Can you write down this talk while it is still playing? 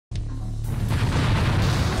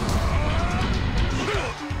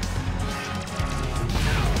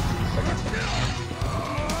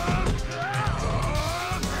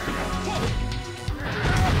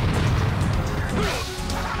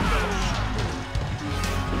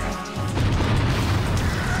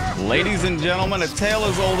Ladies and gentlemen, a tale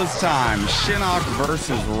as old as time. Shinnok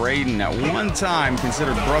versus Raiden, at one time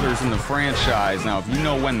considered brothers in the franchise. Now, if you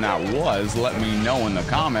know when that was, let me know in the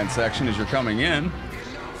comment section as you're coming in.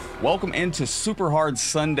 Welcome into Super Hard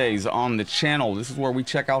Sundays on the channel. This is where we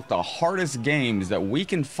check out the hardest games that we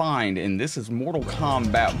can find, and this is Mortal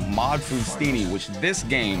Kombat Mod Fustini, which this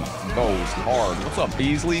game goes hard. What's up,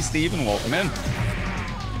 Beasley? Steven, welcome in.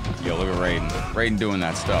 Yo, look at Raiden. Raiden doing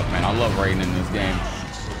that stuff, man. I love Raiden in this game.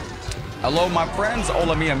 Hello, my friends.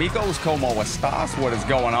 Hola, mi amigos. Como estas? What is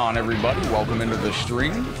going on, everybody? Welcome into the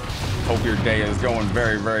stream. Hope your day is going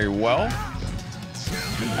very, very well.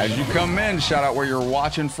 As you come in, shout out where you're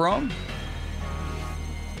watching from.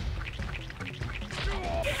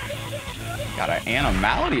 Got an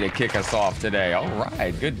animality to kick us off today. All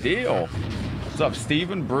right, good deal. What's up,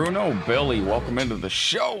 Steven, Bruno, Billy? Welcome into the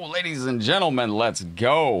show, ladies and gentlemen. Let's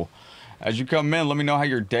go. As you come in, let me know how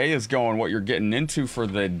your day is going, what you're getting into for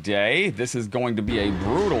the day. This is going to be a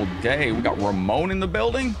brutal day. We got Ramon in the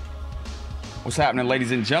building. What's happening,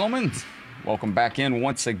 ladies and gentlemen? Welcome back in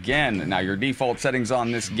once again. Now, your default settings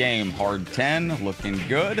on this game, hard 10, looking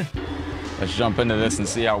good. Let's jump into this and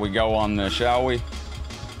see how we go on this, shall we?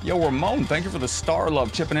 Yo, Ramon, thank you for the star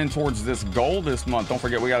love, chipping in towards this goal this month. Don't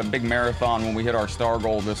forget, we got a big marathon when we hit our star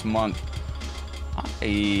goal this month.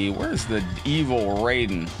 Hey, where's the evil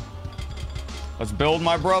Raiden? Let's build,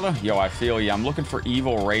 my brother. Yo, I feel you. I'm looking for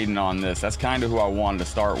evil Raiden on this. That's kind of who I wanted to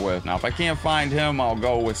start with. Now, if I can't find him, I'll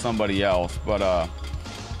go with somebody else. But,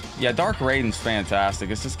 yeah, Dark Raiden's fantastic.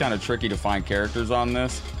 It's just kind of tricky to find characters on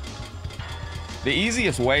this. The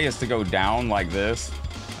easiest way is to go down like this,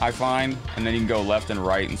 I find, and then you can go left and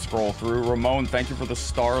right and scroll through. Ramon, thank you for the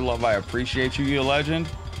star love. I appreciate you, you legend.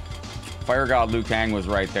 Fire God Liu Kang was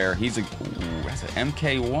right there. He's a... Ooh, that's an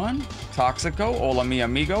MK1? Toxico, hola mi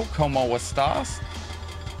amigo, como estas?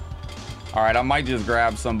 All right, I might just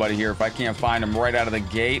grab somebody here. If I can't find him right out of the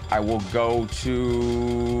gate, I will go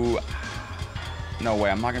to... No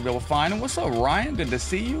way, I'm not gonna be able to find him. What's up, Ryan? Good to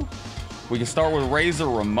see you. We can start with Razor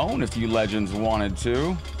Ramon if you legends wanted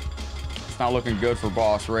to. It's not looking good for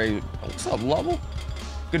Boss Ray. What's up, Lovell?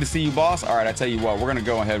 Good to see you, boss. All right, I tell you what, we're gonna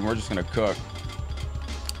go ahead and we're just gonna cook.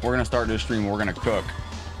 We're gonna start this stream, we're gonna cook.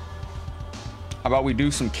 How about we do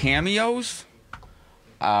some cameos?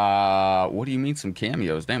 What do you mean some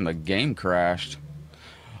cameos? Damn, the game crashed.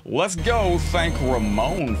 Let's go thank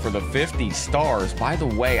Ramon for the 50 stars. By the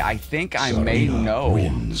way, I think I may know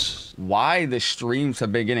why the streams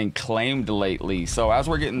have been getting claimed lately. So as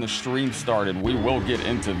we're getting the stream started, we will get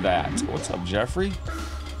into that. What's up, Jeffrey?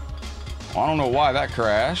 I don't know why that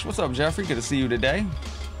crashed. What's up, Jeffrey? Good to see you today.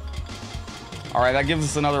 All right, that gives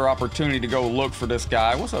us another opportunity to go look for this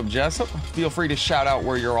guy. What's up, Jessup? Feel free to shout out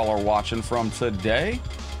where you all are watching from today.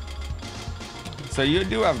 So you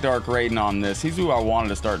do have Dark Raiden on this. He's who I wanted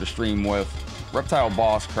to start the stream with. Reptile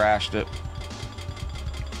Boss crashed it.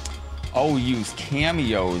 Oh, use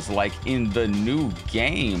cameos like in the new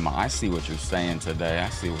game. I see what you're saying today. I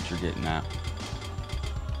see what you're getting at.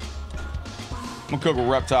 I'm gonna cook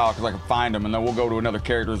with Reptile because I can find him, and then we'll go to another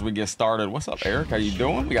character as we get started. What's up, Eric? How you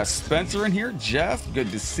doing? We got Spencer in here. Jeff,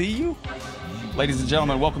 good to see you. Ladies and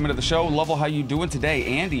gentlemen, welcome into the show. Lovell, how you doing today?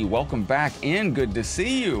 Andy, welcome back in. Good to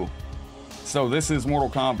see you. So this is Mortal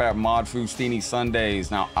Kombat Mod Fustini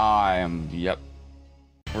Sundays. Now yep,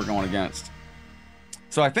 we're going against.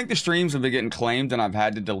 So I think the streams have been getting claimed, and I've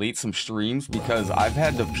had to delete some streams because I've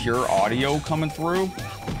had the pure audio coming through.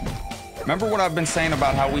 Remember what I've been saying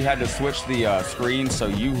about how we had to switch the screens so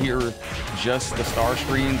you hear just the star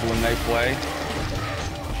screens when they play?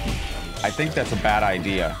 I think that's a bad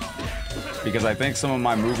idea because I think some of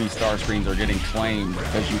my movie star screens are getting claimed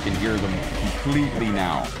because you can hear them completely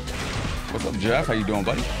now. What's up, Jeff? How you doing,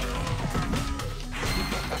 buddy?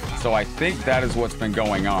 So I think that is what's been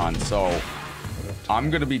going on. So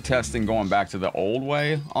I'm going to be testing going back to the old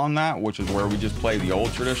way on that, which is where we just play the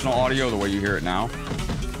old traditional audio the way you hear it now.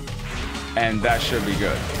 And that should be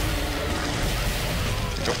good.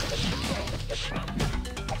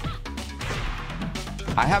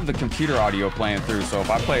 I have the computer audio playing through, so if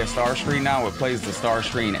I play a star screen now, it plays the star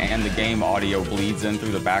screen and the game audio bleeds in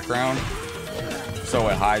through the background. So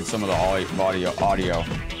it hides some of the audio.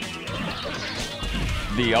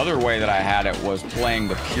 The other way that I had it was playing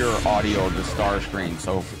the pure audio of the star screen.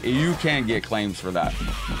 So you can get claims for that.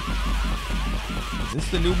 Is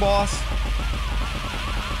this the new boss?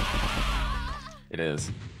 It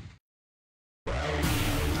is.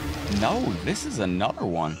 No, this is another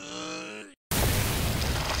one.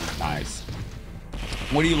 Nice.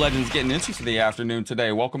 What are you legends getting into for the afternoon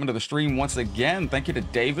today? Welcome into the stream once again. Thank you to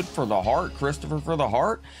David for the heart, Christopher for the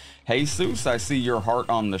heart. Jesus, I see your heart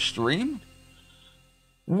on the stream.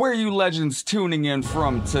 Where are you legends tuning in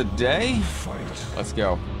from today? Let's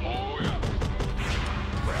go.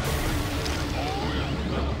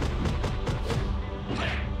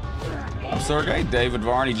 I'm Sergey, David,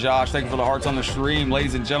 Varney, Josh. Thank you for the hearts on the stream.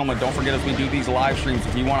 Ladies and gentlemen, don't forget as we do these live streams,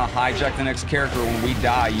 if you want to hijack the next character when we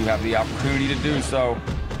die, you have the opportunity to do so.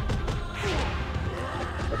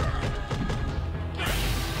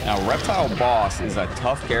 Now, Reptile Boss is a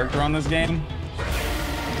tough character on this game.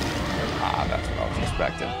 Ah, that's what I was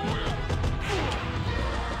expecting.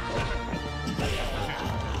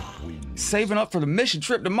 Saving up for the mission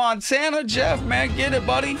trip to Montana, Jeff, man, get it,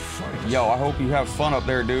 buddy. Yo, I hope you have fun up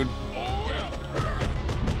there, dude.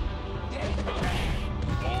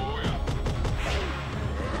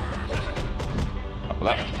 Up with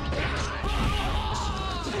that.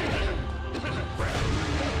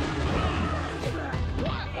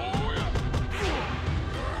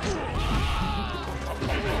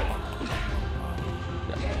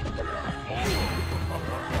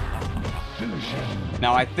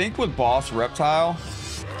 Now, I think with Boss Reptile,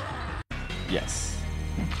 yes.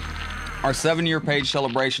 Our 7-year page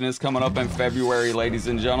celebration is coming up in February, ladies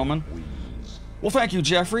and gentlemen. Well, thank you,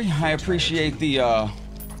 Jeffrey. I appreciate the,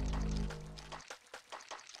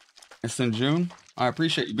 it's in June. I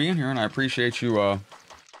appreciate you being here, and I appreciate you,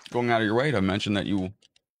 going out of your way to mention that you,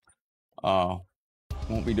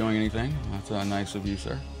 won't be doing anything. That's, nice of you,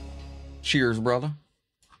 sir. Cheers, brother.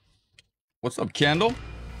 What's up, Kendall?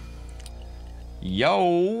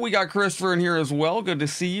 Yo, we got Christopher in here as well. Good to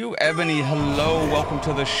see you. Ebony, hello. Welcome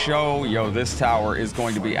to the show. Yo, this tower is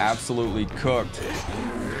going to be absolutely cooked.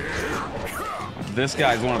 This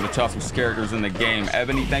guy's one of the toughest characters in the game.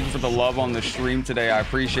 Ebony, thank you for the love on the stream today. I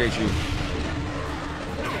appreciate you.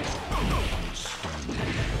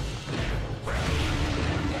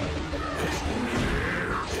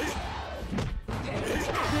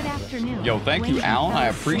 Good afternoon. Yo, thank you, Alan. I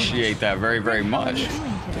appreciate that very, very much.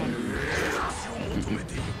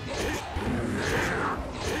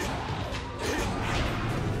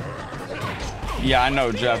 Yeah, I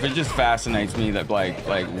know, Jeff. It just fascinates me that, like,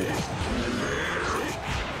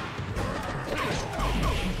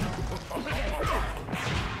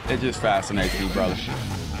 it just fascinates me, brother.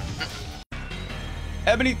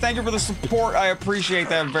 Ebony, thank you for the support. I appreciate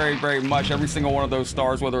that very, very much. Every single one of those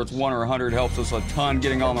stars, whether it's 1 or 100, helps us a ton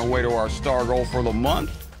getting on our way to our star goal for the month.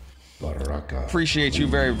 Appreciate you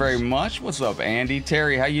very, very much. What's up, Andy?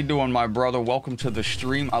 Terry, how you doing, my brother? Welcome to the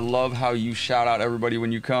stream. I love how you shout out everybody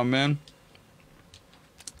when you come in.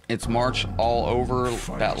 It's March all over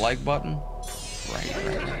that like button.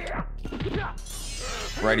 Right.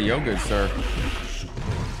 Radio, good sir.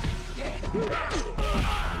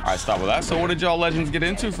 All right, stop with that. So what did y'all legends get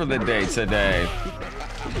into for the day today?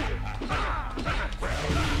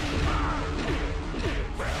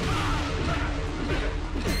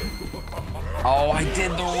 Oh, I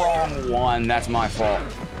did the wrong one. That's my fault.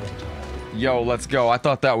 Yo, let's go. I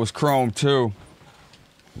thought that was Chrome too.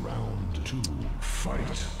 Round 2,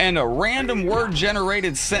 fight. And a random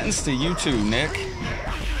word-generated sentence to you two, Nick.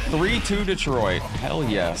 3-2 Detroit. Hell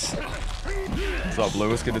yes. What's up,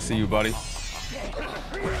 Lewis? Good to see you, buddy.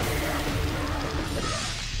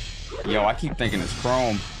 Yo, I keep thinking it's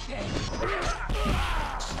Chrome.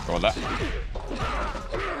 Go with that.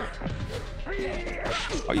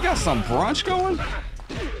 Oh, you got some brunch going?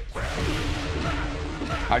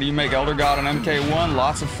 How do you make Elder God on MK1?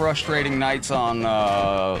 Lots of frustrating nights on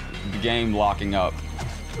the game locking up.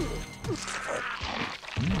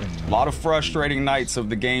 A lot of frustrating nights of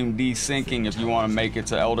the game desyncing if you want to make it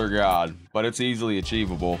to Elder God, but it's easily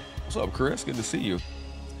achievable. What's up, Chris? Good to see you.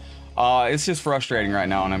 It's just frustrating right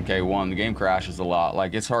now on MK1. The game crashes a lot.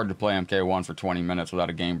 Like, it's hard to play MK1 for 20 minutes without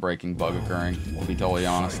a game-breaking bug occurring, to be totally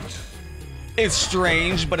honest. It's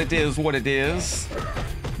strange, but it is what it is.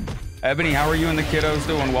 Ebony, how are you and the kiddos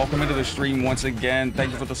doing? Welcome into the stream once again.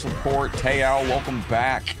 Thank you for the support. Tayao, welcome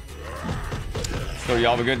back. So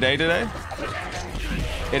y'all have a good day today?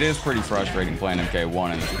 It is pretty frustrating playing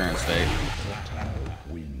MK1 in its current state.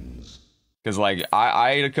 Because, like,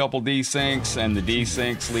 I ate a couple desyncs, and the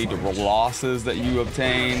desyncs lead to losses that you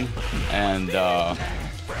obtain, and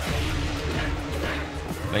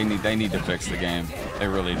they need to fix the game. They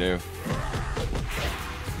really do.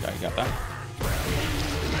 Yeah, you got that?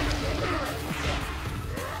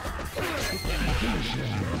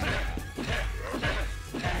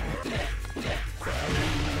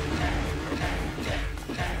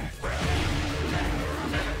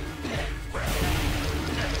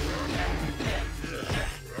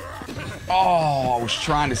 Oh, I was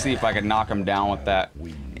trying to see if I could knock him down with that.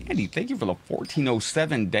 Andy, thank you for the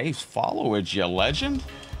 1407 days followage, you legend.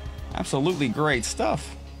 Absolutely great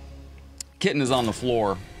stuff. Kitten is on the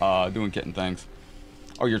floor, doing kitten things.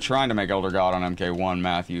 Oh, you're trying to make Elder God on MK1,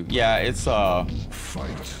 Matthew. Yeah, it's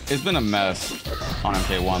been a mess on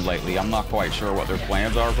MK1 lately. I'm not quite sure what their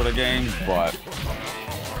plans are for the game, but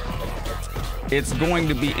it's going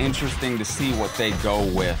to be interesting to see what they go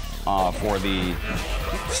with for the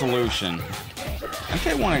solution.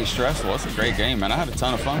 MK1 ain't stressful. It's a great game, man. I had a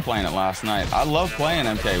ton of fun playing it last night. I love playing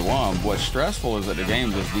MK1. What's stressful is that the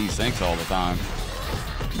game just desyncs all the time.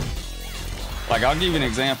 Like, I'll give you an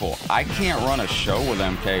example. I can't run a show with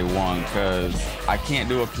MK1 because I can't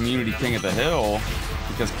do a Community King of the Hill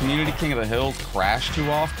because Community King of the Hills crash too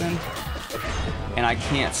often. And I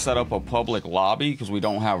can't set up a public lobby because we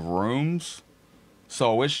don't have rooms.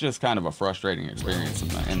 So it's just kind of a frustrating experience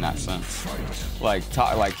in that sense. Like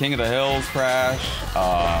King of the Hills crash,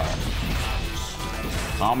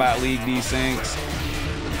 Combat League desyncs.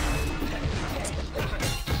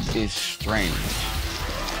 It's strange.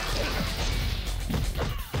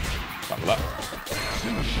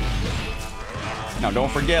 Now,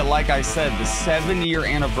 don't forget, like I said, the 7-year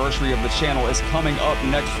anniversary of the channel is coming up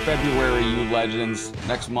next February, you legends,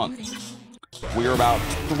 next month. We are about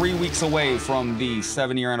 3 weeks away from the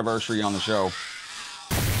 7-year anniversary on the show.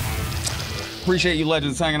 Appreciate you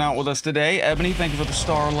legends hanging out with us today. Ebony, thank you for the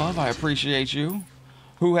star love. I appreciate you.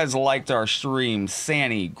 Who has liked our stream?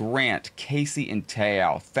 Sanny, Grant, Casey, and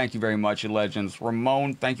Teo. Thank you very much, you legends.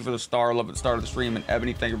 Ramon, thank you for the star love at the start of the stream. And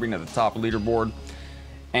Ebony, thank you for being at the top of the leaderboard.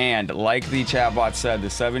 And like the chatbot said, the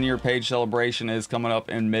 7-year page celebration is coming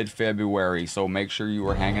up in mid-February. So make sure you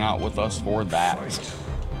are hanging out with us for that.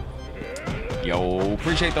 Yo,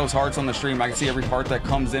 appreciate those hearts on the stream. I can see every heart that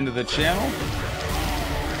comes into the channel.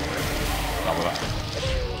 Stop with that.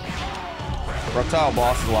 Reptile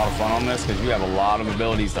Boss is a lot of fun on this because you have a lot of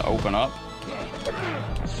abilities to open up.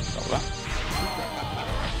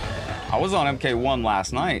 I was on MK1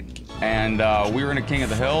 last night, and we were in a King of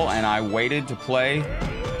the Hill, and I waited to play.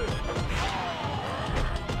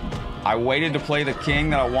 I waited to play the king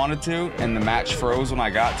that I wanted to, and the match froze when I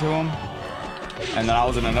got to him. And then I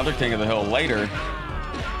was in another King of the Hill later,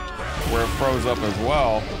 where it froze up as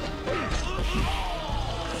well.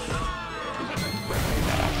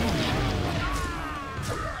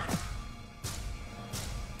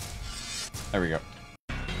 There we go.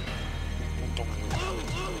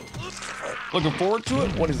 Looking forward to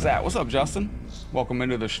it. What is that? What's up, Justin? Welcome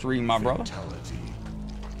into the stream, my brother.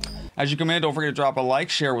 As you come in, don't forget to drop a like,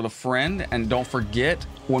 share with a friend, and don't forget,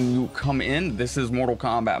 when you come in, this is Mortal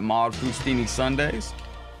Kombat Mod Fustini Sundays.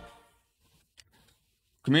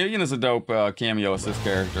 Chameleon is a dope cameo assist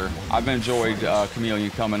character. I've enjoyed Chameleon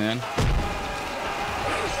coming in.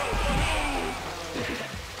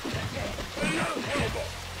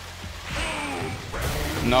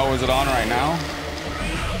 No, is it on right now?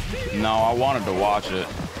 No, I wanted to watch it.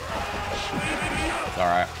 It's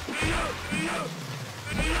alright.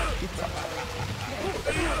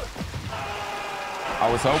 I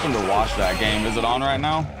was hoping to watch that game. Is it on right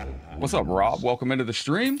now? What's up, Rob? Welcome into the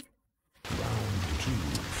stream.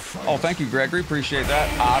 Oh, thank you, Gregory. Appreciate that.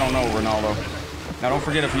 I don't know, Ronaldo. Now, don't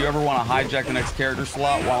forget, if you ever want to hijack the next character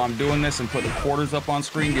slot while I'm doing this and put the quarters up on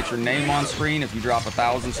screen, get your name on screen. If you drop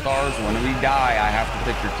 1,000 stars, when we die, I have to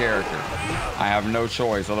pick your character. I have no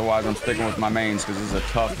choice. Otherwise, I'm sticking with my mains because this is a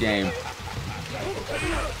tough game.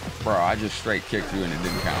 Bro, I just straight kicked you and it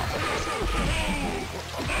didn't count.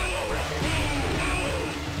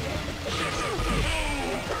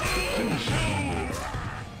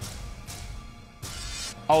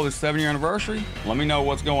 Oh, the 7-year anniversary? Let me know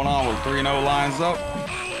what's going on with 3-0 lines up.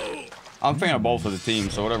 I'm a fan of both of the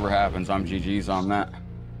teams, so whatever happens, I'm GG's on that.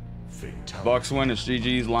 Bucks win, it's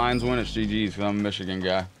GG's. Lions win, it's GG's, because I'm a Michigan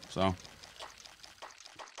guy, so.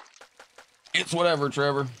 It's whatever,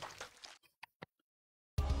 Trevor.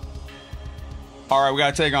 All right, we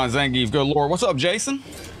got to take on Zangief. Good Lord. What's up, Jason?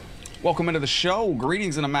 Welcome into the show.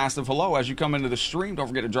 Greetings and a massive hello. As you come into the stream, don't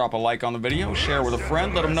forget to drop a like on the video, share with a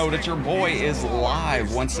friend, let them know that your boy is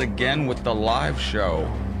live once again with the live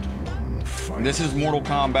show. And this is Mortal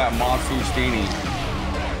Kombat Mod Fustini.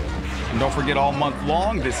 And don't forget, all month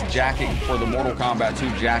long, this jacket for the Mortal Kombat 2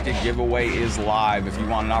 jacket giveaway is live. If you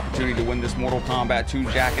want an opportunity to win this Mortal Kombat 2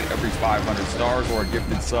 jacket every 500 stars or a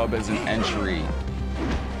gifted sub as an entry.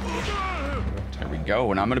 There we go.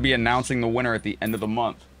 And I'm going to be announcing the winner at the end of the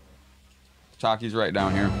month. Taki's right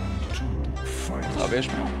down here. What's up,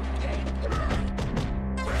 Ishmael?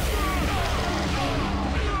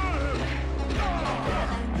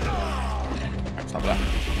 Stop that.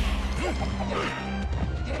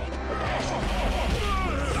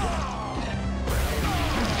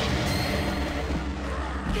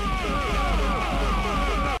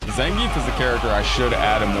 Zangief is the character I should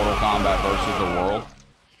add in Mortal Kombat versus the World.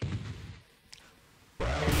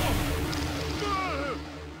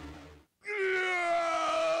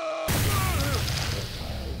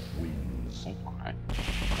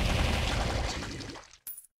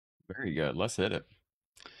 Very good. Let's hit it.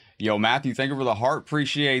 Yo, Matthew, thank you for the heart.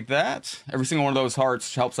 Appreciate that. Every single one of those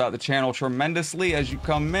hearts helps out the channel tremendously as you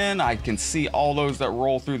come in. I can see all those that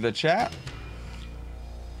roll through the chat.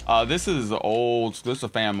 This is old. This is a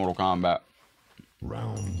fan of Mortal Kombat.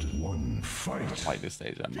 Round 1, fight. I like this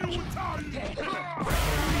stage that much.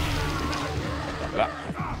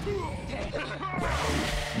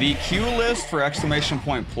 The queue list for exclamation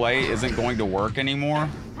point play isn't going to work anymore.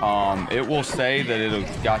 It will say that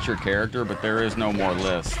it got your character, but there is no more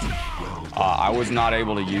list. I was not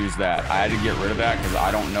able to use that. I had to get rid of that because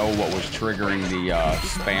I don't know what was triggering the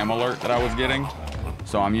spam alert that I was getting.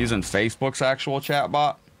 So I'm using Facebook's actual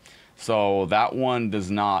chatbot. So that one does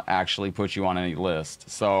not actually put you on any list.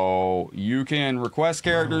 So you can request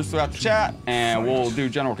characters throughout the chat and we'll do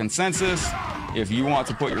general consensus. If you want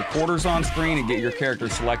to put your quarters on screen and get your character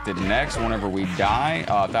selected next whenever we die,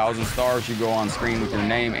 1,000 stars, you go on screen with your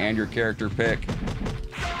name and your character pick.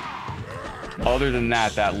 Other than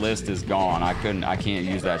that, that list is gone. I can't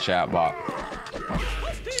use that chat bot.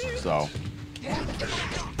 So.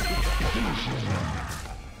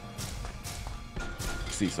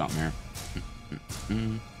 See something here.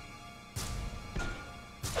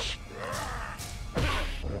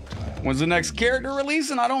 When's the next character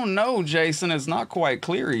releasing? I don't know, Jason. It's not quite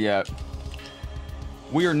clear yet.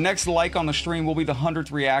 We are next like on the stream will be the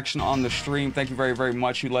 100th reaction on the stream. Thank you very, very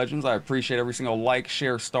much, you legends. I appreciate every single like,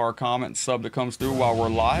 share, star, comment, and sub that comes through while we're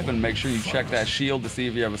live. And make sure you check that shield to see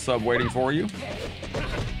if you have a sub waiting for you.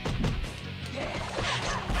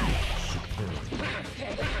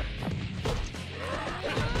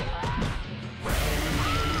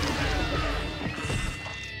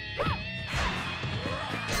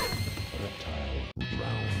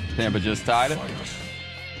 Tampa just tied it.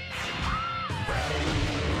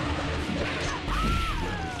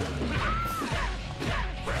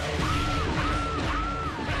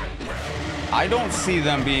 I don't see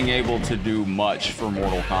them being able to do much for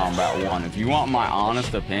Mortal Kombat 1. If you want my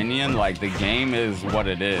honest opinion, like, the game is what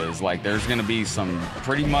it is. Like, there's gonna be some,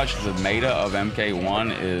 pretty much the meta of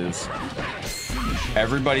MK1 is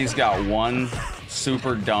everybody's got one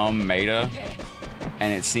super dumb meta,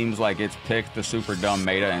 and it seems like it's pick the super dumb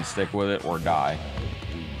meta and stick with it or die.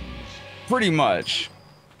 Pretty much.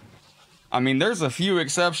 I mean, there's a few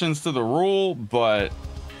exceptions to the rule, but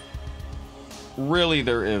really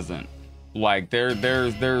there isn't. Like,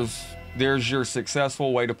 there's your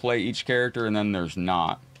successful way to play each character, and then there's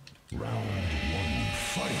not. Round 1,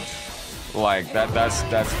 fight. Like, that's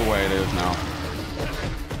the way it is now.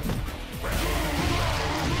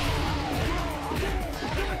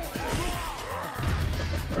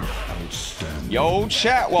 Yo,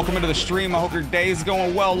 chat, welcome into the stream. I hope your day is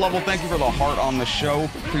going well. Level, thank you for the heart on the show.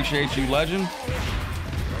 Appreciate you, legend.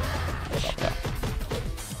 Stop that.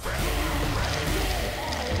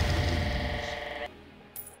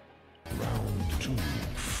 Round 2,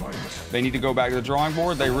 fight. They need to go back to the drawing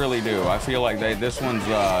board. They really do. I feel like this one's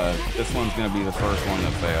gonna be the first one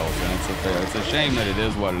that fails, and it's a shame that it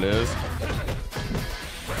is what it is.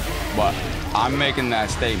 But I'm making that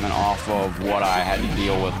statement off of what I had to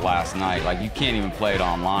deal with last night. Like, you can't even play it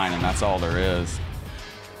online, and that's all there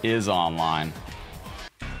is online.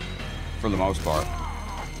 For the most part.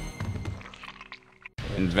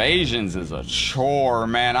 Invasions is a chore,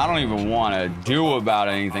 man. I don't even want to do about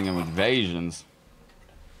anything in Invasions.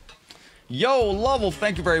 Yo, Lovell,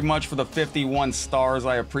 thank you very much for the 51 stars.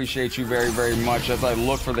 I appreciate you very, very much. As I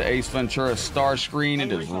look for the Ace Ventura star screen,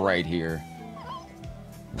 it is right here.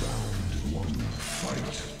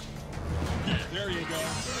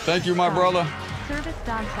 Thank you, my brother. Service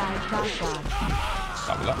dog side dog.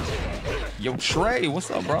 Stop it up. Yo, Trey, what's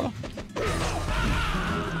up, brother?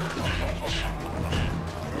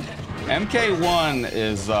 MK1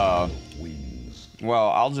 is, well,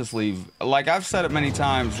 I'll just leave. Like, I've said it many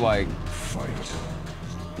times, like,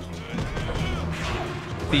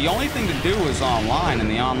 the only thing to do is online, and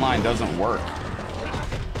the online doesn't work.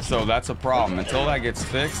 So that's a problem. Until that gets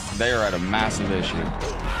fixed, they are at a massive issue.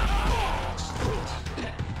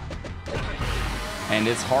 And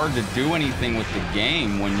it's hard to do anything with the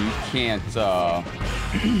game when you can't,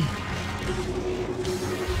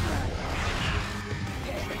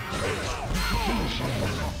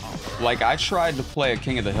 like, I tried to play a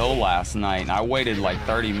King of the Hill last night, and I waited like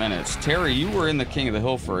 30 minutes. Terry, you were in the King of the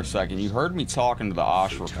Hill for a second. You heard me talking to the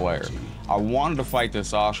Ashra player. I wanted to fight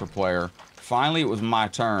this Ashra player. Finally, it was my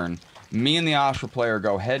turn. Me and the Ashra player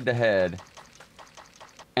go head to head,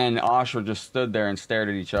 and Ashra just stood there and stared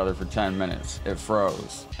at each other for 10 minutes. It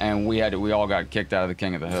froze, and we all got kicked out of the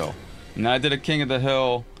King of the Hill. And I did a King of the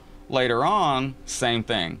Hill later on, same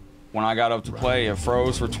thing. When I got up to play, it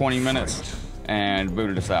froze for 20 minutes and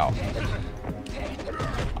booted us out.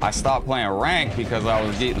 I stopped playing ranked because I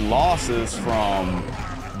was getting losses from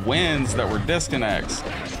wins that were disconnects.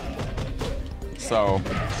 So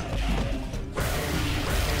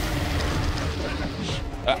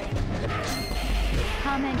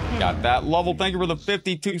got that level. Thank you for the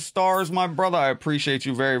 52 stars, my brother. I appreciate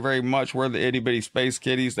you very, very much. We're the itty bitty space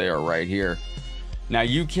kitties. They are right here. Now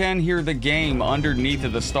you can hear the game underneath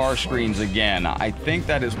of the star screens again. I think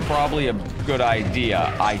that is probably a good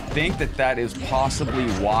idea. I think that is possibly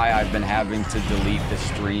why I've been having to delete the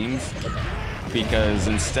streams, because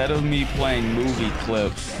instead of me playing movie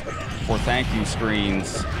clips for thank you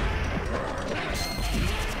screens,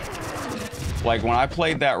 like when I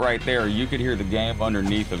played that right there, you could hear the game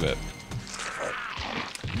underneath of it.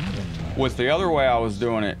 With the other way I was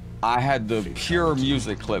doing it, I had the pure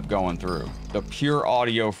music clip going through, the pure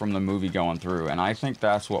audio from the movie going through, and I think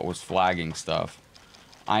that's what was flagging stuff.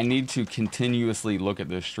 I need to continuously look at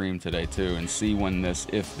this stream today too and see when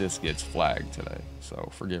if this gets flagged today. So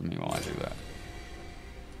forgive me while I do that.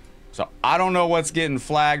 So I don't know what's getting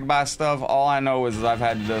flagged by stuff. All I know is I've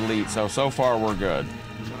had to delete. So far we're good.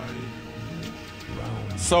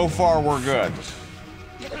 So far we're good.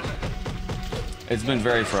 It's been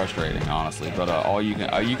very frustrating, honestly, but you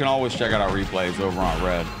can always check out our replays over on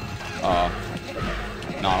Red.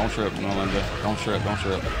 No, don't trip, Melinda. Don't trip, don't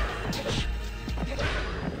trip.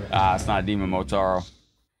 Ah, it's not Demon Motaro.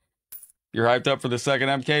 You're hyped up for the second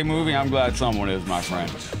MK movie? I'm glad someone is, my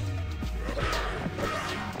friend.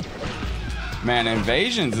 Man,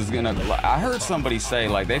 Invasions is gonna... I heard somebody say,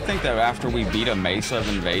 like, they think that after we beat a Mesa of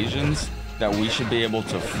Invasions, that we should be able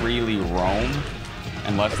to freely roam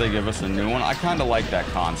unless they give us a new one. I kind of like that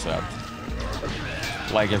concept.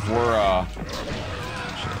 Like if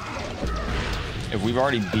we've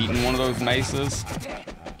already beaten one of those mesas,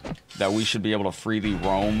 that we should be able to freely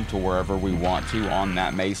roam to wherever we want to on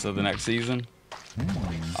that mesa the next season.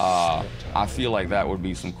 I feel like that would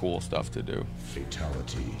be some cool stuff to do.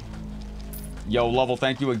 Fatality. Yo, Level,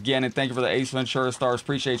 thank you again, and thank you for the Ace Ventura stars.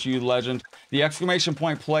 Appreciate you, legend. The exclamation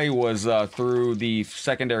point play was through the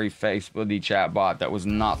secondary Facebook, the chat bot. That was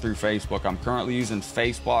not through Facebook. I'm currently using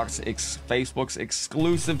Facebook's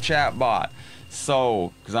exclusive chat bot.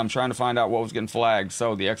 So, because I'm trying to find out what was getting flagged.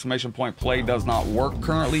 So, the exclamation point play does not work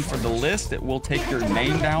currently for the list. It will take your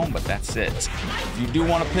name down, but that's it. If you do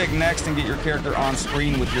want to pick next and get your character on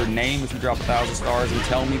screen with your name, if you drop 1,000 stars and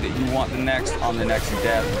tell me that you want the next on the next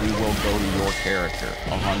death, we will go to your character,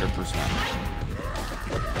 100%.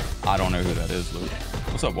 I don't know who that is, Luke.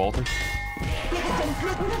 What's up, Walter?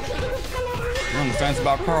 You're on the fence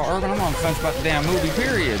about Carl Urban? I'm on the fence about the damn movie,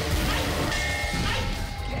 period.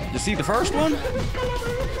 You see the first one? I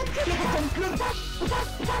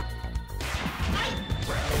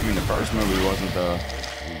mean, the first movie wasn't the...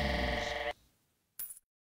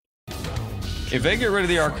 If they get rid of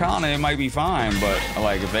the Arcana, it might be fine, but,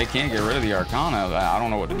 like, if they can't get rid of the Arcana, I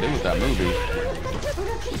don't know what to do with that movie.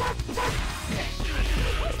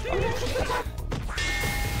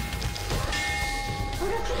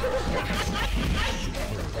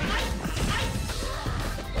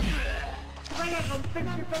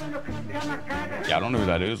 Yeah, I don't know who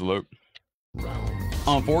that is, Luke.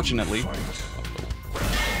 Unfortunately.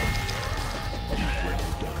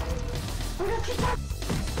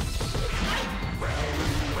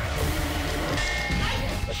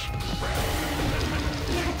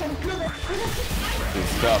 Good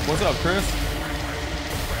stuff. What's up, Chris?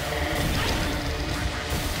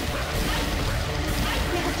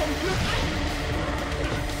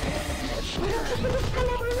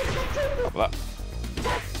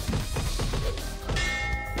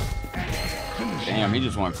 Damn, he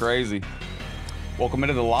just went crazy. Welcome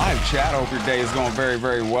into the live chat. I hope your day is going very,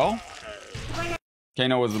 very well.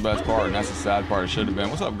 Kano was the best part, and that's the sad part. It should have been.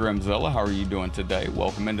 What's up, Grimzilla? How are you doing today?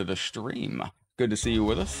 Welcome into the stream. Good to see you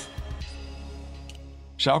with us.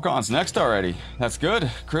 Shao Kahn's next already. That's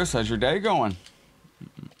good. Chris, how's your day going?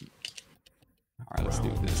 All right, let's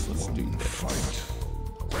do this. Let's do this.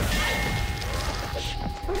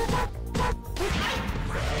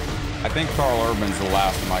 I think Carl Urban's the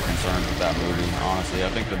last of my concerns with that movie, honestly. I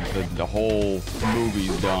think the whole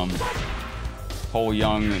movie's dumb. The whole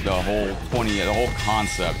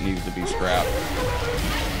concept needs to be scrapped.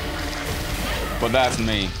 But that's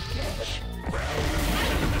me.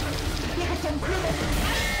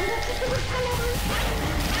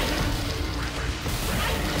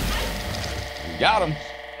 Got him.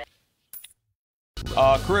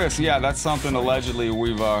 Chris, yeah, that's something allegedly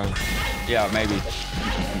we've, yeah, maybe.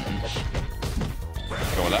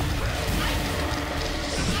 Go with that.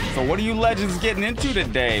 So what are you legends getting into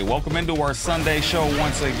today? Welcome into our Sunday show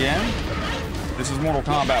once again. This is Mortal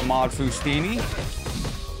Kombat Mod Fustini.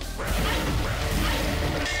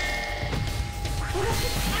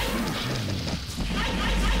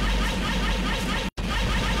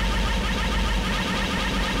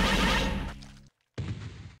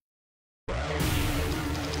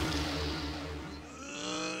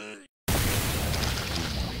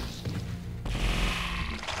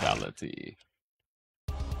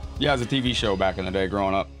 Yeah, it was a TV show back in the day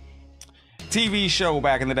growing up. TV show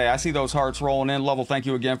back in the day. I see those hearts rolling in. Level, thank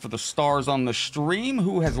you again for the stars on the stream.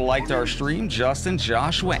 Who has liked our stream? Justin,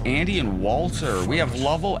 Joshua, Andy, and Walter. We have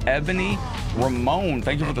Lovell, Ebony, Ramon.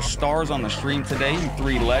 Thank you for the stars on the stream today. You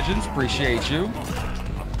three legends. Appreciate you.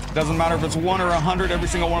 Doesn't matter if it's 1 or 100. Every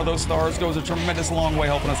single one of those stars goes a tremendous long way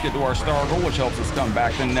helping us get to our star goal, which helps us come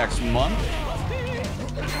back the next month.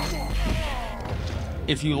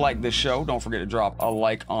 If you like this show, don't forget to drop a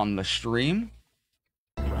like on the stream.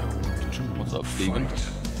 What's up, Steven?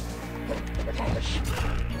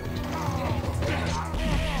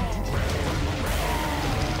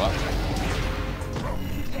 What?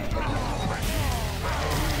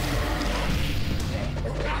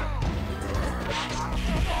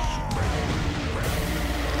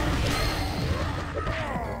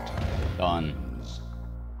 Done.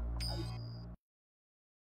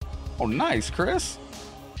 Oh, nice, Chris.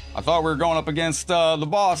 I thought we were going up against the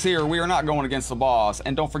boss here. We are not going against the boss.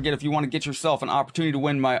 And don't forget, if you want to get yourself an opportunity to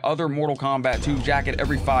win my other Mortal Kombat 2 jacket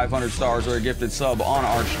every 500 stars or a gifted sub on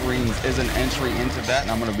our streams is an entry into that.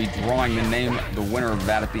 And I'm going to be drawing the name, the winner of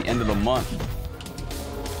that at the end of the month.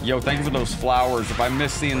 Yo, thank you for those flowers. If I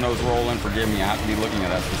miss seeing those roll in, forgive me. I have to be looking at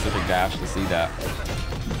that specific dash to see that.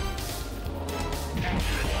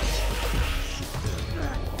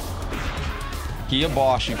 Key a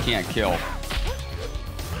boss you can't kill.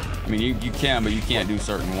 I mean, you can, but you can't do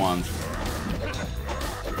certain ones.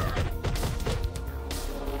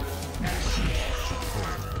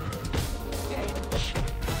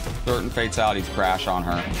 Certain fatalities crash on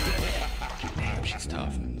her. Damn, she's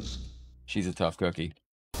tough. She's a tough cookie.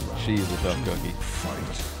 She's a tough cookie.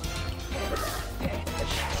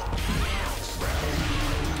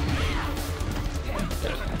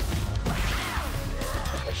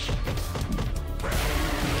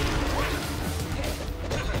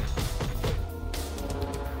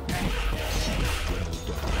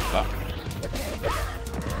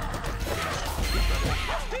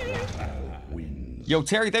 Yo,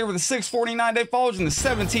 Terry, thank you for the 649-day followers and the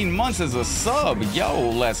 17 months as a sub. Yo,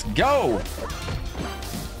 let's go.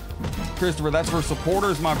 Christopher, that's for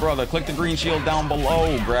supporters, my brother. Click the green shield down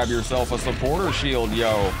below. Grab yourself a supporter shield,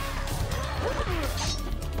 yo.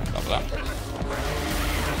 Stop that.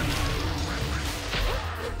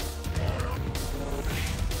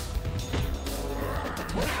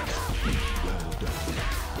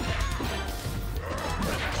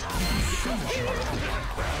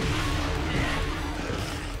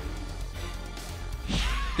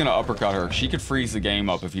 Gonna uppercut her. She could freeze the game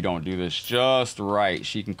up if you don't do this just right.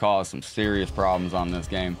 She can cause some serious problems on this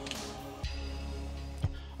game.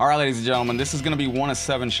 All right, ladies and gentlemen, this is gonna be one of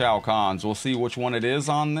 7 Shao Kahns. We'll see which one it is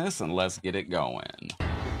on this, and let's get it going.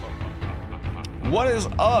 What is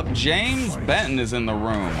up? James Benton is in the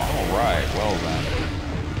room. All right, well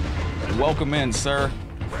then. Welcome in, sir.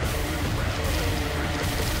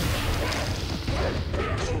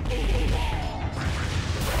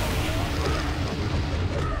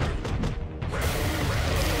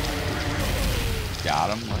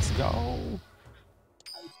 Got him. Let's go.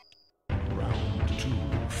 Round 2.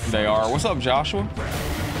 They are. What's up, Joshua?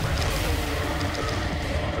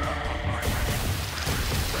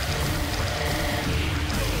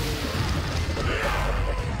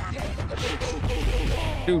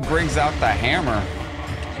 Dude brings out the hammer.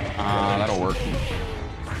 That'll work.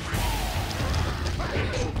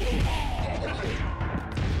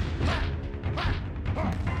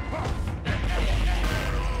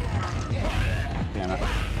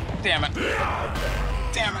 Damn it.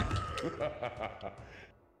 Damn it.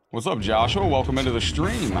 What's up, Joshua? Welcome into the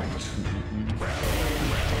stream.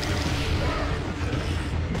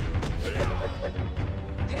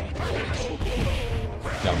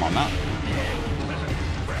 Got him on that.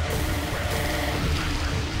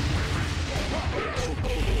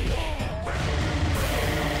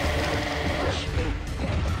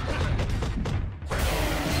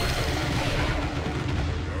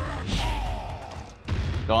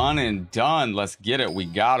 Done and done. Let's get it. We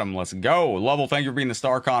got him. Let's go. Level, thank you for being the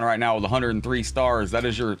StarCon right now with 103 stars. That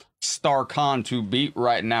is your StarCon to beat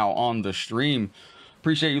right now on the stream.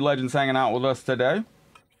 Appreciate you legends hanging out with us today.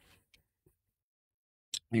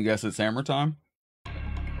 You guess it's hammer time?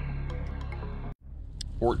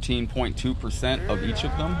 14.2% of each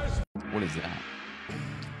of them? What is that?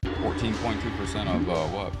 14.2%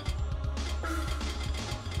 of what?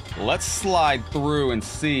 Let's slide through and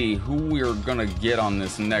see who we're gonna get on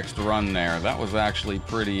this next run there. That was actually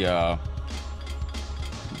pretty,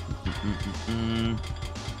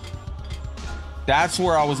 That's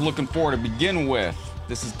where I was looking for to begin with.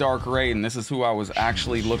 This is Dark Raiden. This is who I was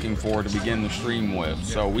actually looking for to begin the stream with.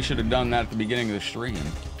 So we should have done that at the beginning of the stream.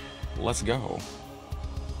 Let's go.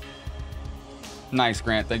 Nice,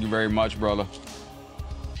 Grant. Thank you very much, brother.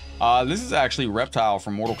 This is actually Reptile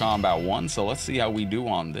from Mortal Kombat 1, so let's see how we do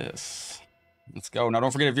on this. Let's go. Now,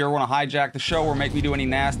 don't forget, if you ever want to hijack the show or make me do any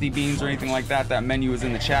nasty beans or anything like that, that menu is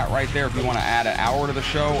in the chat right there. If you want to add an hour to the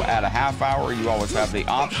show, add a half hour, you always have the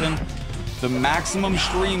option. The maximum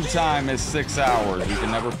stream time is 6 hours. You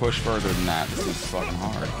can never push further than that. This is fucking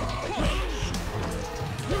hard.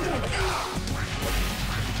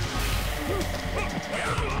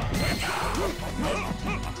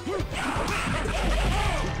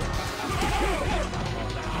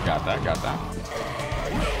 Got that, got that.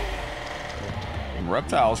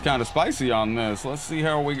 Reptile's kind of spicy on this. Let's see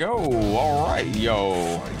how we go. All right,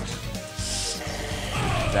 yo.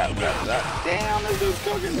 That. Damn, this dude's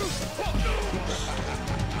cooking.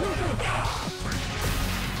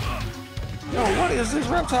 Yo, what is this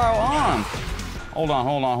Reptile on? Hold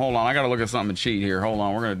on. I gotta look at something and cheat here. Hold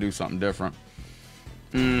on, we're gonna do something different.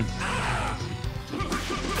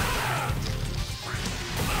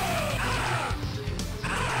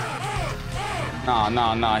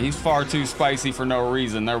 Nah. He's far too spicy for no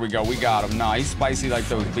reason. There we go. We got him. Nah, he's spicy like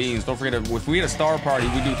those beans. Don't forget, if we had a star party,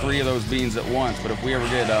 we do 3 of those beans at once. But if we ever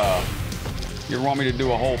get, you ever want me to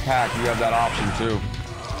do a whole pack, you have that option too.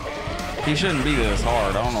 He shouldn't be this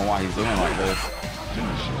hard. I don't know why he's doing like this.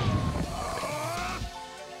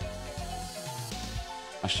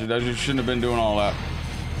 I shouldn't have been doing all that.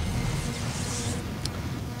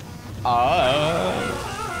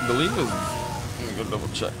 I believe it's... Let me go double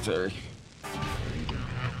check, Terry.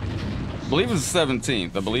 I believe it's the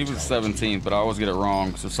 17th. But I always get it wrong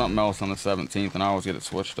because there's something else on the 17th, and I always get it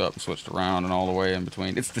switched up and switched around and all the way in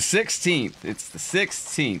between. It's the 16th. It's the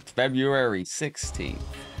 16th. February 16th.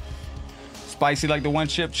 Spicy like the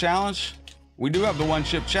one-chip challenge? We do have the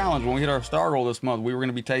one-chip challenge. When we hit our star goal this month, we were going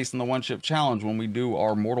to be tasting the one-chip challenge when we do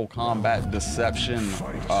our Mortal Kombat Deception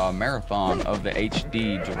marathon of the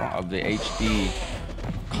HD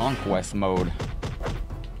Conquest mode.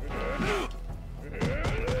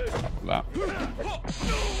 That.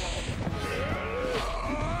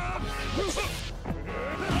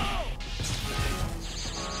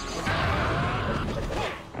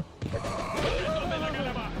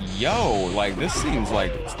 Yo, like this seems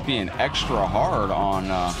like it's being extra hard on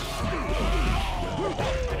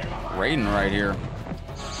Raiden right here.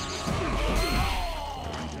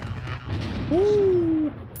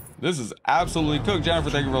 Woo. This is absolutely cooked. Jennifer,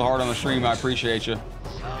 thank you for the heart on the stream. I appreciate you.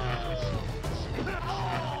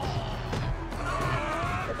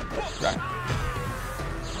 Right.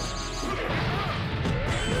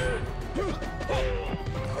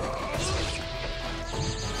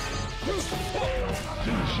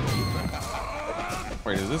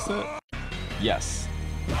 Wait, is this it? Yes.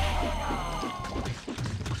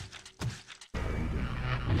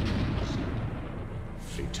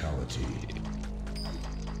 Fatality.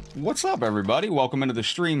 What's up, everybody? Welcome into the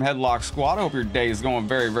stream, Headlock Squad. I hope your day is going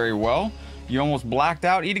very, very well. You almost blacked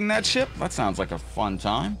out eating that chip? That sounds like a fun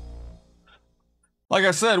time. Like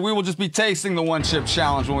I said, we will just be tasting the one-chip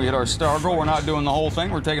challenge when we hit our star goal. We're not doing the whole thing.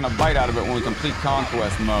 We're taking a bite out of it when we complete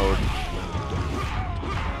Conquest mode.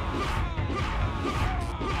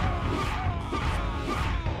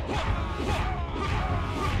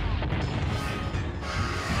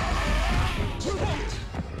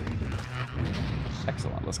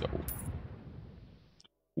 Excellent. Let's go.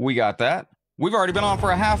 We got that. We've already been on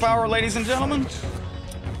for a half hour, ladies and gentlemen.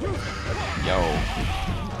 Yo.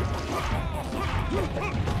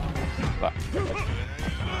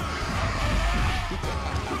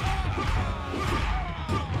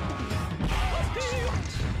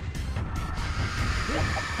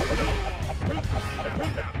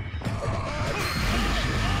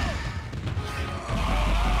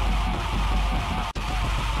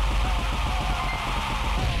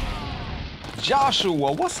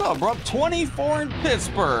 Joshua, what's up, bro? 24 in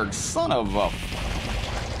Pittsburgh, son of a...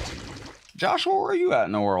 Joshua, where are you at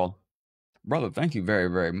in the world? Brother, thank you very,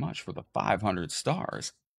 very much for the 500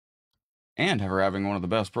 stars. And for having one of the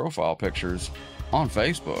best profile pictures on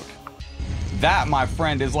Facebook. That, my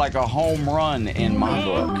friend, is like a home run in my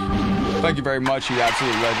book. Thank you very much, you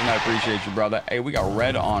absolute legend. I appreciate you, brother. Hey, we got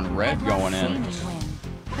red on red going in.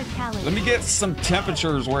 Let me get some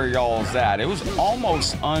temperatures where y'all's at. It was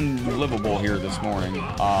almost unlivable here this morning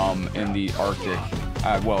in the Arctic.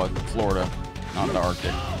 Well, Florida, not the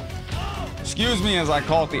Arctic. Excuse me as I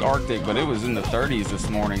call it the Arctic, but it was in the 30s this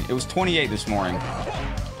morning. It was 28 this morning.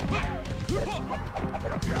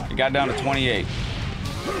 It got down to 28.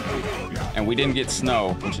 And we didn't get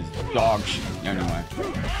snow, which is dog shit. Anyway.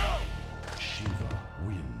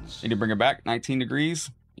 Need to bring it back. 19 degrees.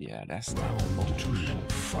 Yeah, that's bullshit.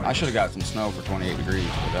 I should have got some snow for 28 degrees,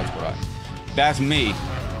 but that's me.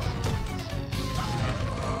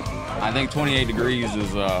 I think 28 degrees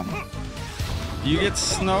is, do you get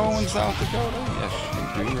snow in South Dakota? Yes,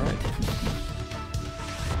 you do, right?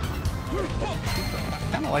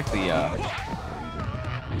 Kind of like the,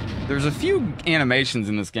 there's a few animations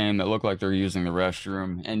in this game that look like they're using the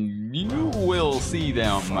restroom, and you will see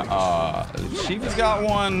them. Shiva's got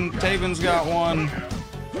one, Taven's got one.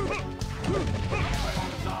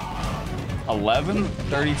 11,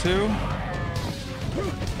 32.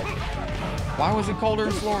 Why was it colder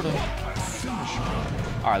in Florida?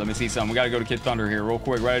 All right, let me see something. We got to go to Kid Thunder here real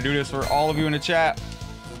quick. Ready to do this for all of you in the chat?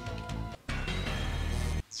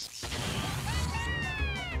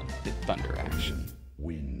 Kid Thunder action.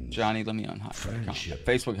 Johnny, let me unhide.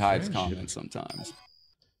 Facebook hides comments sometimes.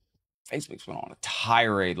 Facebook's been on a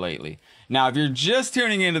tirade lately. Now, if you're just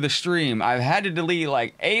tuning into the stream, I've had to delete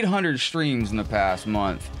like 800 streams in the past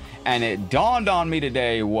month, and it dawned on me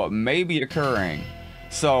today what may be occurring.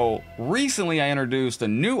 So recently I introduced a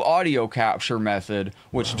new audio capture method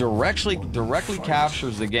which directly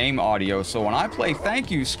captures the game audio. So when I play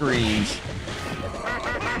thank you screens,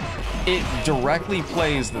 it directly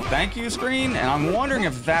plays the thank you screen, and I'm wondering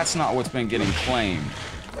if that's not what's been getting claimed.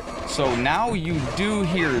 So now you do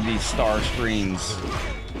hear these star screens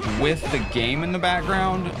with the game in the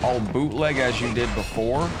background, all bootleg as you did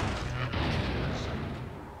before.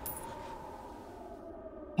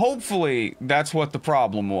 Hopefully that's what the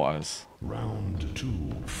problem was. Round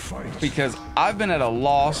 2, fight. Because I've been at a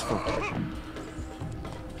loss for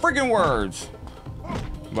freaking words.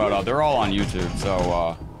 But they're all on YouTube,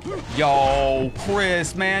 so yo,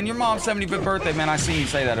 Chris, man, your mom's 75th birthday, man. I seen you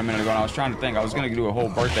say that a minute ago, and I was trying to think. I was gonna do a whole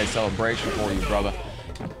birthday celebration for you, brother.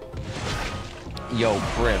 Yo,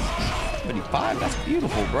 Chris, 75, that's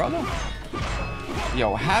beautiful, brother.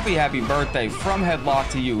 Yo, happy birthday from Headlock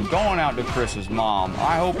to you, going out to Chris's mom.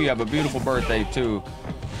 I hope you have a beautiful birthday, too.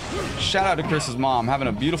 Shout out to Chris's mom, having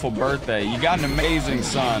a beautiful birthday. You got an amazing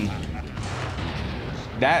son.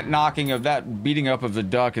 That beating up of the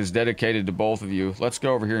duck is dedicated to both of you. Let's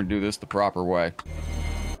go over here and do this the proper way.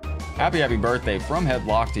 Happy birthday from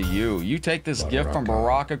Headlock to you. You take this gift from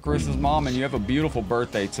Baraka, Chris's mom, and you have a beautiful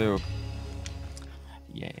birthday too.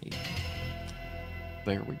 Yay.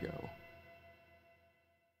 There we go.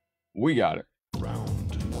 We got it.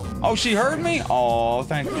 Oh, she heard me? Oh,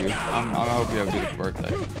 thank you. I hope you have a beautiful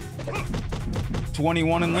birthday.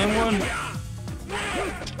 21 in Linwood?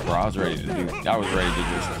 Bro, I was ready to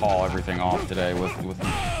just call everything off today with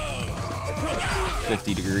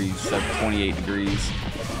 50 degrees, 28 degrees.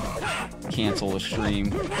 Cancel the stream.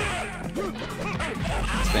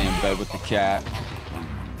 Stay in bed with the cat.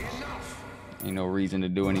 Ain't no reason to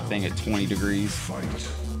do anything at 20 degrees.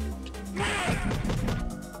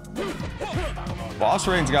 Boss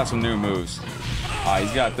Rain's got some new moves.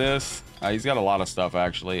 He's got this. He's got a lot of stuff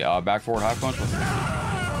actually. Back forward high punch.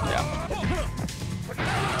 Yeah.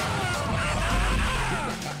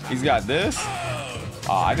 He's got this.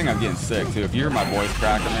 I think I'm getting sick too. If you hear my voice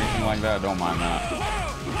cracking or anything like that, don't mind that.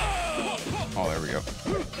 Oh, there we go.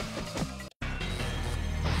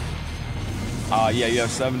 Yeah, you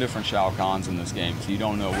have 7 different Shao Kahns in this game, so you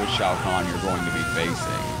don't know which Shao Kahn you're going to be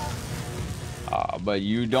facing. But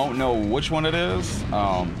you don't know which one it is,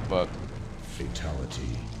 but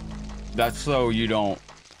fatality. That's so you don't.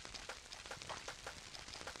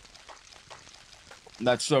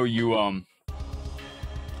 That's so you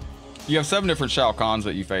you have 7 different Shao Kahns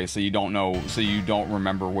that you face, so you don't know, so you don't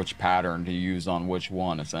remember which pattern to use on which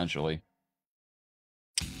one, essentially.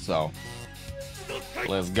 So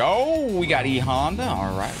let's go. We got E Honda.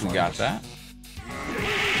 All right, we got that.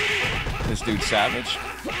 This dude's savage.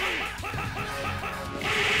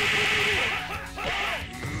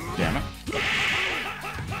 Damn it.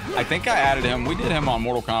 I think I added him. We did him on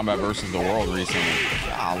Mortal Kombat versus the World recently.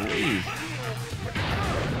 Golly.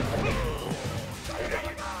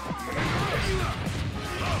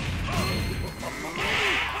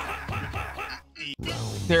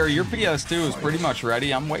 Terry, your PS2 is pretty much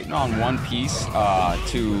ready. I'm waiting on one piece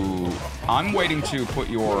I'm waiting to put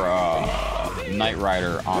your Knight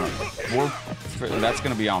Rider on. That's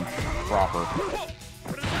going to be on proper.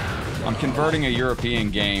 I'm converting a European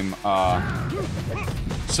game.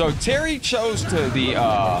 So Terry chose to the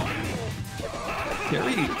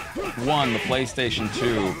Terry won the PlayStation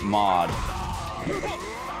 2 mod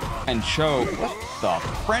and chose. What the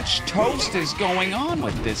French toast is going on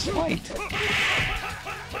with this fight?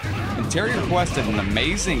 And Terry requested an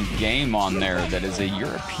amazing game on there that is a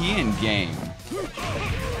European game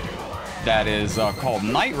that is called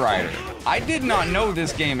Knight Rider. I did not know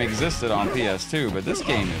this game existed on PS2, but this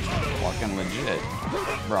game is fucking legit.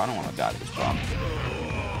 Bro, I don't want to die to this problem.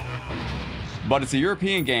 But it's a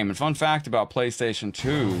European game, and fun fact about PlayStation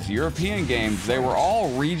 2's European games, they were all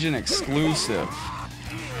region exclusive.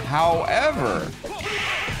 However...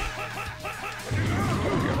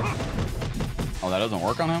 Oh, that doesn't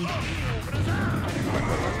work on him?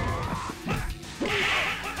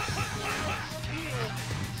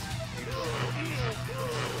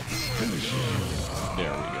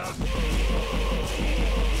 There we go.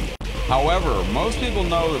 However, most people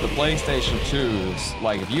know that the PlayStation 2s,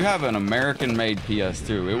 like if you have an American-made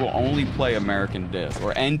PS2, it will only play American discs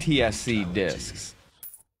or NTSC discs.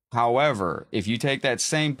 However, if you take that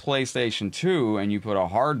same PlayStation 2 and you put a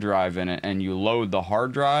hard drive in it and you load the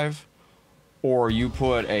hard drive, or you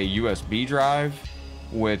put a USB drive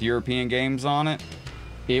with European games on it,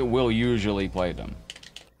 it will usually play them.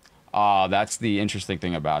 That's the interesting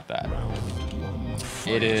thing about that.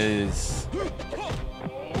 It is...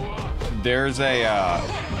 There's a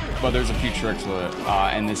few tricks with it.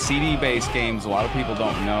 And the CD-based games, a lot of people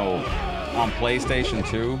don't know, on PlayStation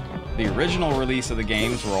 2, the original release of the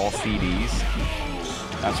games were all CDs.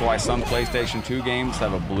 That's why some PlayStation 2 games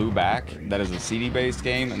have a blue back, that is a CD-based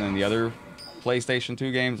game, and then the other PlayStation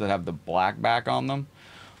 2 games that have the black back on them,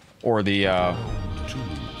 or the, oh,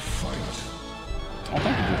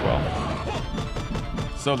 thank you, well.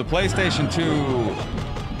 So the PlayStation 2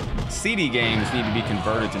 CD games need to be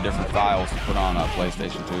converted to different files to put on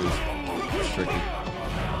PlayStation 2s. It's tricky.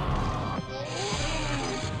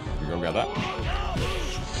 Here we go, got that.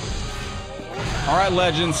 All right,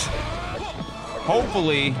 legends.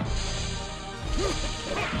 Hopefully,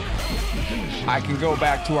 I can go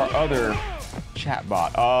back to our other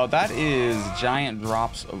chatbot. That is Giant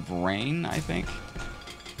Drops of Rain, I think.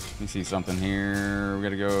 Let me see something here. We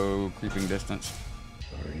gotta go creeping distance.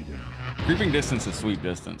 Creeping distance is sweep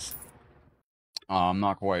distance. I'm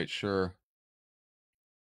not quite sure.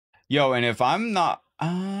 Yo, and if I'm not,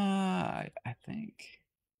 I think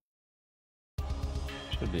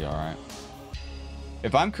should be all right.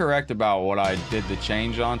 If I'm correct about what I did the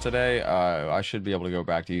change on today, I should be able to go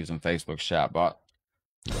back to using Facebook's chatbot.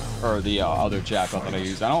 Or the other chatbot that I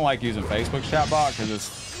use. I don't like using Facebook's chatbot because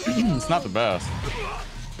it's not the best.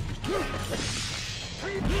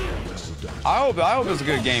 I hope it's a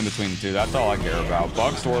good game between the two. That's all I care about.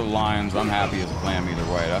 Bucks or the Lions, I'm happy as a plan either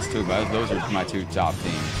way. That's too bad. Those are my two top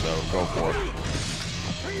teams, so go for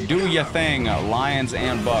it. Do your thing, Lions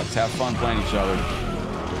and Bucks. Have fun playing each other.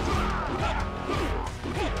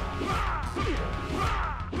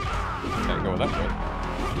 Gotta go with that foot.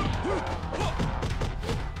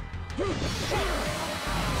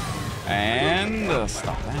 And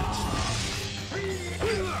stop that.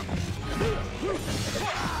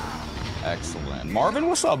 Excellent. Marvin,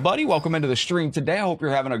 what's up, buddy? Welcome into the stream today. I hope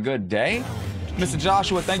you're having a good day. Mr.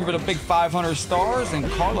 Joshua, thank you for the big 500 stars. And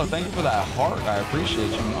Carla, thank you for that heart. I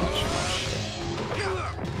appreciate you much.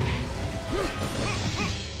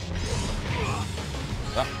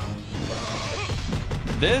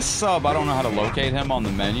 This sub, I don't know how to locate him on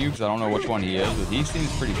the menu because I don't know which one he is, but he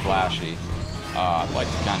seems pretty flashy. I'd like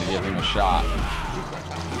to kind of give him a shot.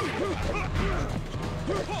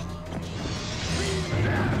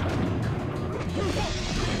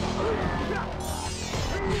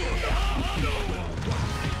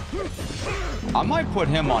 I might put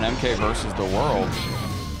him on MK versus the World.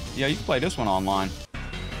 Yeah, you can play this one online.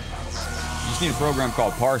 You just need a program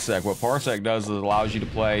called Parsec. What Parsec does is it allows you to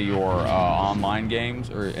play your online games,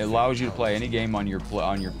 or it allows you to play any game on your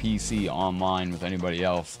PC online with anybody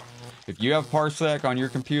else. If you have Parsec on your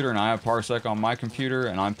computer and I have Parsec on my computer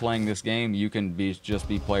and I'm playing this game, you can just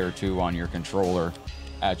be player 2 on your controller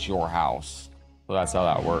at your house. So that's how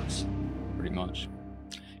that works, pretty much.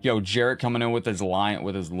 Yo, Jarrett coming in with his lion,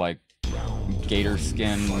 with his like gator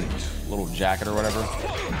skin little jacket or whatever.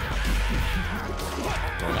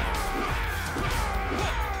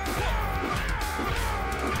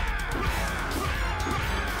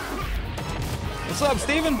 What's up,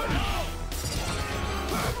 Steven?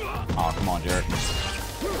 Oh, come on, Jarrett.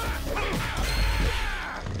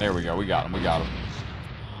 There we go. We got him. We got him.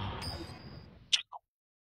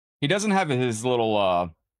 He doesn't have his little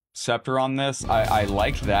scepter on this. I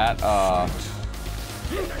like that. I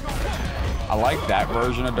like that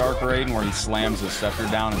version of Dark Raiden where he slams his scepter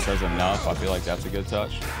down and says enough. I feel like that's a good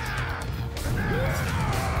touch.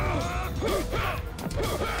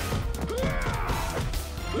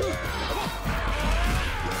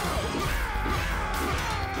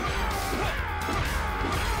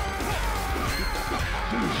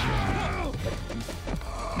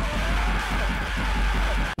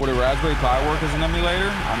 Would a Raspberry Pi work as an emulator?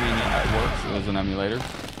 I mean, yeah, it works as an emulator.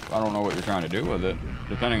 I don't know what you're trying to do with it.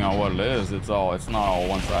 Depending on what it is, it's not all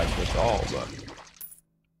one size fits all, but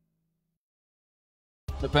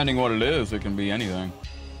depending what it is, it can be anything.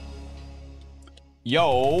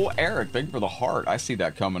 Yo, Eric, thank you for the heart. I see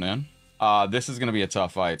that coming in. This is gonna be a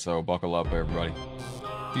tough fight, so buckle up, everybody.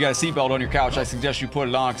 If you got a seatbelt on your couch, I suggest you put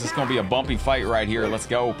it on because it's going to be a bumpy fight right here. Let's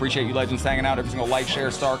go. Appreciate you legends hanging out. Every single like, share,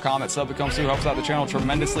 star, comment, sub that comes through helps out the channel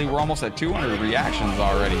tremendously. We're almost at 200 reactions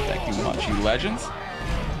already. Thank you much, you legends.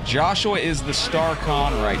 Joshua is the star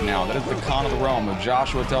con right now. That is the con of the realm. If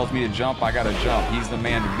Joshua tells me to jump, I got to jump. He's the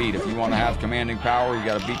man to beat. If you want to have commanding power, you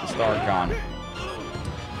got to beat the star con.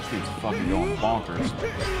 This dude's fucking going bonkers.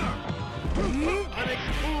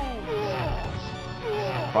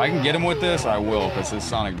 If I can get him with this, I will, because his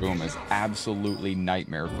Sonic Boom is absolutely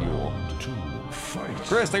nightmare fuel.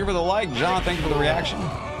 Chris, thank you for the like. John, thank you for the reaction.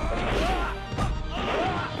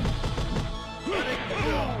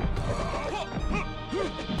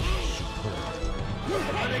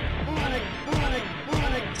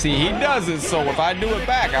 See, he does it, so if I do it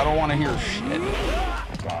back, I don't want to hear shit.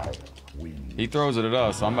 He throws it at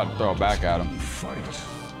us, so I'm about to throw it back at him.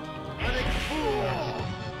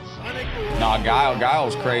 Nah,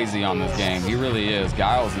 Guile's crazy on this game. He really is.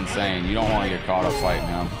 Guile's insane. You don't want to get caught up fighting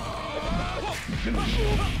him.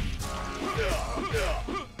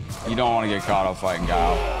 You don't want to get caught up fighting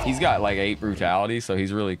Guile. He's got like 8 brutality, so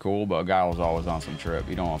he's really cool, but Guile's always on some trip.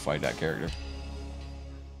 You don't want to fight that character.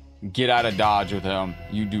 Get out of dodge with him.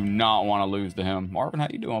 You do not want to lose to him. Marvin, how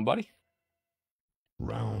you doing, buddy?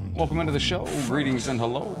 Welcome into the show. Greetings and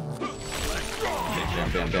hello.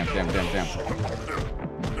 Damn.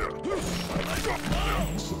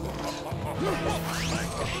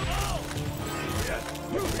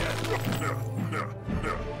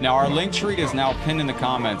 Now our link tree is now pinned in the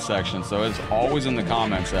comment section, so it's always in the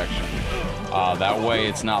comment section. That way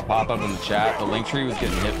it's not pop up in the chat. The link tree was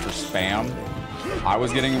getting hit for spam. I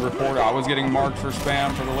was getting reported, I was getting marked for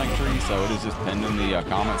spam for the link tree, so it is just pinned in the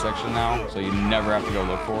comment section now, so you never have to go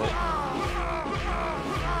look for it.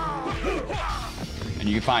 And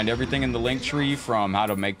you can find everything in the link tree, from how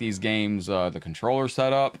to make these games, the controller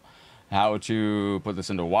setup, how to put this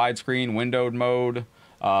into widescreen, windowed mode.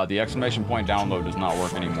 The exclamation point download does not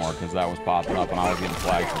work anymore because that was popping up and I was getting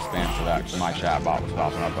flagged for spam for that because my chat bot was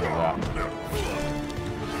popping up under that.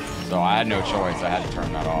 So I had no choice, I had to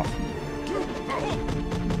turn that off.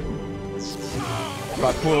 If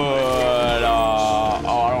I put, oh,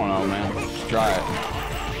 I don't know, man. Just try it.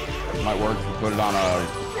 It might work if you put it on a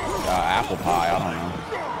apple pie, I don't know.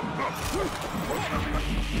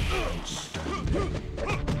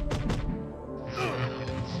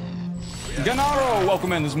 Ganaro,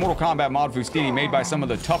 welcome in. This is Mortal Kombat Mod Fustini, made by some of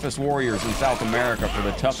the toughest warriors in South America for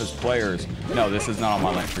the toughest players. No, this is not on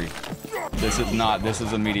my link tree. This is not, this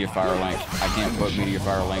is a Mediafire link. I can't put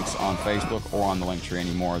Mediafire links on Facebook or on the link tree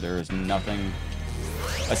anymore. There is nothing.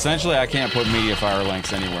 Essentially, I can't put Mediafire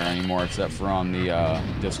links anywhere anymore except for on the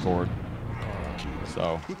Discord.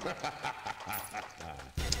 So,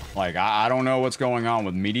 like, I don't know what's going on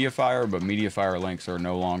with Mediafire, but Mediafire links are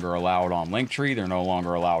no longer allowed on Linktree. They're no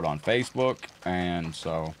longer allowed on Facebook. And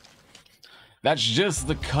so, that's just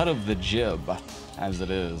the cut of the jib, as it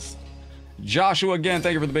is. Joshua, again,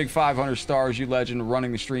 thank you for the big 500 stars, you legend,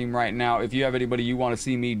 running the stream right now. If you have anybody you want to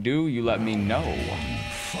see me do, you let me know.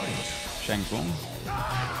 Shang Tsung.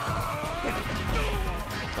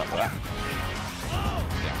 What's up with that?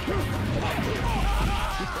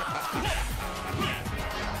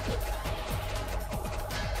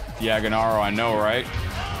 Yeah, Ganaro, I know, right?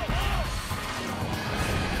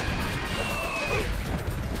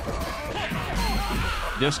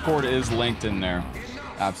 Discord is linked in there.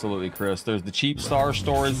 Absolutely, Chris. There's the cheap star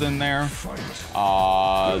store is in there.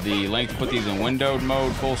 The link to put these in windowed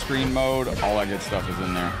mode, full screen mode, all that good stuff is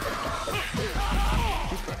in there.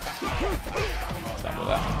 Stop with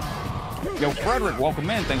that. Yo, Frederick, welcome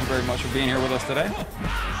in. Thank you very much for being here with us today.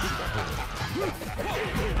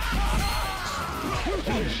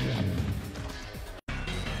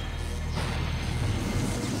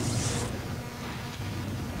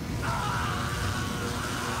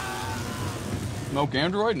 Smoke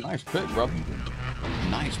Android, nice pick, brother.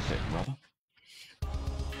 Nice pick, brother.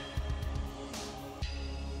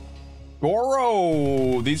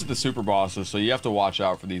 Goro! These are the super bosses, so you have to watch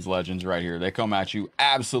out for these legends right here. They come at you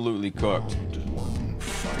absolutely cooked.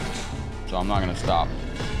 So I'm not gonna stop.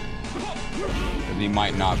 He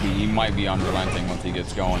might be unrelenting once he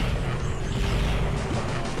gets going.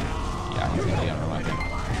 Yeah, he's gonna be unrelenting.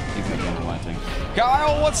 He's gonna be unrelenting.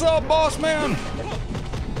 Kyle, what's up, boss man?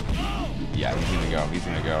 Yeah, he's gonna go. He's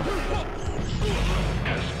gonna go.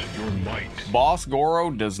 Boss Goro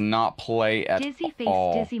does not play at Dizzy face,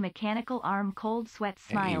 all. dizzy mechanical arm, cold sweat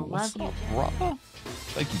smile. Hey, Love what's up, you. brother?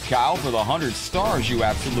 Thank you, Kyle, for the 100 stars, you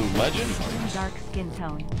absolute legend. Dark skin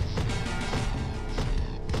tone.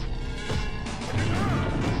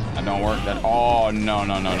 That don't work. That. Oh no. I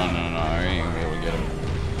ain't gonna be able to get him.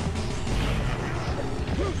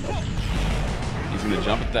 He's gonna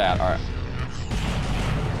jump at that. All right.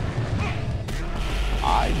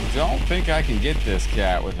 I don't think I can get this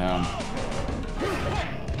cat with him.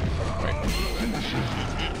 Wait.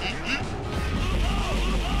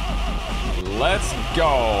 Let's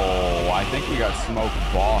go. I think we got Smoke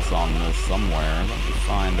Boss on this somewhere. Let me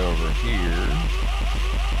find over here.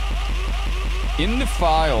 In the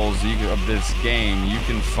files of this game, you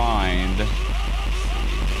can find.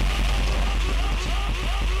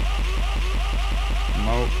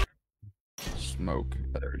 Smoke.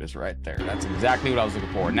 There it is right there. That's exactly what I was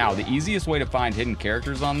looking for. Now, the easiest way to find hidden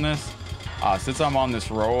characters on this, since I'm on this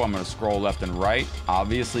row, I'm going to scroll left and right.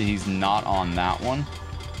 Obviously, he's not on that one.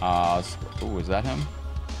 Oh, is that him?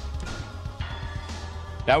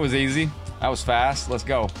 That was easy. That was fast. Let's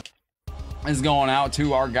go. This is going out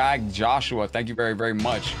to our guy, Joshua. Thank you very, very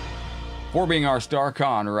much for being our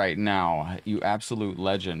StarCon right now. You absolute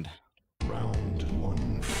legend. Round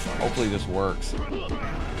one. Hopefully this works.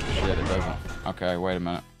 Shit, it doesn't. Okay, wait a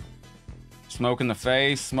minute. Smoke in the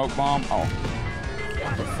face, smoke bomb. Oh.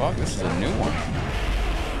 What the fuck? This is a new one.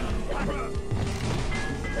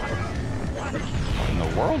 What in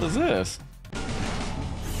the world is this?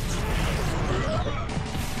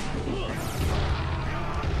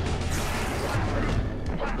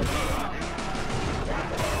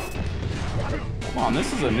 Come on,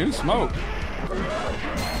 this is a new smoke.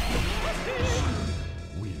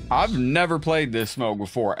 I've never played this smoke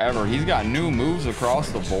before, ever. He's got new moves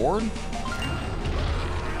across the board.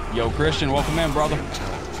 Yo, Christian, welcome in, brother.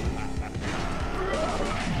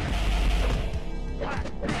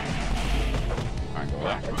 Alright, go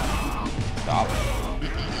there. Stop.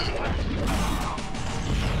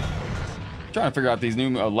 Trying to figure out these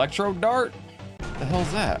new electro dart. What the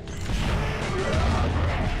hell's that?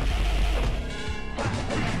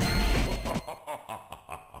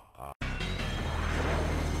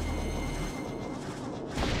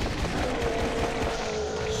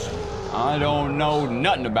 I don't know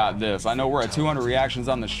nothing about this. I know we're at 200 reactions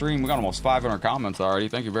on the stream. We got almost 500 comments already.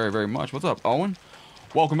 Thank you very, very much. What's up, Owen?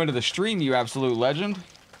 Welcome into the stream, you absolute legend.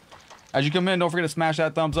 As you come in, don't forget to smash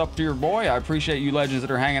that thumbs up to your boy. I appreciate you legends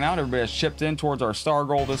that are hanging out. Everybody has chipped in towards our star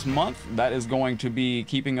goal this month. That is going to be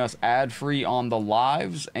keeping us ad-free on the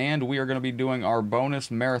lives. And we are going to be doing our bonus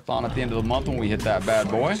marathon at the end of the month when we hit that bad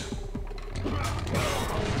boy.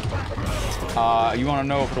 You want to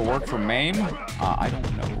know if it'll work for MAME? I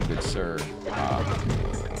don't know, good sir.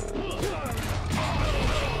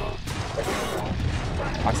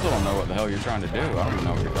 I still don't know what the hell you're trying to do. I don't even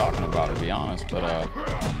know what you're talking about, to be honest, but I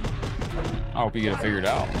hope you get it figured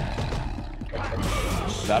out.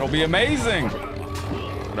 That'll be amazing!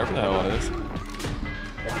 Whatever the hell it is.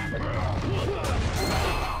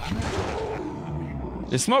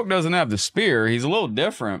 This smoke doesn't have the spear. He's a little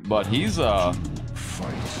different, but he's, let's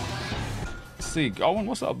see. Owen,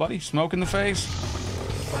 what's up, buddy? Smoke in the face?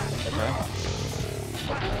 Okay.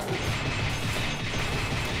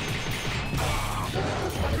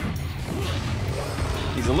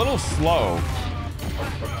 He's a little slow.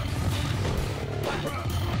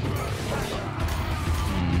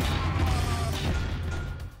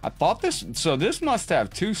 I thought this, so this must have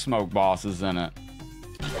 2 smoke bosses in it.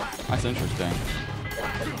 That's interesting.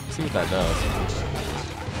 Let's see what that does.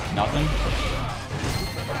 Nothing?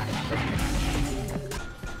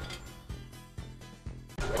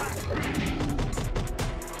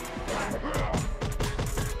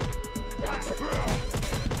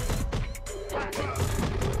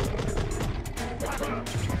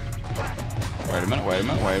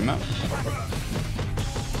 Wait a minute.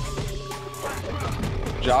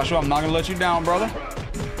 Joshua, I'm not gonna let you down, brother.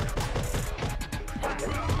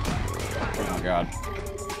 Oh my god.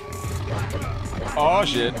 Oh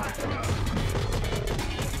shit.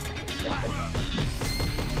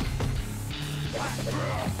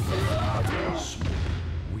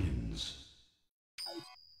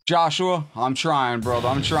 Joshua, I'm trying, brother.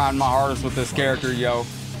 I'm trying my hardest with this character, yo.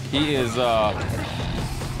 He is, Here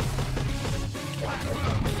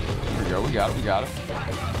we go. We got it. We got it.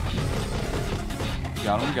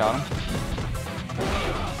 Got him. We got him.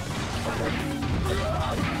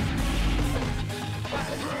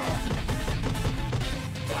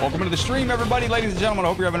 Welcome into the stream, everybody. Ladies and gentlemen, I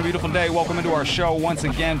hope you're having a beautiful day. Welcome into our show once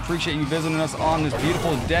again. Appreciate you visiting us on this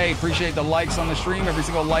beautiful day. Appreciate the likes on the stream. Every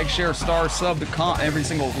single like, share, star, sub that every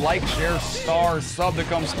single like, share, star, sub that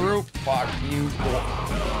comes through. Fuck you.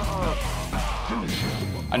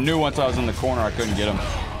 I knew once I was in the corner I couldn't get him.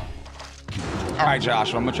 All right,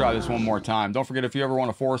 Josh, I'm gonna try this one more time. Don't forget, if you ever want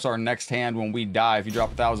to force our next hand when we die, if you drop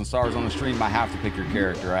 1,000 stars on the stream, I have to pick your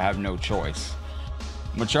character. I have no choice.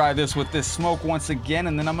 I'm gonna try this with this smoke once again,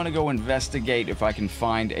 and then I'm gonna go investigate if I can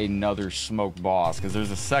find another smoke boss, because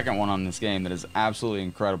there's a second one on this game that is absolutely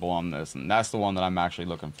incredible on this, and that's the one that I'm actually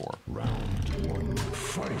looking for. Round 1,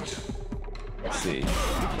 fight. Let's see.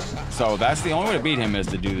 So that's the only way to beat him is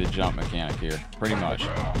to do the jump mechanic here, pretty much.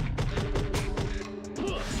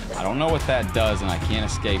 I don't know what that does, and I can't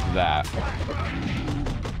escape that.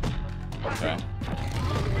 Okay.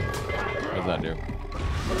 What does that do?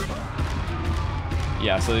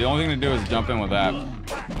 Yeah, so the only thing to do is jump in with that.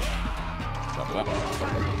 Stop that.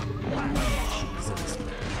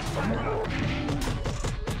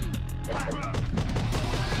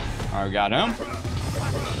 Alright, we got him.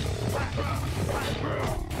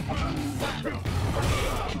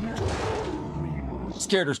 This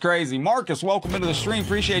character's crazy. Marcus, welcome into the stream.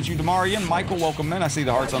 Appreciate you, Damarian. Michael, welcome in. I see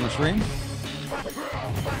the hearts on the stream.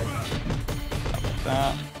 Stop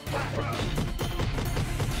that.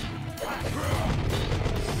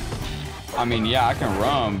 I mean, yeah, I can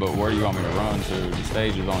run, but where do you want me to run to? The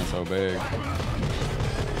stage is only so big.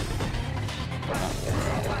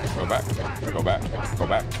 Go back. Go back. Go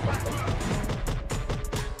back.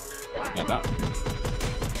 Get that.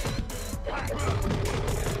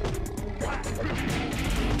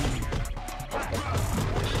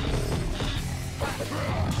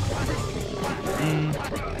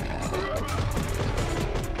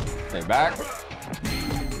 Stay back.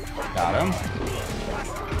 Got him.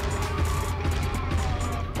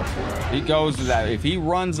 He goes to that. If he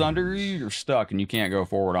runs under you, you're stuck and you can't go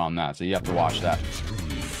forward on that. So you have to watch that.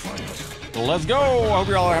 So let's go. I hope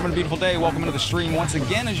you're all having a beautiful day. Welcome into the stream once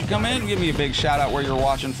again. As you come in, give me a big shout out where you're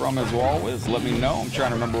watching from as always. Let me know. I'm trying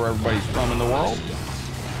to remember where everybody's from in the world.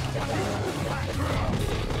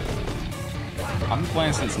 I've been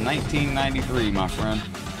playing since 1993, my friend.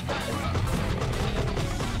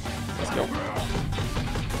 Let's go.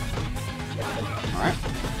 All right.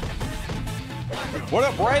 What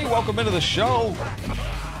up, Ray? Welcome into the show. All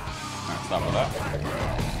right, stop with that.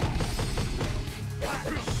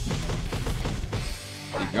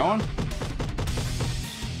 Keep going.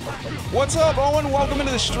 What's up, Owen? Welcome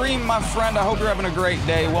into the stream, my friend. I hope you're having a great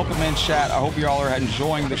day. Welcome in, chat. I hope you all are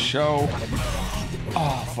enjoying the show.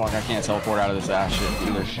 Oh, fuck, I can't teleport out of this ass shit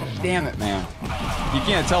either. Damn it, man. You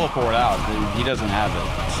can't teleport out. He doesn't have it.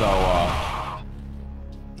 So,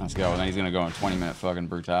 let's go. And then he's going to go in 20-minute fucking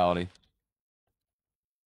brutality.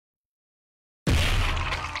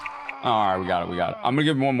 All right, we got it. We got it. I'm going to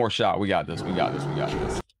give him one more shot. We got this. We got this. We got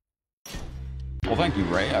this. Well, thank you,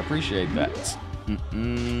 Ray. I appreciate that.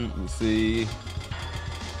 Let's see.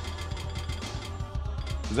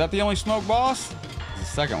 Is that the only smoke boss? There's the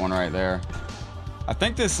second one right there. I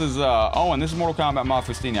think this is, Owen, this is Mortal Kombat Mod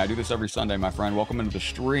Fustini. I do this every Sunday, my friend. Welcome into the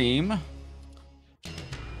stream.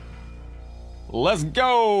 Let's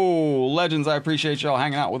go! Legends, I appreciate y'all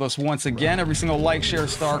hanging out with us once again. Every single like, share,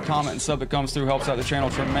 star, comment, and sub that comes through helps out the channel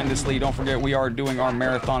tremendously. Don't forget, we are doing our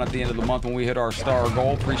marathon at the end of the month when we hit our star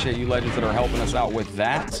goal. Appreciate you legends that are helping us out with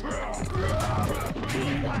that.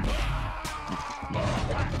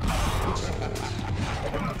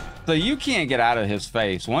 So you can't get out of his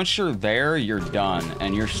face. Once you're there, you're done,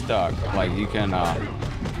 and you're stuck. Like, you can,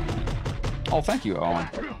 Oh, thank you, Owen.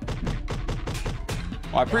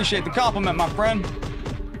 Well, I appreciate the compliment, my friend.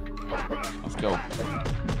 Let's go.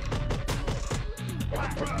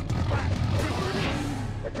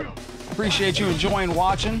 Appreciate you enjoying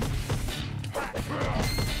watching.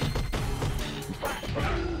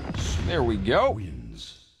 There we go.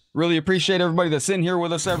 Really appreciate everybody that's in here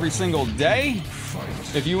with us every single day.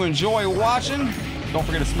 If you enjoy watching, don't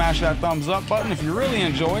forget to smash that thumbs up button. If you really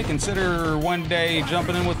enjoy, consider one day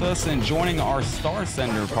jumping in with us and joining our star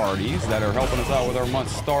sender parties that are helping us out with our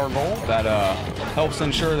month's star goal. That helps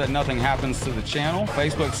ensure that nothing happens to the channel.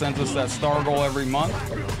 Facebook sends us that star goal every month.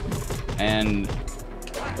 And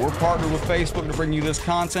We're partnered with Facebook to bring you this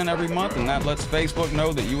content every month, and that lets Facebook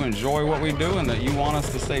know that you enjoy what we do and that you want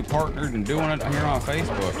us to stay partnered and doing it here on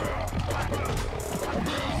Facebook.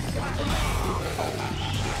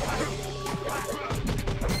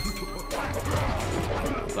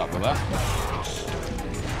 What's up with that?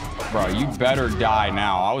 Bro, you better die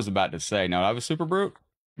now. I was about to say, no, that was Super Brute.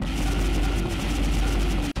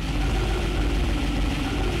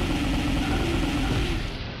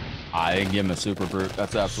 I didn't give him a Super Brute.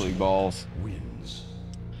 That's absolutely balls. Wins.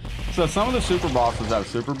 So some of the super bosses have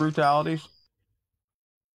super brutalities,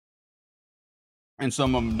 and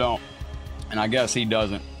some of them don't. And I guess he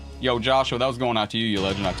doesn't. Yo, Joshua, that was going out to you, you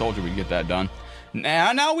legend. I told you we'd get that done.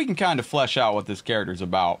 Now we can kind of flesh out what this character's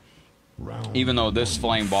about. Even though this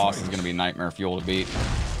flame boss is going to be nightmare fuel to beat.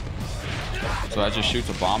 So that just shoots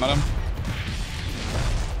a bomb at him.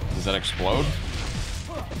 Does that explode?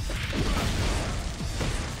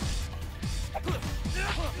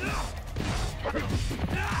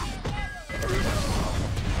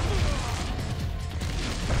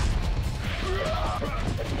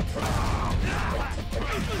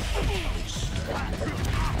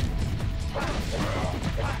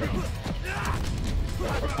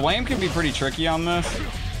 Flame can be pretty tricky on this.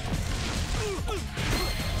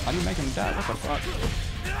 How do you make him die? What the fuck?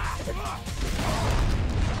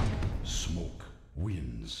 Smoke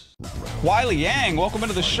wins. Wiley Yang, welcome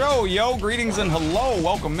into the show, yo. Greetings and hello.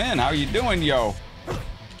 Welcome in. How you doing, yo?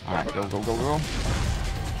 Alright, go, go, go, go.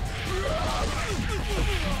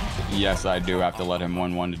 Yes, I do have to let him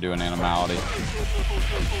win one to do an animality.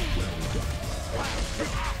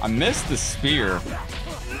 I missed the spear.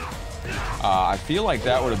 I feel like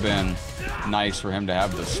that would have been nice for him to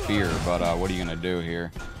have the spear, but what are you going to do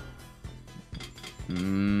here?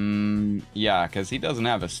 Yeah, because he doesn't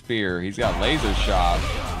have a spear. He's got laser shot.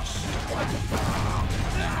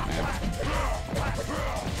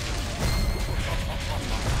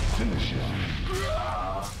 Finish him.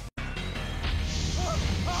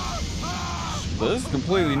 So this is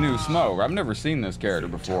completely new smoke. I've never seen this character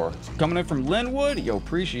before. Coming in from Linwood? Yo,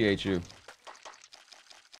 appreciate you.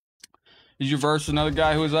 Did you verse another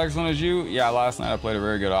guy who was excellent as you? Yeah, last night I played a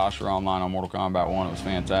very good Asher online on Mortal Kombat 1. It was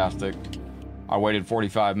fantastic. I waited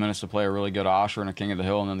 45 minutes to play a really good Asher and a King of the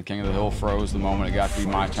Hill, and then the King of the Hill froze the moment it got to be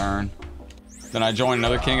my turn. Then I joined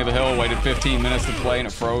another King of the Hill, waited 15 minutes to play, and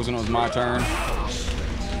it froze and it was my turn.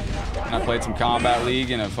 And I played some Combat League,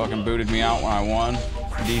 and it fucking booted me out when I won.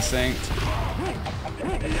 Desynced.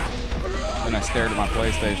 Then I stared at my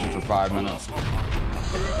PlayStation for 5 minutes.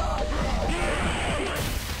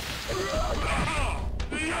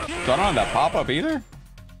 So I don't have that pop-up either?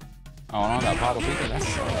 Oh, I don't have that pop-up either? That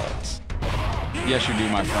sucks. Yes, you do,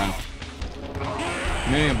 my friend.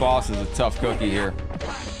 Million Boss is a tough cookie here.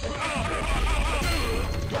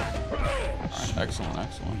 Alright, excellent,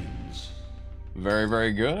 excellent. Very,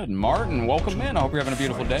 very good. Martin, welcome in. I hope you're having a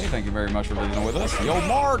beautiful day. Thank you very much for visiting with us. Yo,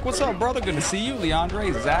 Mark, what's up, brother? Good to see you.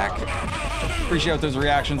 Leandre, Zach. Appreciate those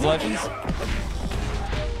reactions, legends.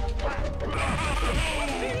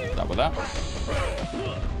 Stop with that.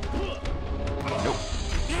 Nope.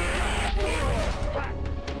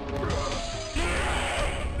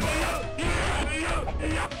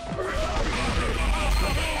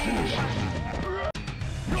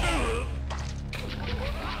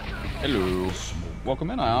 Hello. Welcome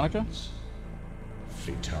in, Ionica.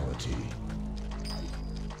 Fatality.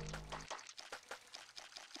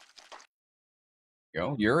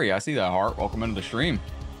 Yo, Yuri, I see that heart. Welcome into the stream.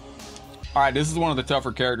 All right, this is one of the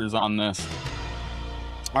tougher characters on this.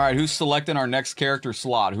 All right, who's selecting our next character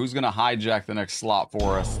slot? Who's gonna hijack the next slot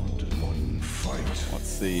for us? Let's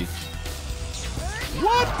see.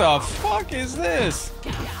 What the fuck is this?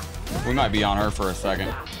 We might be on her for a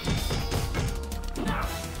second.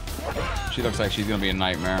 She looks like she's gonna be a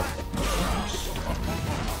nightmare. Go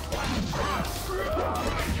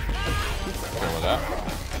with that.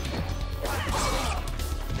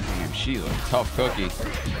 Damn, she's a tough cookie.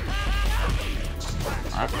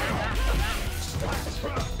 All right.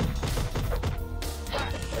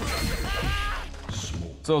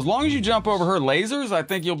 So as long as you jump over her lasers, I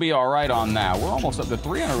think you'll be all right on that. We're almost up to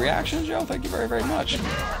 300 reactions, Joe. Thank you very, very much.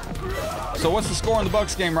 So what's the score in the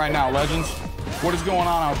Bucks game right now, legends? What is going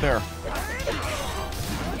on out there?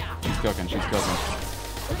 She's cooking, she's cooking.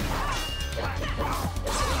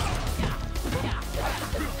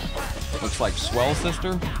 Looks like Swell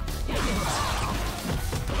Sister.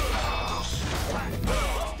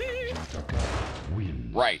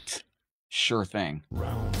 Right. Sure thing.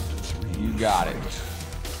 You got it.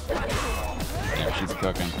 Yeah, she's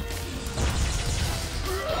cooking.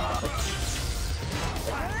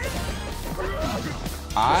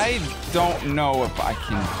 I don't know if I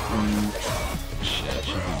can... shit,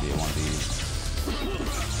 she's gonna be one of these.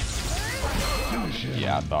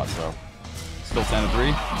 Yeah, I thought so. Still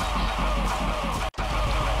 10-3.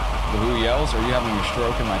 The who yells? Are you having a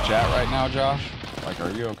stroke in my chat right now, Josh? Like,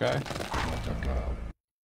 are you okay?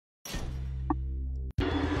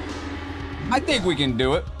 I think we can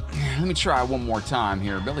do it. Let me try one more time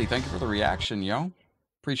here. Billy, thank you for the reaction, yo.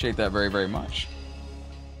 Appreciate that very, very much.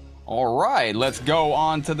 All right, let's go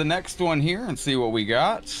on to the next one here and see what we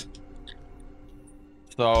got.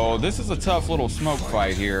 So this is a tough little smoke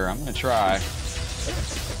fight here. I'm gonna try.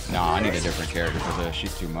 Nah, I need a different character for this.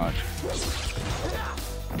 She's too much.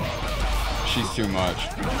 She's too much.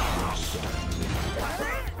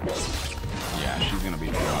 Yeah, she's gonna be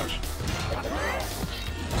too much.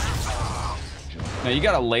 Now you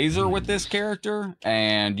got a laser with this character,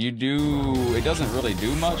 and you do, it doesn't really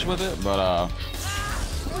do much with it, but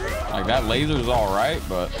like that laser's all right,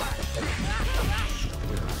 but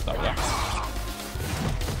stop that.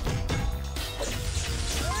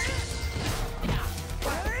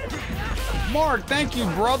 Mark, thank you,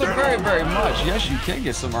 brother, very, very much. Yes, you can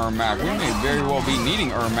get some Ermac. We may very well be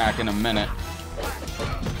needing Ermac in a minute.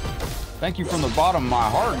 Thank you from the bottom of my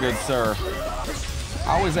heart, good sir.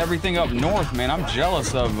 How is everything up north, man? I'm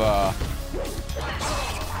jealous of, I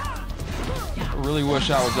really wish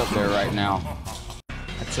I was up there right now.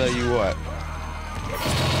 I tell you what.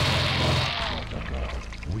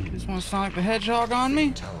 Just want to Sonic the Hedgehog on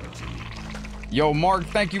me? Yo, Mark,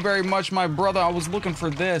 thank you very much, my brother. I was looking for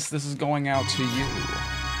this. This is going out to you.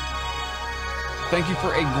 Thank you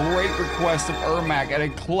for a great request of Ermac at a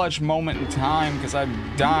clutch moment in time, because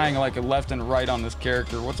I'm dying like a left and right on this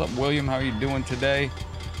character. What's up, William? How are you doing today?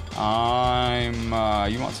 You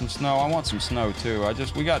want some snow? I want some snow too.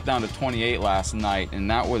 We got down to 28 last night,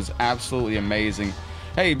 and that was absolutely amazing.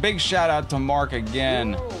 Hey, big shout out to Mark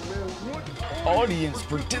again. Audience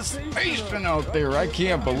participation out there. I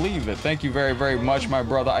can't believe it. Thank you very, very much, my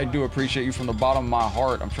brother. I do appreciate you from the bottom of my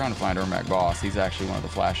heart. I'm trying to find Ermac Boss. He's actually one of the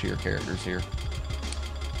flashier characters here.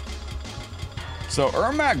 So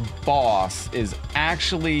Ermac Boss is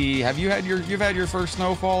actually, you've had your first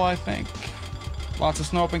snowfall, I think. Lots of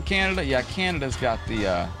snow up in Canada. Yeah, Canada's got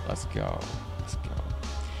the let's go.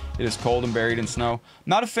 It is cold and buried in snow.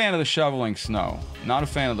 Not a fan of the shoveling snow. Not a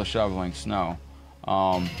fan of the shoveling snow.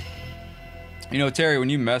 You know, Terry, when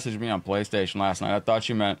you messaged me on PlayStation last night, I thought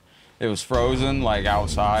you meant it was frozen, like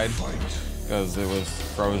outside, because it was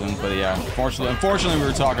frozen. But yeah, unfortunately, we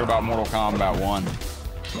were talking about Mortal Kombat 1.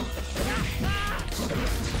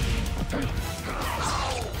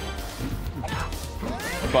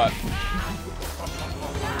 But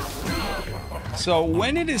so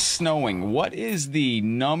when it is snowing, what is the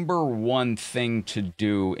 #1 thing to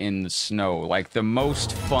do in the snow? Like the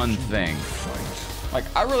most fun thing? Like,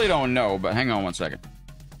 I really don't know, but hang on one second.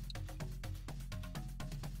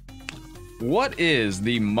 What is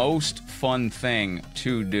the most fun thing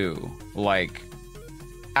to do? Like,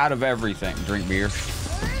 out of everything? Drink beer?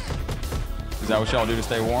 Is that what y'all do to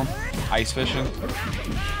stay warm? Ice fishing?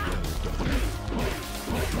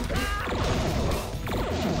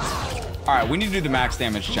 Alright, we need to do the max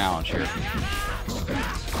damage challenge here.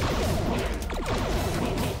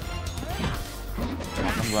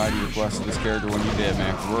 I'm glad you requested this character when you did,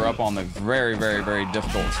 man. We're up on the very, very, very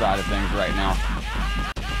difficult side of things right now.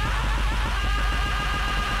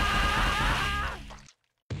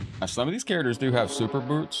 Now, some of these characters do have super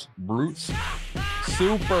brutes.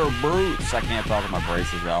 Super brutes. I can't talk with my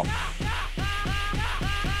braces out.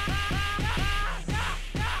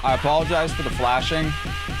 I apologize for the flashing.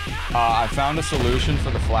 I found a solution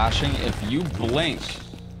for the flashing. If you blink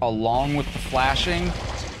along with the flashing,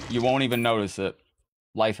 you won't even notice it.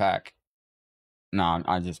 Life hack. No,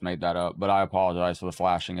 I just made that up, but I apologize for the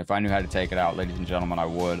flashing. If I knew how to take it out, ladies and gentlemen, I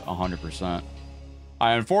would 100%.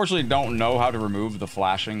 I unfortunately don't know how to remove the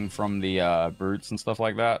flashing from the brutes and stuff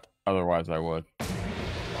like that. Otherwise, I would.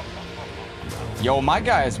 Yo, my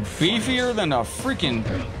guy is beefier than a freaking...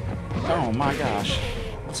 Oh my gosh.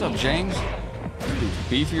 What's up, James?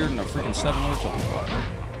 He's beefier than a freaking 7-year-old.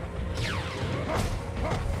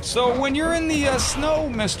 So when you're in the snow,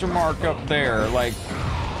 Mr. Mark, up there, like...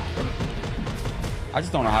 I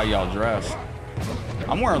just don't know how y'all dress.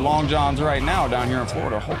 I'm wearing long johns right now down here in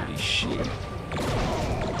Florida. Holy shit.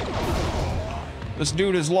 This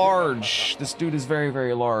dude is large. This dude is very,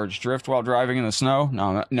 very large. Drift while driving in the snow?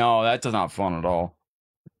 No, that's not fun at all.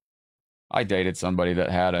 I dated somebody that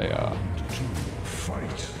had a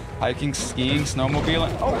hiking, skiing,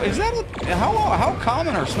 snowmobiling. Oh, is that how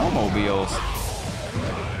common are snowmobiles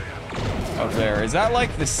up there? Is that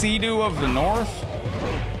like the Sea-Doo of the north?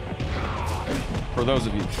 For those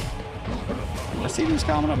of you, I see who's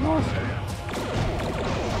coming up north.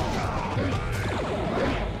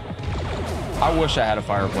 I wish I had a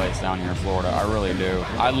fireplace down here in Florida. I really do.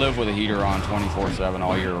 I live with a heater on 24/7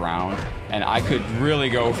 all year round, and I could really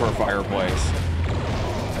go for a fireplace.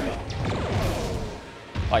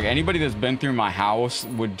 Like, anybody that's been through my house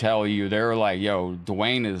would tell you, they're like, yo,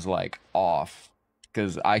 Dwayne is like off.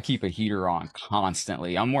 Because I keep a heater on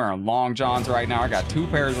constantly. I'm wearing long johns right now. I got 2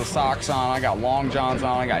 pairs of socks on. I got long johns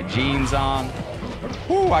on. I got jeans on.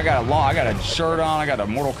 Woo, I got a shirt on. I got a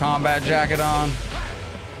Mortal Kombat jacket on.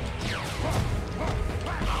 No.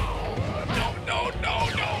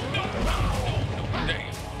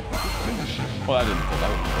 Well, that didn't go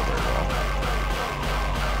very well.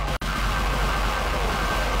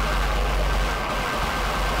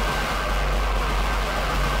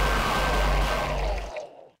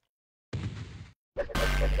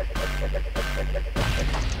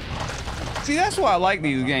 See, that's why I like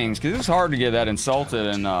these games, because it's hard to get that insulted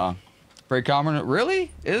and very common.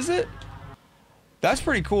 Really? Is it? That's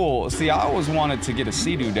pretty cool. See, I always wanted to get a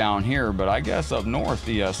Sea-Doo down here, but I guess up north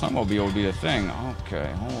the snowmobile would be a thing.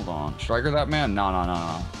 Okay, hold on. Striker that man? No.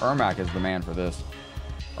 Ermac is the man for this.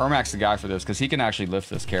 Ermac's the guy for this, because he can actually lift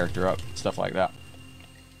this character up, stuff like that.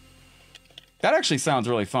 That actually sounds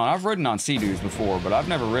really fun. I've ridden on Sea-Doos before, but I've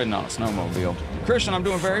never ridden on a snowmobile. Christian, I'm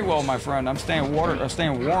doing very well, my friend. I'm staying warm.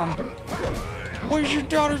 Where's your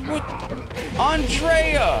daughter? What?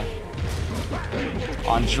 Andrea!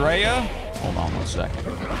 Andrea? Hold on one second.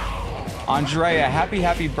 Andrea,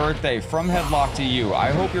 happy birthday from Headlock to you.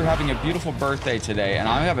 I hope you're having a beautiful birthday today, and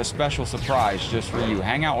I have a special surprise just for you.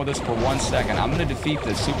 Hang out with us for 1 second. I'm going to defeat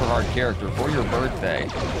this super hard character for your birthday.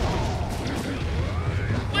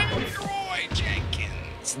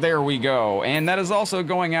 There we go. And that is also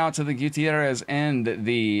going out to the Gutierrez and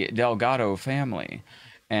the Delgado family.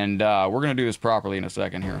 And we're going to do this properly in a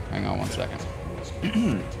second here. Hang on 1 second.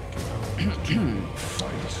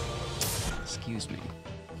 Excuse me.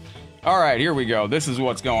 All right, here we go. This is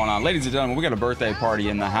what's going on. Ladies and gentlemen, we got a birthday party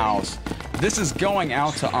in the house. This is going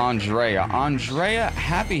out to Andrea. Andrea,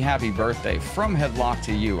 happy birthday from Headlock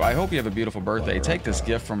to you. I hope you have a beautiful birthday. Take this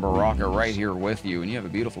gift from Baraka right here with you, and you have a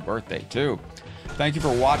beautiful birthday too. Thank you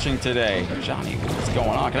for watching today. Johnny, what's going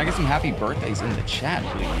on? Can I get some happy birthdays in the chat,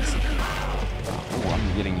 please? Oh,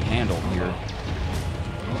 I'm getting handled here.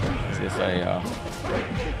 See if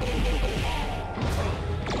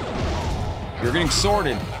you're getting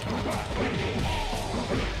sorted.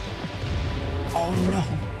 Oh no.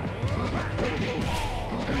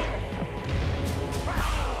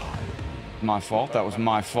 My fault. That was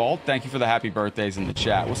my fault. Thank you for the happy birthdays in the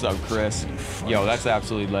chat. What's up, Chris? Yo, that's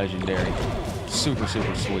absolutely legendary. Super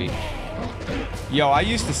sweet. Yo, I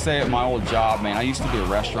used to say at my old job, man, I used to be a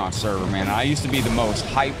restaurant server, man. I used to be the most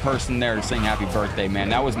hype person there to sing happy birthday, man.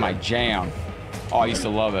 That was my jam. Oh, I used to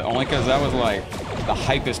love it. Only because that was like the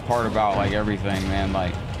hypest part about like everything, man.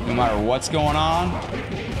 Like, no matter what's going on.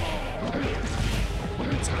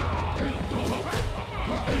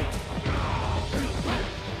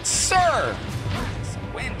 Sir!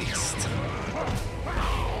 Wendy's.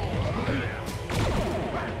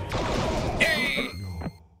 Hey!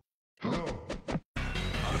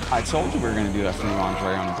 I told you we were going to do that for you,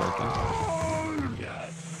 Andre, on his birthday.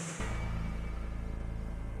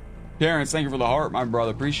 Terrence, thank you for the heart, my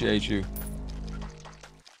brother. Appreciate you.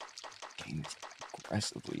 Game is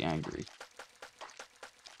aggressively angry.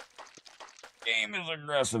 Game is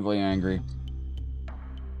aggressively angry.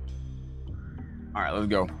 All right, let's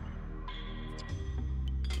go.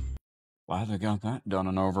 Glad they got that done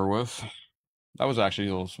and over with. That was actually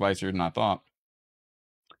a little spicier than I thought.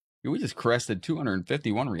 We just crested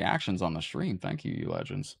 251 reactions on the stream. Thank you, you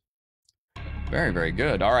legends. Very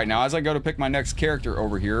good. All right, now as I go to pick my next character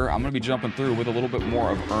over here, I'm going to be jumping through with a little bit more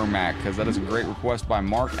of Ermac, because that is a great request by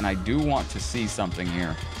Mark, and I do want to see something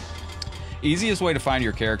here. Easiest way to find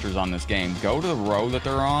your characters on this game, go to the row that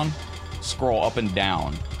they're on, scroll up and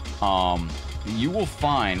down. You will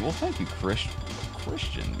find, well, thank you,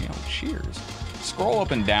 Christian, you know, cheers. Scroll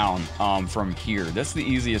up and down from here. That's the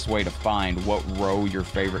easiest way to find what row your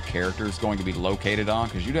favorite character is going to be located on,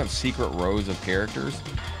 because you'd have secret rows of characters.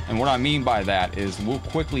 And what I mean by that is we'll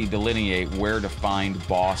quickly delineate where to find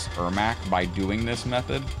Boss Ermac by doing this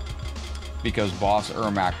method, because Boss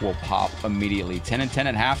Ermac will pop immediately. 10 and 10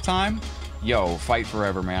 at halftime? Yo, fight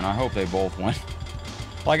forever, man. I hope they both win.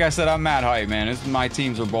 Like I said, I'm mad hype, man. My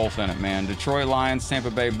teams are both in it, man. Detroit Lions,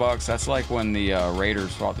 Tampa Bay Bucks. That's like when the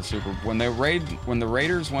Raiders fought the when the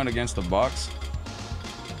Raiders went against the Bucks.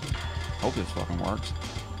 Hope this fucking works.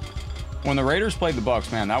 When the Raiders played the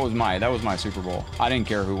Bucks, man, that was my Super Bowl. I didn't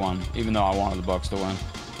care who won, even though I wanted the Bucks to win.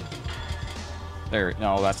 There,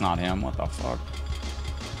 no, that's not him. What the fuck?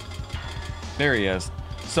 There he is.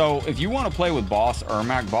 So if you want to play with Boss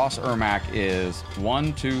Ermac is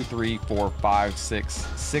 1, 2, 3, 4, 5,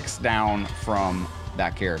 6 down from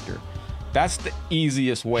that character. That's the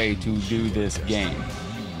easiest way to do this game.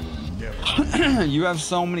 You have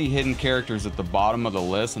so many hidden characters at the bottom of the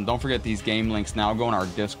list, and don't forget these game links now go in our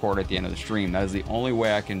Discord at the end of the stream. That is the only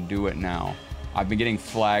way I can do it now. I've been getting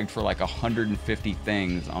flagged for like 150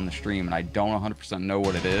 things on the stream, and I don't 100% know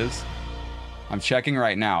what it is. I'm checking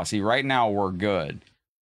right now. See, right now we're good.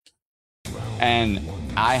 And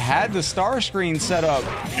I had the star screen set up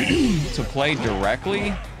to play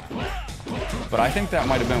directly, but I think that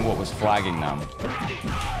might have been what was flagging them.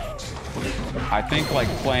 I think like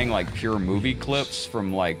playing like pure movie clips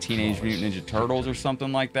from like Teenage Mutant Ninja Turtles or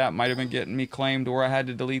something like that might have been getting me claimed where I had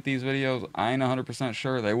to delete these videos. I ain't 100%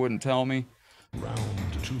 sure. They wouldn't tell me.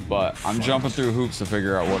 But I'm jumping through hoops to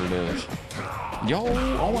figure out what it is. Yo,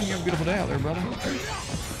 oh, you have a beautiful day out there, brother.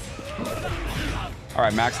 All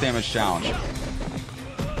right, max damage challenge.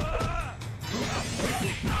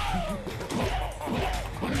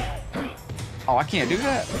 Oh, I can't do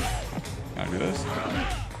that. Can I do this?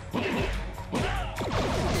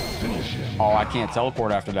 Oh, I can't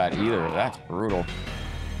teleport after that either. That's brutal.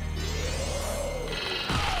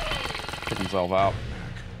 Took himself out.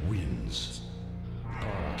 Wins.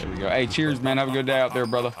 There we go. Hey, cheers, man. Have a good day out there,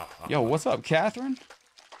 brother. Yo, what's up, Catherine?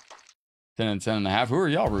 10 and 10.5. Who are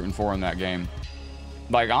y'all rooting for in that game?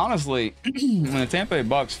 Like, honestly, when the Tampa Bay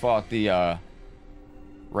Bucks fought the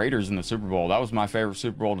Raiders in the Super Bowl, that was my favorite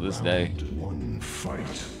Super Bowl to this day. One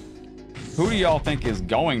fight. Who do y'all think is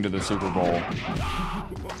going to the Super Bowl?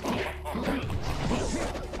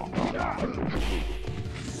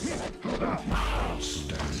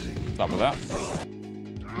 Stop with that.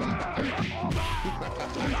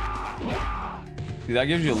 See, that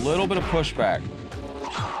gives you a little bit of pushback.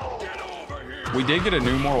 We did get a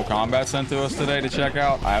new Mortal Kombat sent to us today to check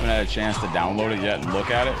out. I haven't had a chance to download it yet and look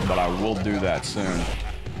at it, but I will do that soon.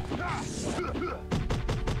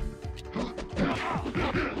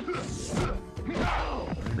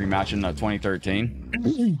 Rematching the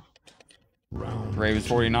 2013. Ravens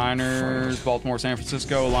 49ers, Baltimore San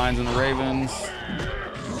Francisco, Lions and the Ravens.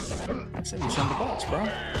 I said we send the Bucks, bro.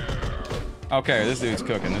 Okay, this dude's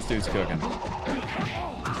cooking. This dude's cooking.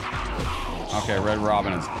 Okay, Red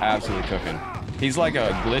Robin is absolutely cooking. He's like a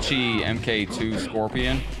glitchy MK2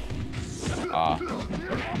 Scorpion. Oh,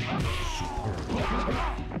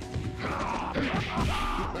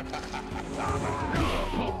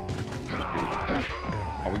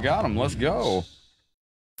 we got him. Let's go.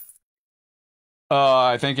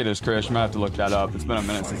 I think it is Chris. I'm gonna have to look that up. It's been a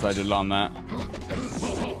minute since I did it on that.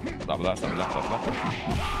 Stop with that, stop with that, stop with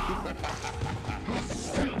that.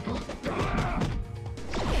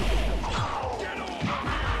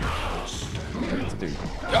 Dude.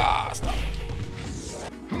 Ah, stop.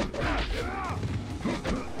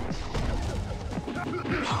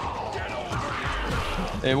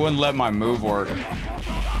 It wouldn't let my move work.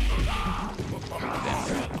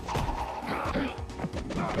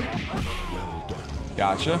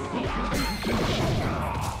 Gotcha.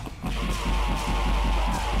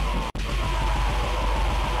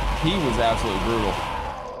 He was absolutely brutal.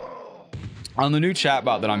 On the new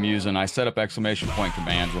chatbot that I'm using, I set up exclamation point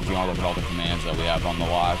commands if you want to look at all the commands that we have on the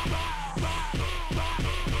live.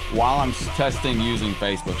 While I'm testing using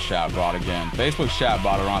Facebook's chatbot again. Facebook's chatbot,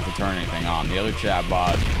 I don't have to turn anything on. The other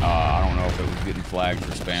chatbot, I don't know if it was getting flagged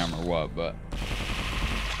for spam or what, but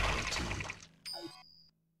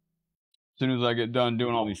as soon as I get done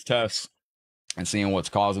doing all these tests and seeing what's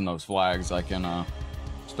causing those flags, I can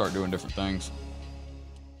start doing different things.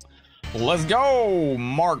 Let's go!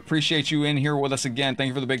 Mark, appreciate you in here with us again. Thank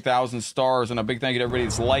you for the big 1,000 stars, and a big thank you to everybody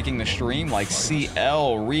that's liking the stream, like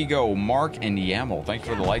CL, Rigo, Mark, and Yamel. Thank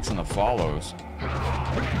you for the likes and the follows.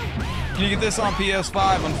 Can you get this on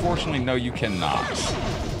PS5? Unfortunately, no, you cannot.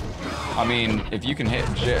 I mean, if you can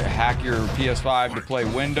hack your PS5 to play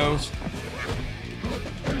Windows...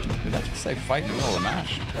 Did I just say fight in the middle of the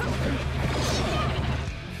match?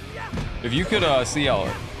 If you could, CL...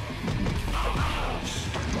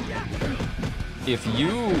 If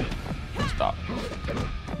you... Stop.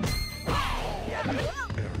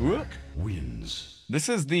 Whoop. Wins. This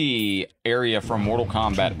is the area from Mortal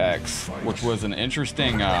Kombat X, which was an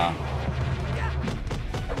interesting...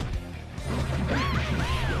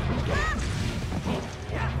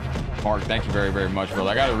 Mark, thank you very, very much, brother.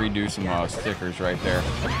 I gotta redo some stickers right there.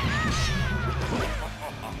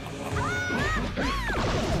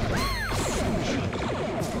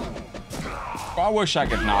 I wish I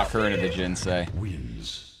could knock her into the Jinsei.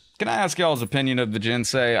 Wins. Can I ask y'all's opinion of the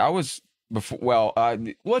Jinsei? I was before, well,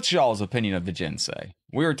 what's y'all's opinion of the Jinsei?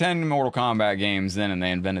 We were 10 Mortal Kombat games then, and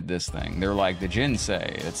they invented this thing. They're like the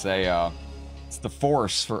Jinsei. It's the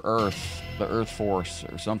force for Earth, the Earth Force,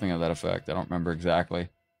 or something of that effect. I don't remember exactly.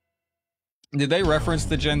 Did they reference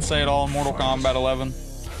the Jinsei at all in Mortal Kombat 11?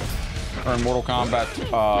 Or in Mortal Kombat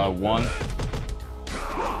 1?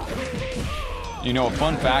 You know, a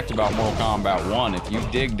fun fact about Mortal Kombat 1, if you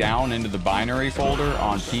dig down into the binary folder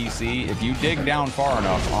on PC, if you dig down far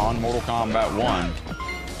enough on Mortal Kombat 1,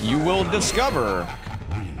 you will discover...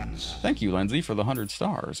 Thank you, Lindsay, for the 100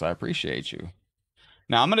 stars. I appreciate you.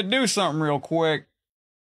 Now, I'm going to do something real quick.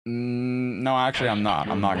 No, actually, I'm not.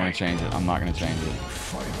 I'm not going to change it. I'm not going to change it.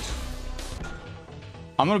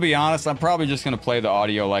 I'm going to be honest, I'm probably just going to play the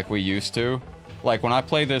audio like we used to. Like, when I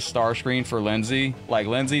play this star screen for Lindsay, like,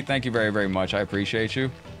 Lindsay, thank you very, very much. I appreciate you.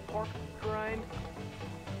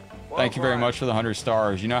 Thank you very much for the 100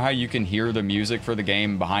 stars. You know how you can hear the music for the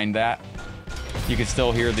game behind that? You can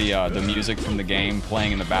still hear the music from the game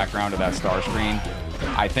playing in the background of that star screen.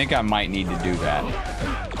 I think I might need to do that.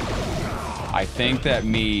 I think that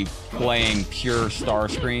me playing pure star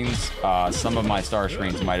screens, some of my star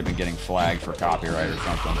screens might have been getting flagged for copyright or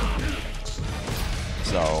something.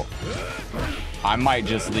 So... I might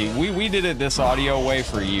just leave. We did it this audio way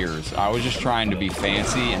for years. I was just trying to be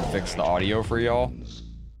fancy and fix the audio for y'all.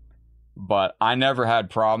 But I never had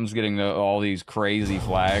problems getting all these crazy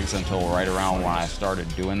flags until right around when I started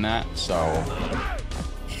doing that. So...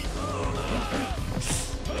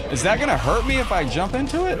 Is that gonna hurt me if I jump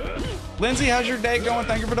into it? Lindsay, how's your day going?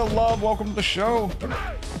 Thank you for the love. Welcome to the show.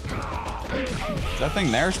 Is that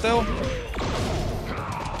thing there still?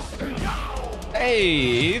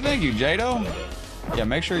 Hey, thank you, Jado. Yeah,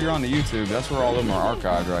 make sure you're on the YouTube. That's where all of them are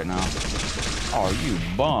archived right now. Oh, you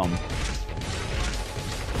bum.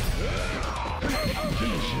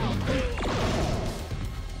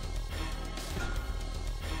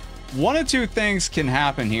 One of two things can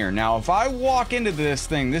happen here. Now, if I walk into this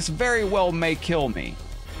thing, this very well may kill me.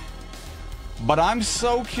 But I'm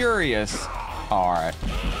so curious. All right.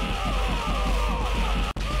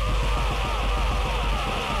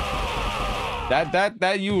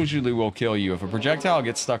 That usually will kill you. If a projectile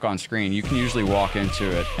gets stuck on screen, you can usually walk into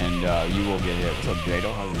it and you will get hit. What's up,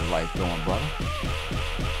 Jado? How's your life going, brother?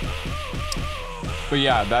 But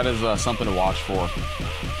yeah, that is something to watch for.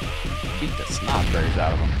 Beat the snotberries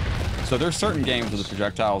out of them. So there's certain games where the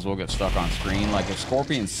projectiles will get stuck on screen. Like if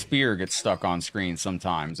Scorpion's Spear gets stuck on screen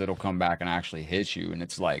sometimes, it'll come back and actually hit you. And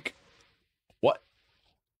it's like, what?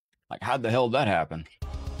 Like, how'd the hell did that happen?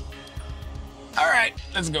 All right,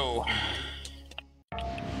 let's go.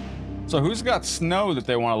 So who's got snow that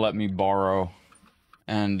they want to let me borrow?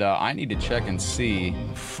 And I need to check and see.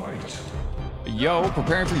 Yo,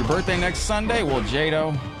 preparing for your birthday next Sunday? Well,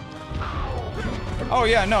 Jado. Oh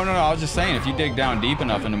yeah, no. I was just saying, if you dig down deep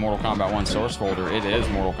enough into Mortal Kombat 1 source folder, it is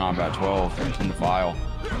Mortal Kombat 12 in the file.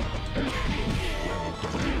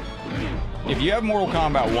 If you have Mortal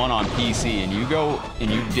Kombat 1 on PC and you go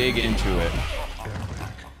and you dig into it,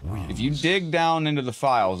 if you dig down into the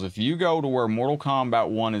files, if you go to where Mortal Kombat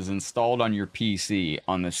 1 is installed on your PC,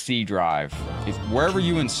 on the C drive, if wherever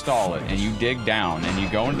you install it, and you dig down and you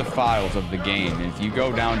go into the files of the game, and if you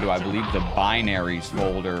go down to, I believe, the binaries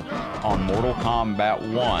folder on Mortal Kombat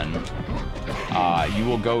 1, you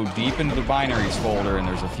will go deep into the binaries folder, and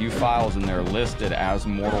there's a few files in there listed as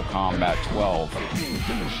Mortal Kombat 12.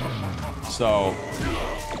 So,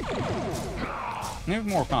 maybe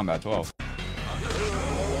Mortal Kombat 12.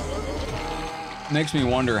 Makes me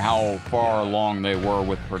wonder how far along they were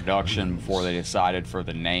with production before they decided for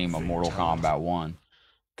the name of Mortal Kombat 1.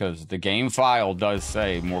 Because the game file does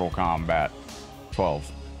say Mortal Kombat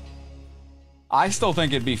 12. I still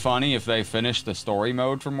think it'd be funny if they finished the story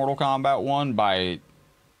mode for Mortal Kombat 1 by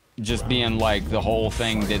just being like the whole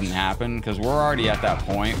thing didn't happen. Because we're already at that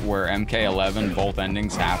point where MK11 both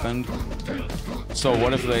endings happened. So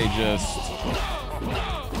what if they just...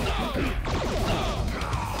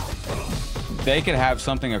 They could have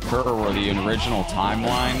something occur where the original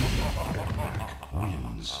timeline...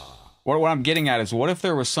 What I'm getting at is, what if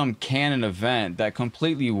there was some canon event that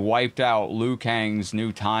completely wiped out Liu Kang's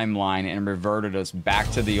new timeline and reverted us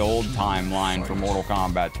back to the old timeline for Mortal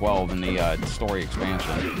Kombat 12 in the story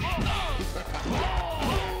expansion?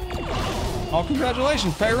 Oh,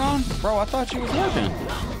 congratulations, Payron! Bro, I thought you was working.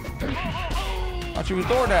 I thought you was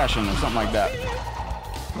door dashing or something like that.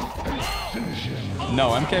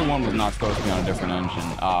 No, MK1 was not supposed to be on a different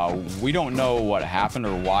engine. We don't know what happened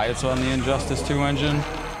or why it's on the Injustice 2 engine.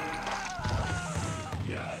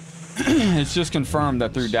 It's just confirmed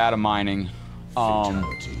that through data mining,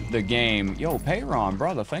 the game... Yo, Payron,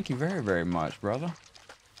 brother, thank you very, very much, brother.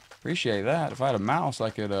 Appreciate that. If I had a mouse,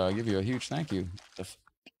 I could give you a huge thank you.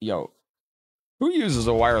 Yo, who uses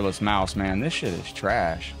a wireless mouse, man? This shit is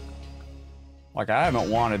trash. Like, I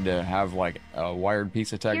haven't wanted to have, like, a wired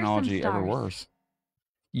piece of technology ever worse.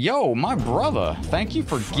 Yo, my brother, thank you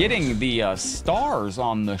for getting the stars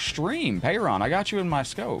on the stream. Payron, I got you in my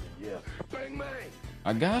scope.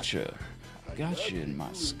 I got you. I got you in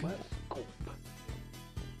my scope.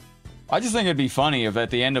 I just think it'd be funny if at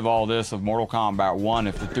the end of all this of Mortal Kombat 1,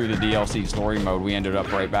 if through the DLC story mode, we ended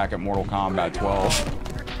up right back at Mortal Kombat 12.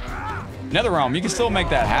 NetherRealm, you can still make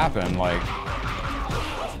that happen, like,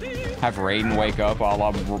 have Raiden wake up a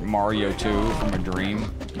la Mario 2 from a dream.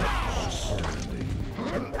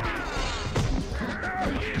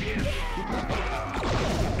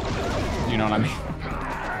 You know what I mean?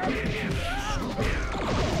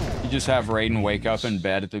 Just have Raiden wake up in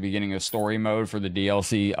bed at the beginning of story mode for the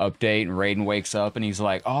DLC update, and Raiden wakes up and he's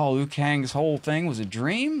like, oh, Liu Kang's whole thing was a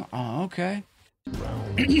dream? Oh, okay.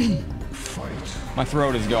 My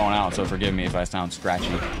throat is going out, so forgive me if I sound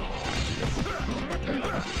scratchy.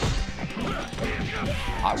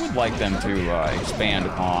 I would like them to expand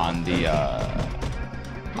upon the,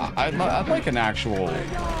 I'd like an actual,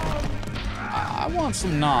 I want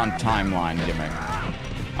some non-timeline gimmick.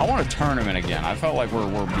 I want a tournament again. I felt like we're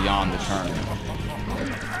beyond the tournament.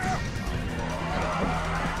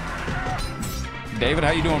 David,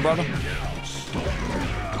 how you doing, brother?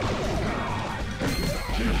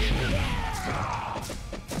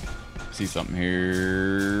 See something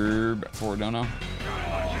here before we don't know.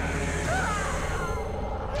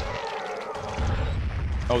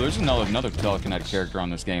 Oh, there's another telekinetic character on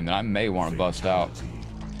this game that I may want to bust out.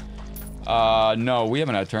 No, we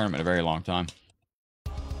haven't had a tournament in a very long time.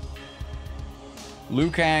 Liu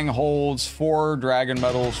Kang holds 4 dragon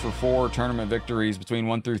medals for 4 tournament victories between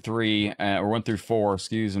 1 through 3, or 1 through 4,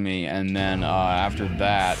 excuse me, and then after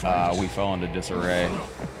that, we fell into disarray.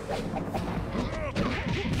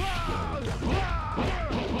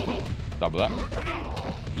 Stop with that.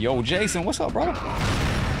 Yo, Jason, what's up, brother?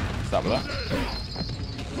 Stop with that.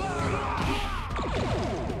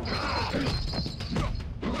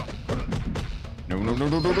 No.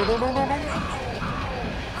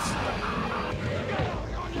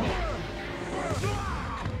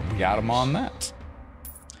 Got him on that.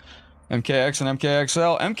 MKX and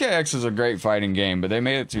MKXL. MKX is a great fighting game, but they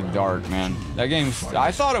made it too dark, man. That game,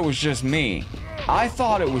 I thought it was just me. I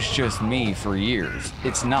thought it was just me for years.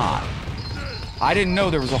 It's not. I didn't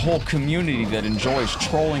know there was a whole community that enjoys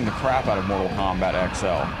trolling the crap out of Mortal Kombat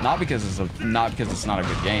XL. Not because it's not a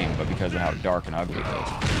good game, but because of how dark and ugly it is.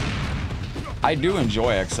 I do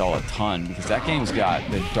enjoy XL a ton because that game's got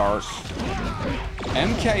the dark.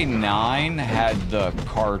 MK9 had the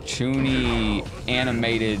cartoony,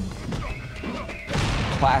 animated,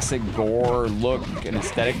 classic gore look and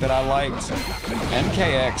aesthetic that I liked.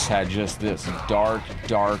 MKX had just this dark,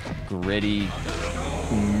 gritty,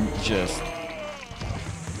 just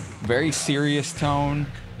very serious tone,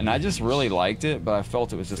 and I just really liked it, but I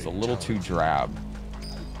felt it was just a little too drab.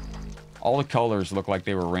 All the colors look like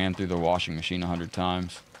they were ran through the washing machine 100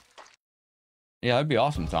 times. Yeah, that'd be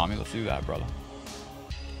awesome, Tommy. Let's do that, brother.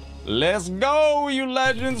 Let's go, you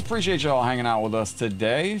legends. Appreciate y'all hanging out with us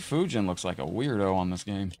today. Fujin looks like a weirdo on this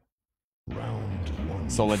game.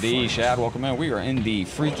 Solid Shad, welcome in. We are in the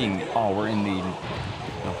freaking... Oh, we're in the...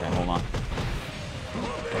 Okay, hold on.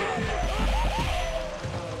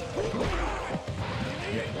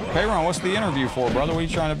 Payron, what's the interview for, brother? What are you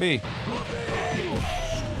trying to be?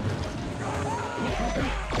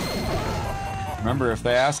 Remember, if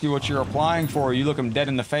they ask you what you're applying for, you look them dead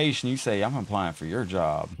in the face and you say, I'm applying for your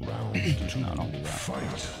job. No, don't do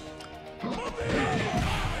that.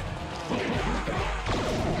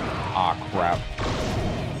 Ah, crap.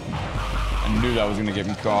 I knew that was going to get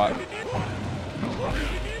me caught.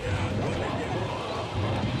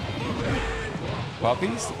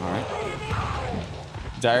 Puppies? Alright.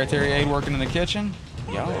 Dietary aid working in the kitchen?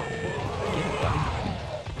 Yo. Get it, buddy.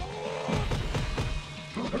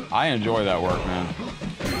 I enjoy that work, man.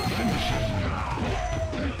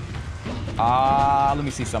 Let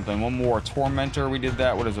me see something. One more. Tormentor, we did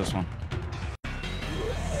that. What is this one?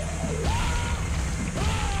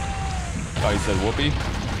 Oh, he said whoopee.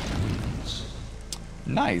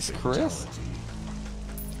 Nice, Chris.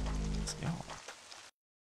 Let's go.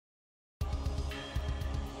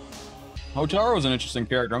 Hotaro's an interesting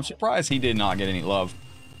character. I'm surprised he did not get any love.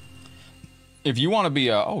 If you want to be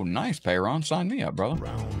a... Oh, nice, Payron. Sign me up, brother.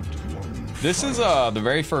 This is the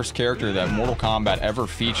very first character that Mortal Kombat ever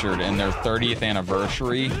featured in their 30th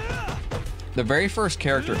anniversary. The very first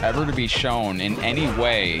character ever to be shown in any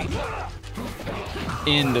way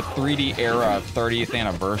in the 3D era 30th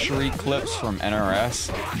anniversary clips from NRS.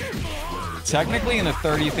 Technically, in the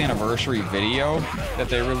 30th anniversary video that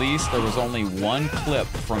they released, there was only one clip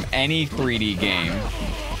from any 3D game,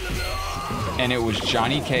 and it was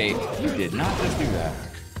Johnny Cage. You did not just do that.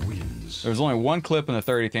 There was only one clip in the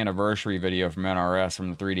 30th anniversary video from NRS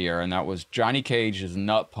from the 3D era, and that was Johnny Cage's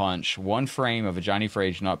nut punch. One frame of a Johnny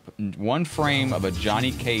Cage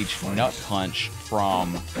nut punch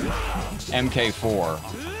from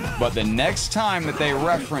MK4. But the next time that they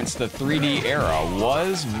referenced the 3D era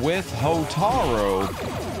was with Hotaru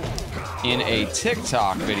in a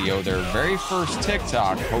TikTok video. Their very first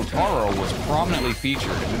TikTok, Hotaru was prominently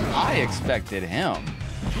featured. I expected him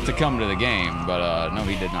to come to the game, but no,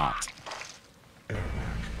 he did not.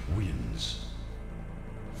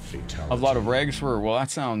 A lot of regs for, well,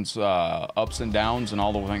 that sounds ups and downs and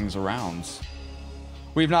all the things arounds.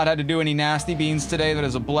 We've not had to do any nasty beans today. That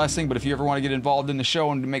is a blessing, but if you ever want to get involved in the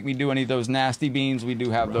show and make me do any of those nasty beans, we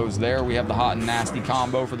do have those there. We have the hot and nasty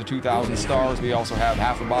combo for the 2,000 stars. We also have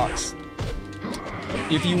half a box.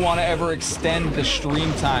 If you want to ever extend the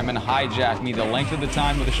stream time and hijack me, the length of the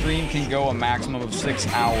time of the stream can go a maximum of 6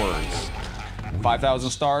 hours. 5,000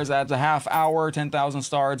 stars adds a half hour, 10,000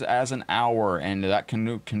 stars adds an hour, and that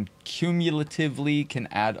can cumulatively can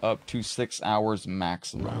add up to 6 hours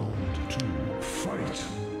maximum. Round 2, fight.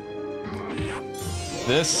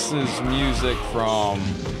 This is music from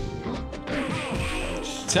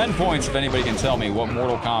 10 points if anybody can tell me what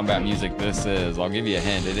Mortal Kombat music this is. I'll give you a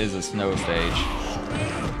hint. It is a snow stage.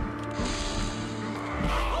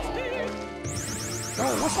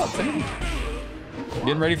 Oh, what's up, baby?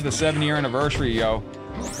 Getting ready for the 7-year anniversary, yo.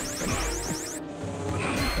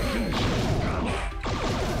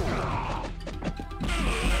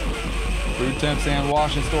 Food temps and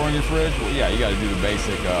wash and store in your fridge? Well, yeah, you gotta do the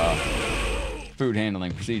basic food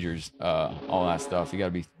handling procedures, all that stuff. You gotta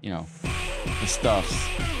be, you know, the stuffs.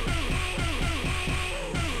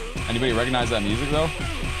 Anybody recognize that music, though?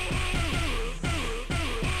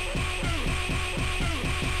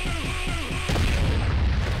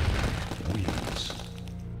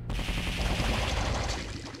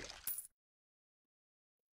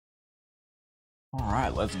 All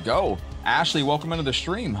right, let's go. Ashley, welcome into the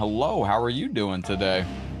stream. Hello, how are you doing today?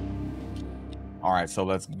 All right, so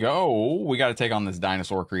let's go. We got to take on this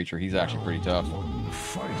dinosaur creature. He's actually pretty tough.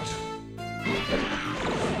 Fight.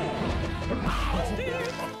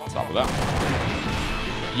 Stop with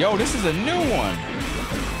that. Yo, this is a new one.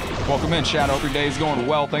 Welcome in, Shadow. Hope your day is going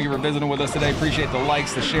well. Thank you for visiting with us today. Appreciate the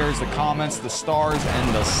likes, the shares, the comments, the stars,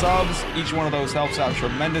 and the subs. Each one of those helps out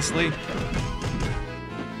tremendously.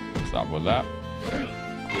 Stop with that.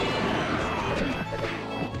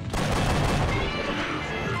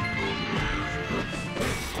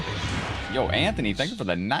 Yo, Anthony, thank you for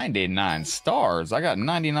the 99 stars. I got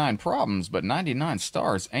 99 problems, but 99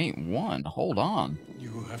 stars ain't one. Hold on.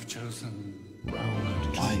 You have chosen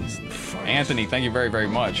Anthony, thank you very, very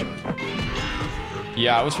much.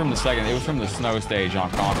 Yeah, it was from the second. It was from the snow stage on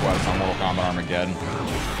Conquest on Mortal Kombat Armageddon.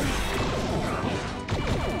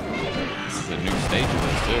 This is a new stage of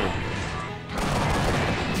this, too.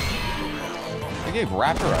 They gave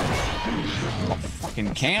Raptor a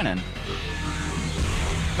fucking cannon.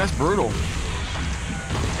 That's brutal.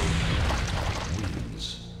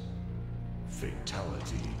 Wins.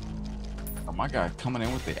 Fatality. Oh, my guy coming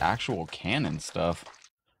in with the actual cannon stuff.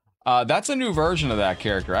 That's a new version of that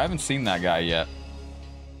character. I haven't seen that guy yet.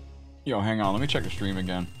 Yo, hang on. Let me check the stream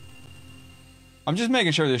again. I'm just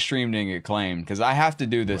making sure this stream didn't get claimed, because I have to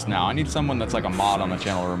do this now. I need someone that's like a mod on the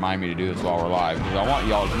channel to remind me to do this while we're live, because I want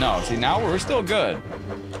y'all to know. See, now we're still good.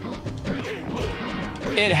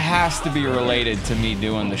 It has to be related to me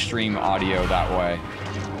doing the stream audio that way.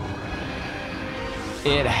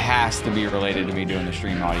 It has to be related to me doing the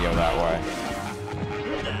stream audio that way.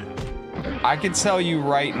 I can tell you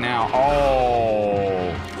right now. Oh.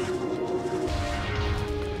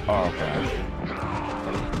 Okay.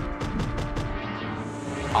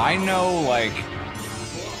 I know, like,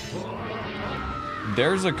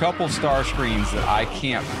 there's a couple star screens that I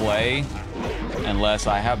can't play unless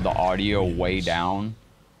I have the audio way down.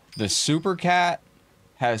 The Super Cat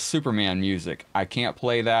has Superman music. I can't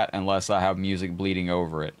play that unless I have music bleeding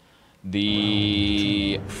over it.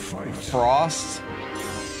 The Frost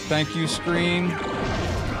thank you screen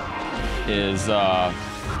is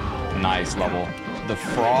nice level. The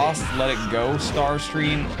Frost Let It Go star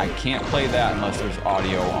screen, I can't play that unless there's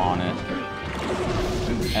audio on it.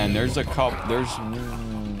 And there's a couple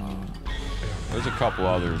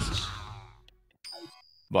others.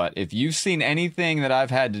 But if you've seen anything that I've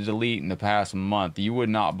had to delete in the past month, you would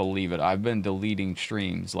not believe it. I've been deleting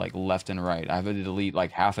streams like left and right. I've had to delete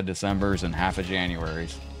like half of December's and half of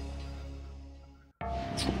January's.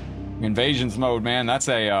 Invasions mode, man, that's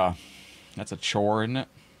a chore, isn't it?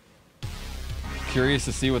 Curious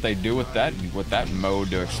to see what they do with that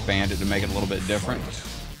mode to expand it to make it a little bit different.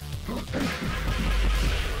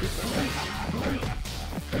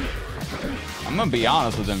 I'm gonna be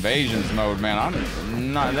honest with Invasions mode, man.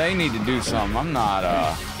 I'm not. They need to do something. I'm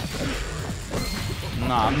not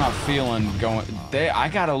feeling going. I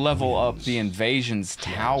gotta level up the Invasions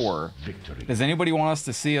tower. Does anybody want us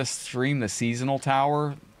to see us stream the seasonal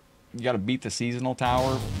tower? You gotta beat the seasonal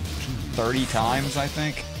tower 30 times, I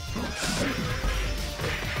think.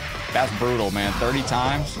 That's brutal, man. 30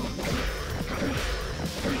 times.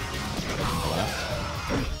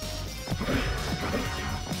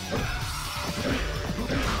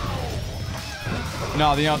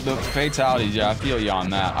 No, the fatalities, yeah, I feel you on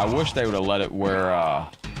that. I wish they would have let it where, I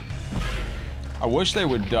wish they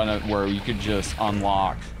would have done it where you could just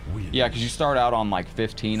unlock. Yeah, because you start out on like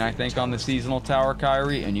 15, I think, on the seasonal tower,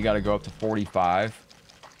 Kyrie, and you got to go up to 45.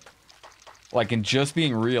 Like, in just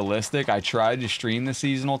being realistic, I tried to stream the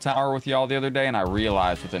seasonal tower with y'all the other day, and I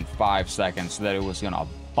realized within 5 seconds that it was gonna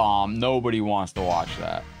bomb. Nobody wants to watch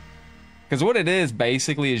that. Because what it is,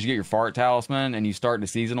 basically, is you get your fart talisman, and you start the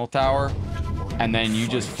seasonal tower, and then you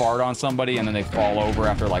just fart on somebody, and then they fall over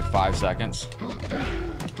after like 5 seconds.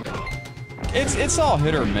 It's all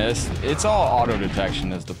hit or miss. It's all auto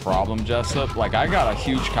detection is the problem, Jessup. Like, I got a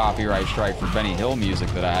huge copyright strike for Benny Hill music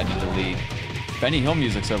that I had to delete. Benny Hill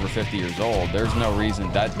music's over 50 years old. There's no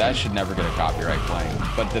reason that should never get a copyright claim.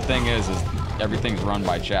 But the thing is everything's run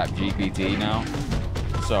by ChatGPT now.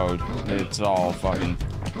 So it's all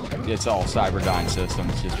Cyberdyne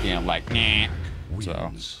systems just being like, nah.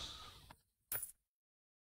 So.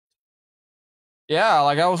 Yeah,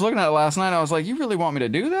 like I was looking at it last night, I was like, you really want me to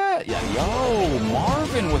do that? Yeah, yo,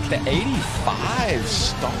 Marvin with the 85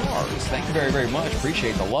 stars. Thank you very, very much.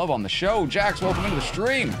 Appreciate the love on the show. Jax, welcome into the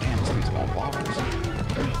stream. Damn, this dude's got bars.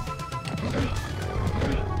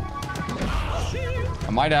 I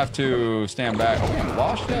might have to stand back. Oh, we haven't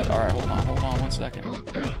lost yet? All right, hold on 1 second.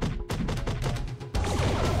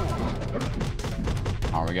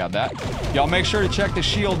 All right, we got that. Y'all make sure to check the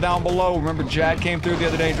shield down below. Remember, Jad came through the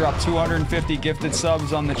other day, dropped 250 gifted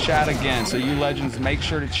subs on the chat again. So you legends, make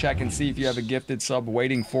sure to check and see if you have a gifted sub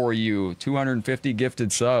waiting for you. 250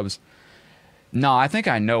 gifted subs. No, I think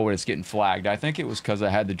I know what it's getting flagged. I think it was because I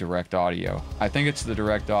had the direct audio. I think it's the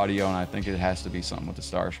direct audio, and I think it has to be something with the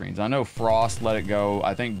star screens. I know Frost let it go.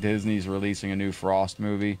 I think Disney's releasing a new Frost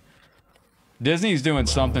movie. Disney's doing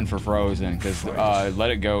something for Frozen, because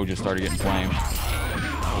Let It Go just started getting flamed.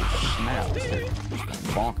 Oh, snap.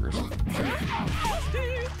 Bonkers.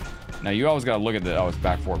 Now, you always got to look at the... Oh, it's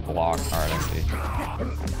back forward block. All right, I see.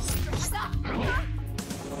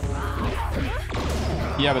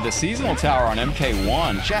 Yeah, but the seasonal tower on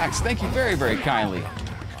MK1... Jax, thank you very, very kindly.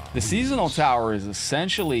 The seasonal tower is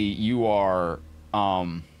essentially... You are...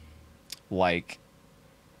 like...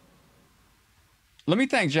 Let me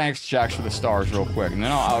thank Jax for the stars real quick, and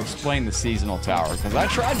then I'll explain the seasonal tower, because I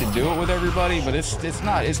tried to do it with everybody, but it's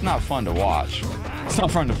not fun to watch. It's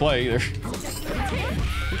not fun to play either.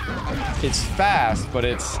 It's fast, but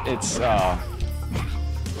it's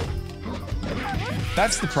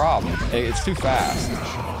that's the problem. It's too fast.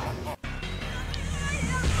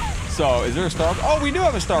 So, is there a star? Oh, we do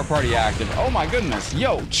have a star party active. Oh my goodness.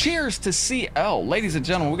 Yo, cheers to CL. Ladies and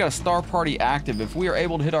gentlemen, we got a star party active. If we are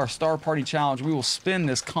able to hit our star party challenge, we will spin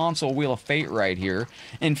this console wheel of fate right here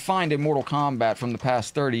and find a Mortal Kombat from the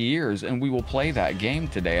past 30 years, and we will play that game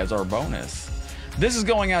today as our bonus. This is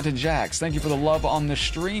going out to Jax. Thank you for the love on the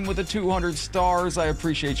stream with the 200 stars. I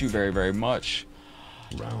appreciate you very, very much.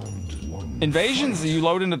 Round one. Invasions, you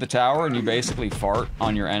load into the tower and you basically fart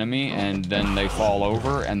on your enemy, and then they fall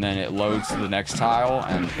over, and then it loads to the next tile,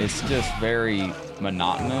 and it's just very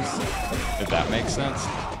monotonous, if that makes sense.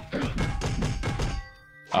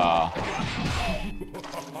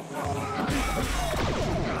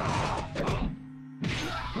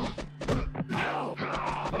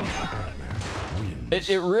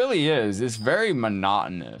 It really is. It's very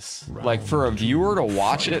monotonous. Like, for a viewer to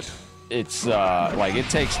watch it, it's like it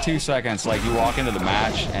takes 2 seconds. Like, you walk into the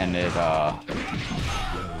match and it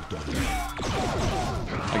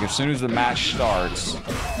like as soon as the match starts,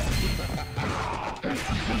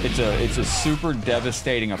 it's a super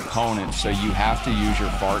devastating opponent, so you have to use your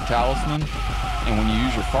fart talisman, and when you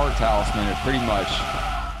use your fart talisman, it pretty much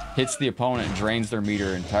hits the opponent, drains their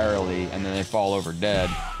meter entirely, and then they fall over dead,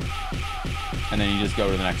 and then you just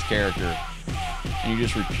go to the next character. and you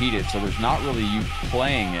just repeat it. So there's not really you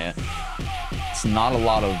playing it. It's not a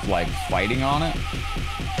lot of like fighting on it.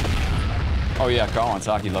 Oh yeah, Colin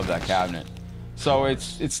Saki loved that cabinet. So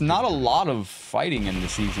it's not a lot of fighting in the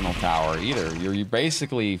seasonal tower either. You're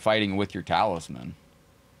basically fighting with your talisman,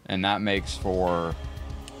 and that makes for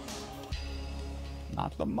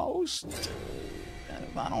not the most.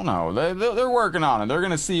 I don't know. They're working on it. They're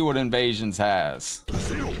gonna see what Invasions has.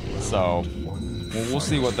 So we'll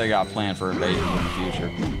see what they got planned for Invasions in the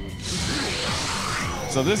future.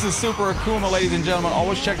 So this is Super Akuma, ladies and gentlemen.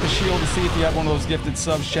 Always check the shield to see if you have one of those gifted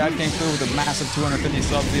subs. Chad came through with a massive 250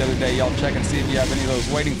 subs the other day. Y'all check and see if you have any of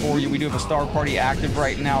those waiting for you. We do have a star party active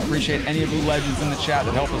right now. Appreciate any of you legends in the chat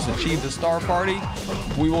that help us achieve the star party.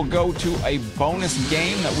 We will go to a bonus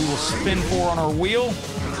game that we will spin for on our wheel.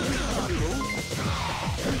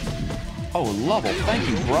 Oh, Lovell, thank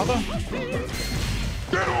you, brother.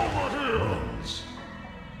 Get over here!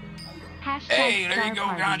 Hey, there you go,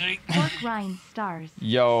 Ganji. Pork rind stars.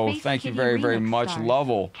 Yo, Space thank you Kitty very, very remix much, stars.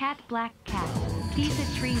 Lovell. Cat Black Cat. Pizza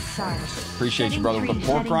Tree stars. Appreciate you, Shedding brother. With tree, the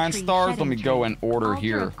pork shedding rind tree, stars, let shedding me go tree. in order Altar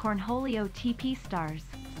here. of Cornholio TP stars.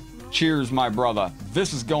 Cheers, my brother.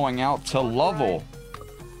 This is going out to Lovell.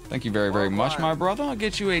 Thank you very, very much, my brother. I'll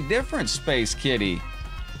get you a different space kitty.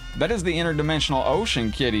 That is the interdimensional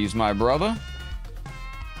ocean kitties, my brother.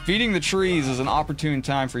 Feeding the trees is an opportune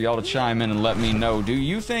time for y'all to chime in and let me know. Do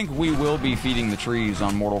you think we will be feeding the trees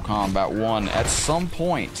on Mortal Kombat 1 at some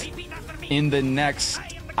point in the next,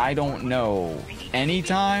 I don't know,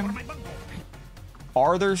 anytime?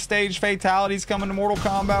 Are there stage fatalities coming to Mortal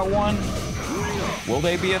Kombat 1? Will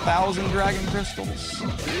they be 1,000 Dragon Crystals?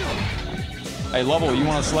 Hey, Lovell, you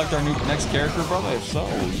want to select our next character, brother? If so,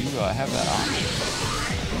 you have that option.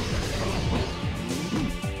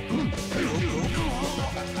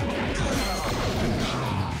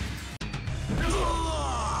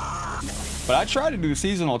 But I tried to do the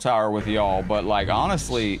seasonal tower with y'all, but like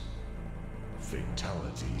honestly,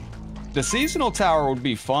 Fatality. the seasonal tower would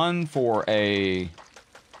be fun for a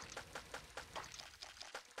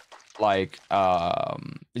like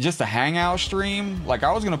just a hangout stream. Like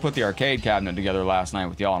I was gonna put the arcade cabinet together last night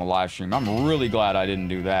with y'all on a live stream. I'm really glad I didn't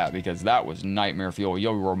do that because that was nightmare fuel.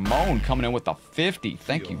 Yo, Ramon coming in with the 50.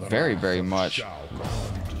 Thank you very, very much.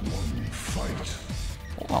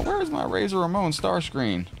 Hold on, where is my Razor Ramon star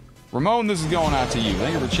screen? Ramon, this is going out to you.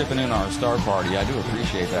 Thank you for chipping in our star party. I do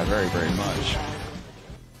appreciate that very, very much.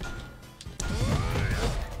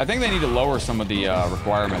 I think they need to lower some of the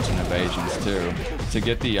requirements in Invasions, too, to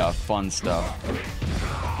get the fun stuff.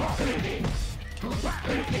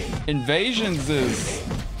 Invasions is...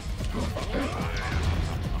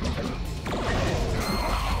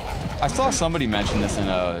 I saw somebody mention this in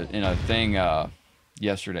a thing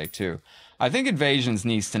yesterday, too. I think Invasions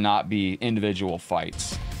needs to not be individual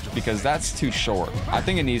fights, because that's too short. I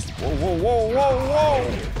think it needs to, whoa.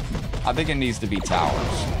 I think it needs to be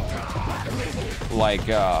towers. Like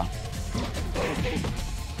the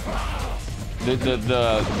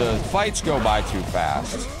fights go by too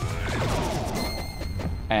fast.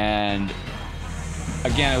 And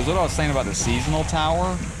again, it was what I was saying about the seasonal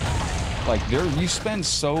tower. Like you spend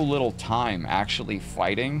so little time actually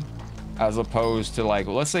fighting, as opposed to like,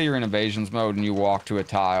 let's say you're in Invasions mode and you walk to a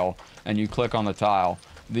tile and you click on the tile.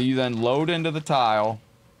 You then load into the tile,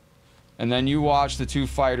 and then you watch the two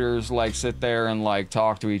fighters like sit there and like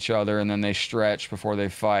talk to each other, and then they stretch before they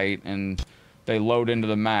fight, and they load into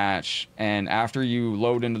the match. And after you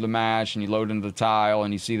load into the match and you load into the tile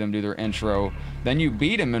and you see them do their intro, then you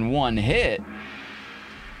beat them in one hit.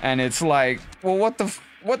 And it's like, well, what the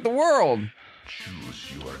world?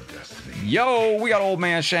 Choose your destiny. Yo, we got Old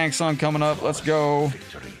Man Shang Tsung coming up. Let's go.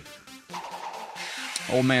 Victory.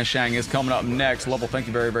 Old Man Shang is coming up next. Lovell, thank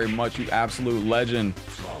you very, very much, you absolute legend.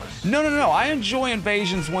 No. I enjoy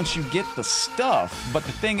Invasions once you get the stuff, but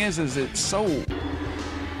the thing is it's either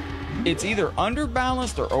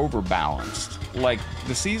underbalanced or overbalanced. Like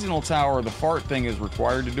the seasonal tower, the fart thing is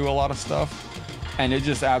required to do a lot of stuff, and it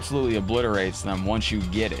just absolutely obliterates them once you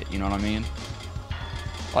get it. You know what I mean?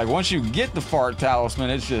 Like once you get the fart talisman,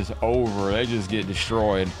 it's just over. They just get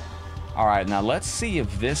destroyed. All right, now let's see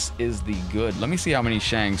if this is the good. Let me see how many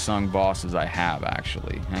Shang Tsung bosses I have,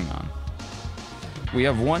 actually. Hang on. We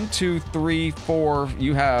have 1, 2, 3, 4.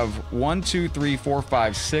 You have 1, 2, 3, 4,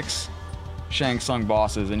 5, 6 Shang Tsung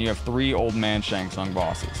bosses, and you have 3 Old Man Shang Tsung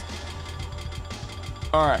bosses.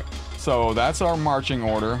 All right, so that's our marching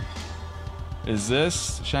order. Is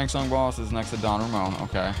this Shang Tsung bosses next to Don Ramon?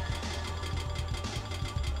 Okay.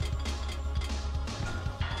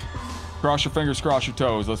 Cross your fingers, cross your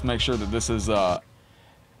toes. Let's make sure that this is, I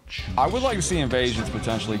would like to see Invasions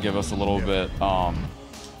potentially give us a little bit,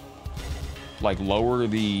 like lower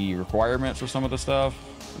the requirements for some of the stuff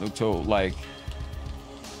to like,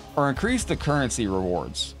 or increase the currency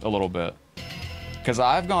rewards a little bit. Because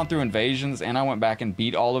I've gone through invasions and I went back and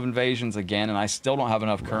beat all of invasions again, and I still don't have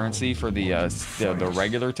enough currency for the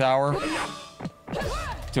regular tower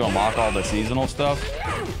to unlock all the seasonal stuff.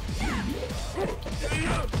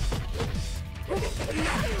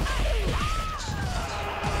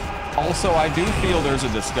 Also, I do feel there's a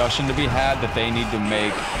discussion to be had that they need to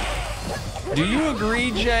make. Do you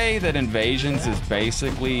agree, Jay, that Invasions is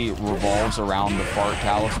basically revolves around the fart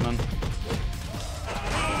talisman?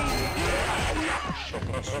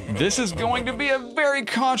 This is going to be a very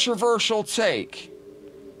controversial take,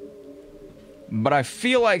 but I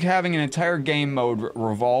feel like having an entire game mode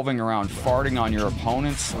revolving around farting on your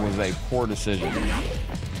opponents was a poor decision.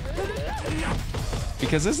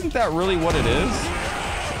 Because isn't that really what it is?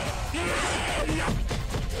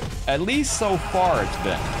 At least so far it's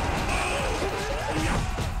been.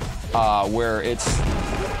 Where it's...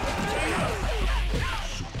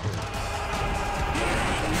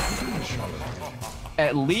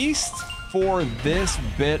 At least for this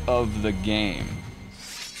bit of the game,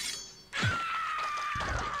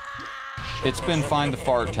 it's been find the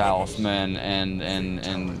fart talisman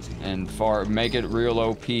and fart, make it real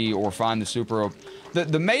OP, or find the super OP.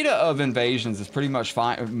 The meta of Invasions is pretty much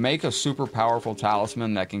make a super powerful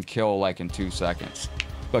talisman that can kill like in 2 seconds.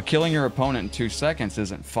 But killing your opponent in 2 seconds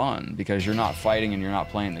isn't fun because you're not fighting and you're not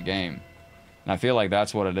playing the game. And I feel like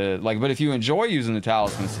that's what it is. Like, but if you enjoy using the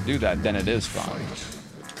talismans to do that, then it is fun.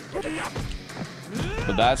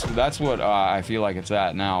 But that's what I feel like it's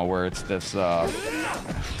at now, where it's this. When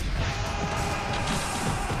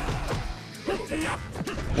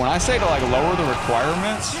I say to like lower the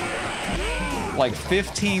requirements, like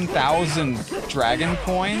 15,000 dragon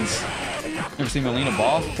coins. Ever seen Melina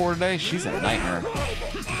Boss before today? She's a nightmare.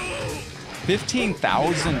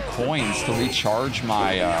 15,000 coins to recharge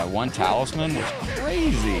my one talisman was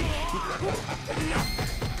crazy.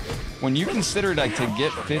 When you consider like to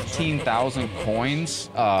get 15,000 coins,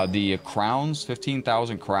 the crowns,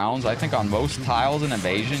 15,000 crowns, I think on most tiles in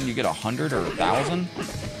Invasion you get 100 or 1,000.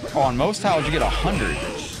 Oh, on most tiles you get 100.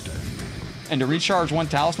 And to recharge one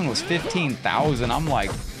talisman was 15,000. I'm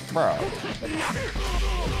like, bro.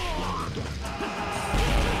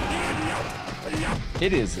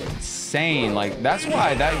 It is insane. Like, that's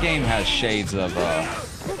why that game has shades of,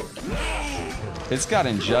 it's got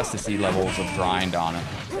Injustice-y levels of grind on it.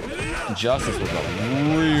 Injustice was a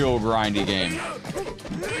real grindy game.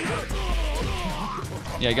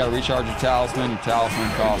 Yeah, you gotta recharge your talisman. Your talisman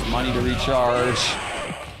costs money to recharge.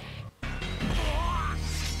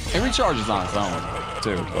 It recharges on its own,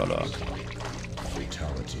 too, but,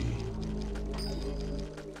 Fatality.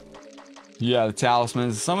 yeah, the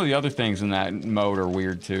talismans. Some of the other things in that mode are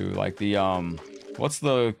weird too. Like the what's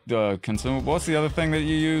the consumable? What's the other thing that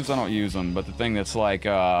you use? I don't use them, but the thing that's like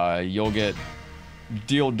you'll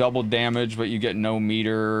deal double damage, but you get no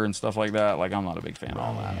meter and stuff like that. Like, I'm not a big fan of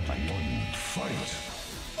all that. Fight.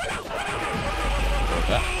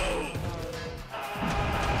 Okay.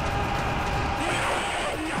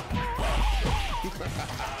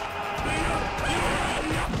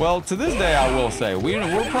 Well, to this day, I will say,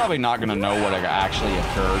 we're probably not going to know what actually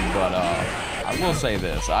occurred, but I will say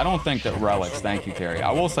this. I don't think that relics, thank you, Terry.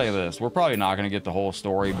 I will say this. We're probably not going to get the whole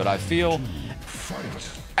story, but I feel,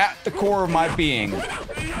 at the core of my being,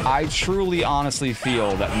 I truly, honestly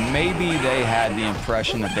feel that maybe they had the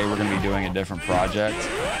impression that they were going to be doing a different project,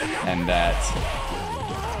 and that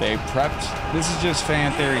they prepped. This is just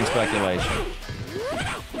fan theory and speculation.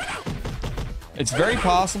 It's very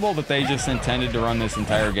possible that they just intended to run this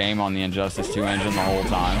entire game on the Injustice 2 engine the whole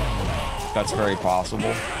time. That's very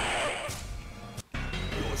possible.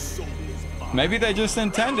 Maybe they just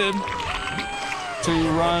intended to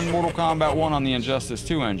run Mortal Kombat 1 on the Injustice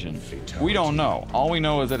 2 engine. We don't know. All we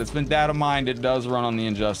know is that it's been data mined. It does run on the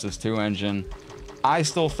Injustice 2 engine. I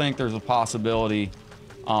still think there's a possibility.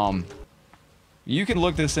 You can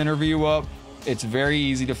look this interview up. It's very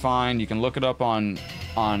easy to find. You can look it up on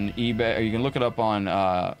eBay, or you can look it up on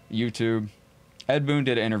YouTube. Ed Boon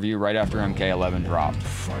did an interview right after MK11 dropped.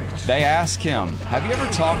 They asked him, have you ever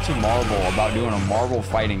talked to Marvel about doing a Marvel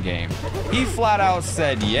fighting game? He flat out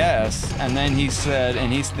said yes, and then he said,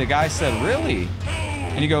 the guy said, really?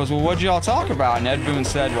 And he goes, well, what'd y'all talk about? And Ed Boon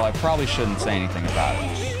said, well, I probably shouldn't say anything about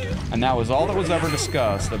it. And that was all that was ever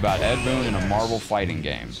discussed about Ed Boon in a Marvel fighting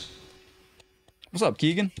game. What's up,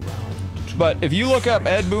 Keegan? But if you look up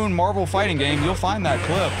Ed Boon Marvel fighting game, you'll find that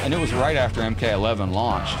clip, and it was right after MK11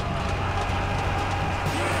 launched.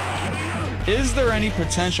 Is there any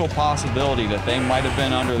potential possibility that they might have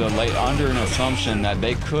been under an assumption that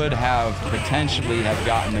they could have potentially have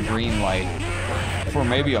gotten the green light for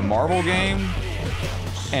maybe a Marvel game,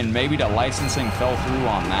 and maybe the licensing fell through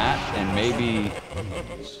on that, and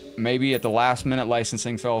maybe at the last minute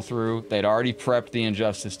licensing fell through. They'd already prepped the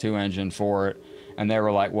Injustice 2 engine for it, and they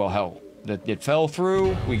were like, well, hell, it fell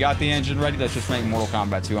through. We got the engine ready. Let's just make Mortal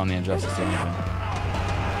Kombat 2 on the Injustice 2 engine.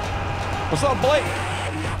 What's up, Blake?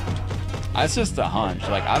 That's just a hunch.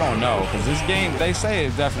 Like, I don't know, because this game, they say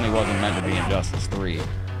it definitely wasn't meant to be Injustice 3.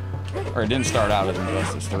 Or it didn't start out as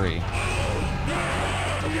Injustice 3.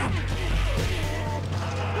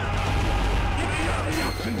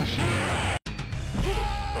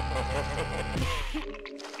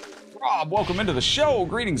 Rob, welcome into the show.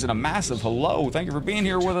 Greetings and a massive hello. Thank you for being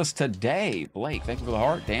here with us today. Blake, thank you for the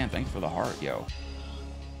heart. Dan, thank you for the heart, yo.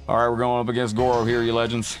 All right, we're going up against Goro here, you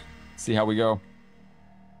legends. See how we go.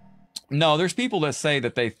 No, there's people that say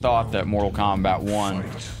that they thought that Mortal Kombat 1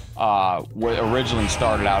 originally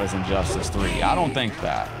started out as Injustice 3. I don't think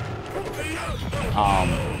that.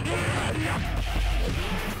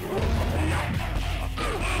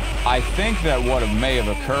 I think that what may have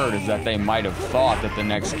occurred is that they might have thought that the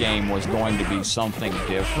next game was going to be something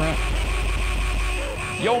different.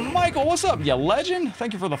 Yo, Michael, what's up, you legend?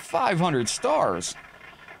 Thank you for the 500 stars.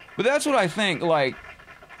 But that's what I think, like,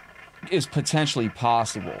 is potentially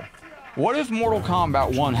possible. What if Mortal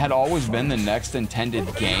Kombat 1 had always been the next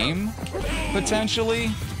intended game? Potentially?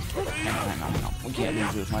 Hang on. We can't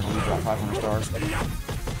lose this. Michael, we dropped 500 stars.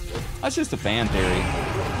 That's just a fan theory.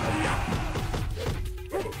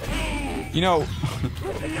 You know,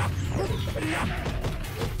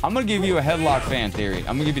 I'm going to give you a Headlock fan theory.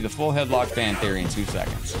 I'm going to give you the full Headlock fan theory in 2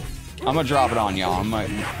 seconds. I'm going to drop it on y'all. I'm going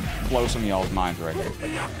to blow some of y'all's minds right here.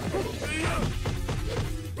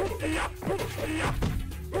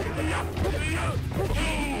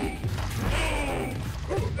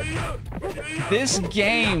 This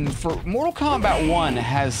game, for Mortal Kombat 1,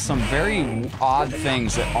 has some very odd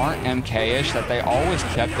things that aren't MK-ish that they always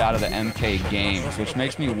kept out of the MK games, which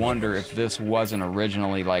makes me wonder if this wasn't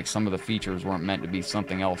originally, like, some of the features weren't meant to be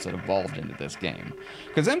something else that evolved into this game.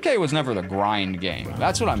 Because MK was never the grind game.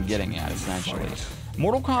 That's what I'm getting at, essentially.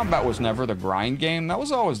 Mortal Kombat was never the grind game. That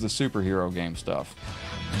was always the superhero game stuff.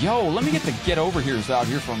 Yo, let me get over here's out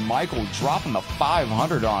here from Michael dropping the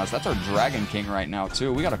 500 on us. That's our Dragon King right now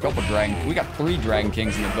too. We got a couple we got 3 Dragon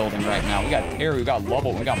Kings in the building right now. We got Terry, we got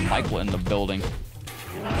Lovell, we got Michael in the building.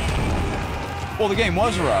 Well, the game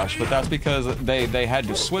was rushed, but that's because they had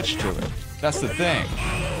to switch to it. That's the thing.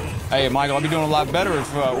 Hey, Michael, I'll be doing a lot better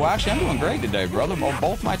if, well, actually, I'm doing great today, brother.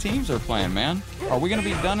 Both my teams are playing, man. Are we going to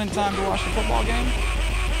be done in time to watch the football game?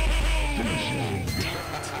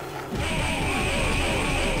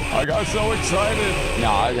 I got so excited.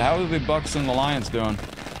 Nah, how are the Bucks and the Lions doing?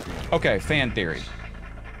 Okay, fan theory.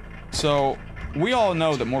 So, we all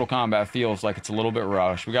know that Mortal Kombat feels like it's a little bit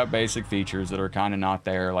rushed. We got basic features that are kind of not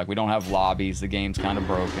there. Like, we don't have lobbies. The game's kind of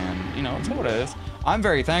broken. You know, it's what it is. I'm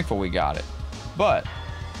very thankful we got it. But,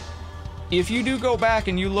 if you do go back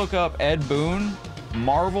and you look up Ed Boon,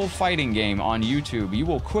 Marvel fighting game on YouTube, you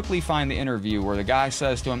will quickly find the interview where the guy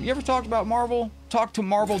says to him, you ever talked about Marvel? Talked to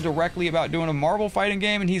Marvel directly about doing a Marvel fighting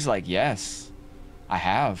game? And he's like, yes, I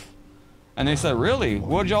have. And they said, really?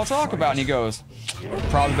 What'd y'all talk about? And he goes,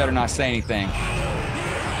 probably better not say anything.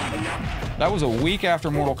 That was a week after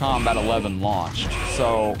Mortal Kombat 11 launched.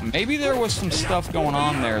 So maybe there was some stuff going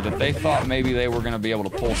on there that they thought maybe they were going to be able to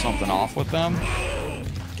pull something off with them.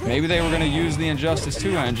 Maybe they were going to use the Injustice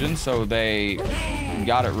 2 engine, so they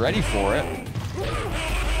got it ready for it.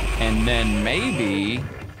 And then maybe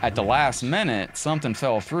at the last minute, something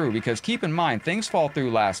fell through. Because keep in mind, things fall through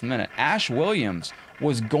last minute. Ash Williams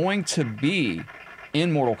was going to be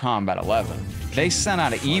in Mortal Kombat 11. They sent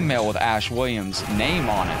out an email with Ash Williams' name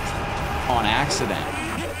on it on accident.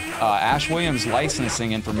 Ash Williams'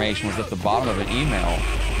 licensing information was at the bottom of an email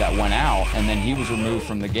that went out, and then he was removed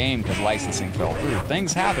from the game because licensing fell through.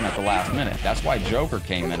 Things happen at the last minute. That's why Joker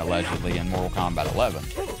came in, allegedly, in Mortal Kombat 11.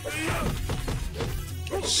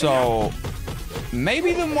 So,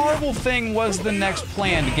 maybe the Marvel thing was the next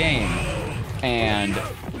planned game, and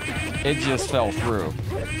it just fell through.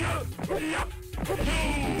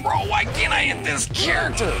 Bro, why can't I hit this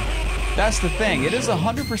character? That's the thing. It is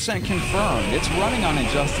 100% confirmed. It's running on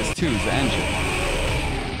Injustice 2's engine.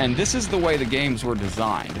 And this is the way the games were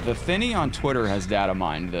designed. The Thinny on Twitter has data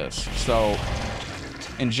mined this. So,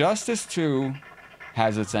 Injustice 2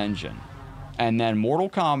 has its engine. And then Mortal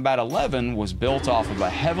Kombat 11 was built off of a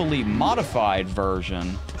heavily modified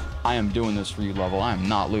version. I am doing this for you, Level. I am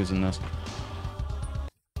not losing this.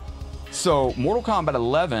 So, Mortal Kombat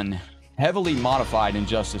 11 heavily modified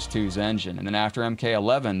Injustice 2's engine. And then after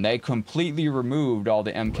MK11, they completely removed all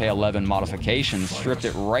the MK11 modifications, stripped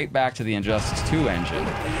it right back to the Injustice 2 engine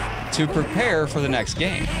to prepare for the next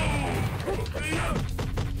game.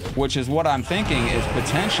 Which is what I'm thinking is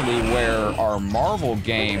potentially where our Marvel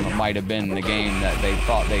game might have been the game that they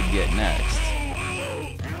thought they'd get next.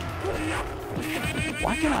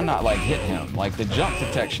 Why can I not, like, hit him? Like, the jump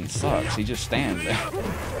detection sucks. He just stands there.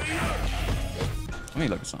 Let me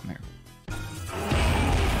look at something here.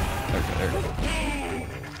 There we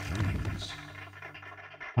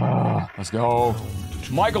go. Let's go.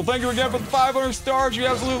 Michael, thank you again for the 500 stars. You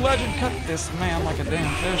absolute legend. Cut this man like a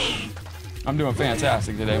damn fish. I'm doing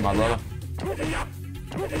fantastic today, my brother.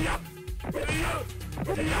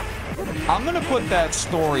 I'm gonna put that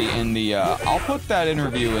story in the, I'll put that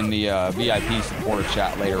interview in the VIP supporter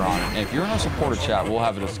chat later on. And if you're in a supporter chat, we'll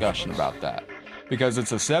have a discussion about that. Because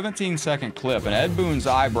it's a 17-second clip, and Ed Boon's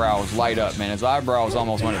eyebrows light up, man. His eyebrows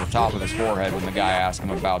almost went to the top of his forehead when the guy asked him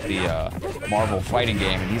about the Marvel fighting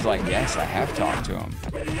game, and he's like, yes, I have talked to him.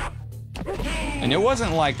 And it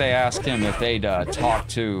wasn't like they asked him if they'd talked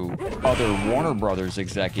to other Warner Brothers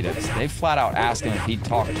executives. They flat out asked him if he'd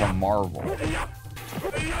talked to Marvel.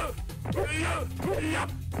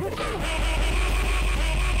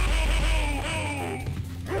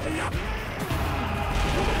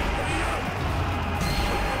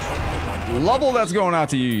 Lovell, that's going out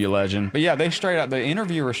to you, you legend. But yeah, they straight out, the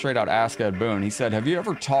interviewer straight out asked Ed Boon. He said, have you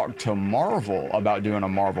ever talked to Marvel about doing a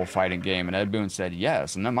Marvel fighting game? And Ed Boon said,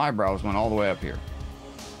 yes. And then my eyebrows went all the way up here.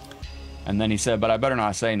 And then he said, but I better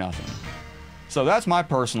not say nothing. So that's my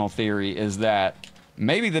personal theory, is that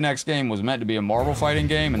maybe the next game was meant to be a Marvel fighting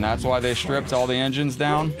game, and that's why they stripped all the engines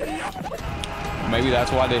down. Maybe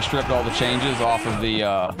that's why they stripped all the changes off of the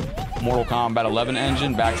Mortal Kombat 11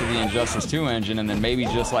 engine back to the Injustice 2 engine, and then maybe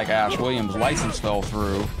just like Ash Williams' license fell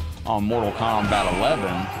through on Mortal Kombat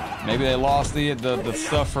 11, maybe they lost the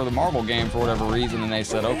stuff for the Marvel game for whatever reason, and they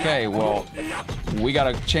said, okay, well, we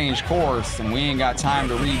gotta change course, and we ain't got time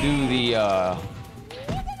to redo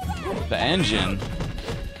the engine,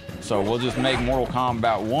 so we'll just make Mortal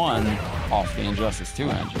Kombat 1 off the Injustice 2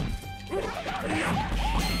 engine.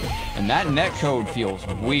 And that netcode feels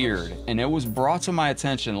weird, and it was brought to my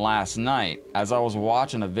attention last night as I was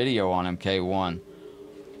watching a video on MK1.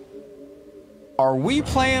 Are we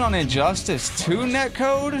playing on Injustice 2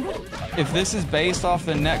 netcode? If this is based off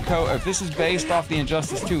the netcode, if this is based off the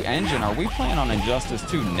Injustice 2 engine, are we playing on Injustice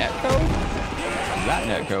 2 netcode? That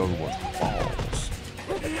netcode was balls.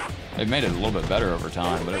 They made it a little bit better over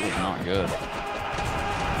time, but it was not good.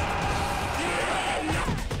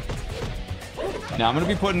 Now, I'm going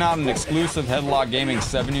to be putting out an exclusive Headlock Gaming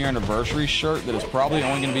 7-year anniversary shirt that is probably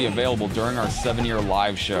only going to be available during our 7-year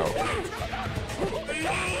live show.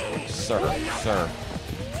 Sir.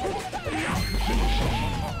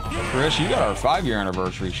 Chris, you got our 5-year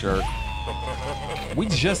anniversary shirt. We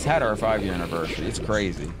just had our 5-year anniversary. It's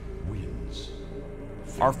crazy.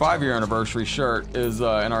 Our 5-year anniversary shirt is in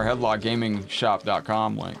our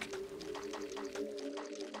headlockgamingshop.com link.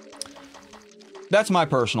 That's my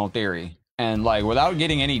personal theory. And like, without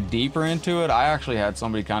getting any deeper into it, I actually had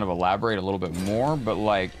somebody kind of elaborate a little bit more, but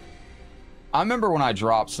like, I remember when I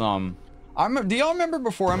dropped some, do y'all remember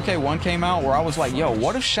before MK1 came out where I was like, yo,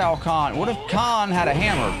 what if Shao Kahn, what if Khan had a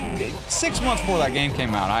hammer? 6 months before that game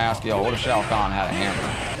came out, I asked y'all, what if Shao Kahn had a hammer?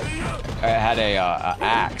 It had a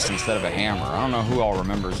axe instead of a hammer. I don't know who all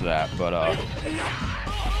remembers that, but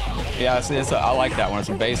yeah, I like that one. It's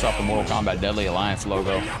based off the Mortal Kombat Deadly Alliance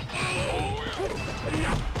logo.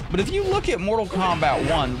 But if you look at Mortal Kombat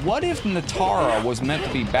 1, what if Natara was meant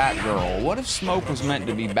to be Batgirl? What if Smoke was meant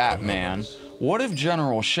to be Batman? What if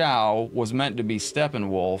General Shao was meant to be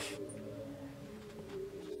Steppenwolf?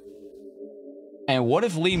 And what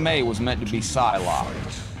if Li Mei was meant to be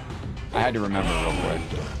Psylocke? I had to remember real quick.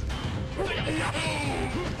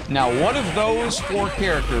 Now, what if those 4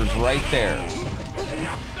 characters right there?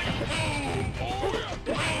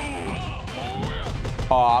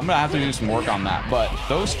 I'm gonna have to do some work on that, but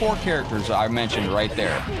those 4 characters I mentioned right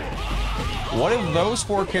there, what if those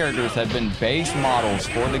 4 characters had been base models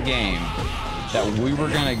for the game that we were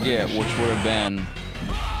gonna get, which would have been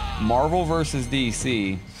Marvel versus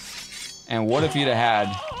DC, and what if you'd have had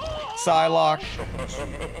Psylocke,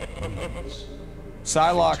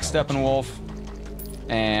 Steppenwolf,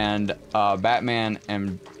 and Batman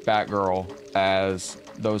and Batgirl as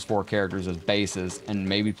those 4 characters as bases, and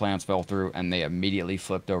maybe plans fell through and they immediately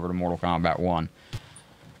flipped over to Mortal Kombat 1.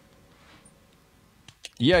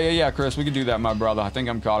 Yeah, Chris, we could do that, my brother. I think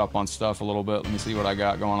I'm caught up on stuff a little bit. Let me see what I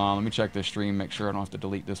got going on. Let me check this stream, make sure I don't have to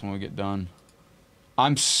delete this when we get done.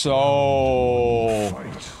 I'm so...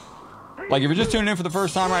 Like, if you're just tuning in for the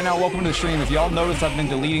first time right now, welcome to the stream. If y'all notice, I've been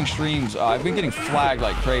deleting streams. I've been getting flagged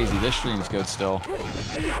like crazy. This stream's good still.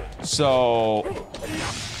 So,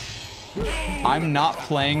 I'm not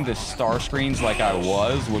playing the star screens like I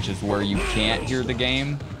was, which is where you can't hear the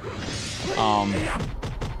game.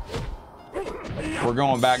 We're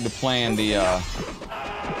going back to playing the,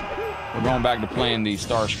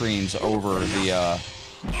 star screens over the,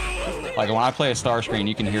 like when I play a star screen,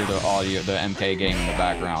 you can hear the audio, the MK game in the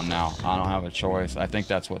background now. I don't have a choice. I think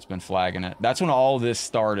that's what's been flagging it. That's when all this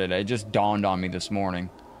started. It just dawned on me this morning.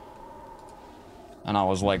 And I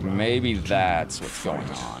was like, maybe that's what's going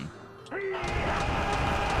on.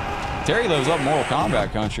 Terry lives up Mortal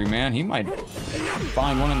Kombat country, man. He might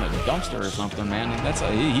find one in the dumpster or something, man.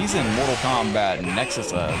 He's in Mortal Kombat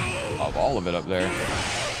Nexus of all of it up there.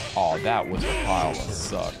 Oh, that was a pile of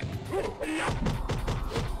suck.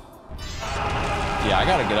 Yeah, I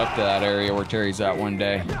gotta get up to that area where Terry's at one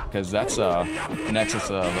day, because that's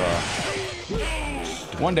Nexus of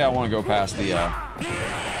one day I want to go past the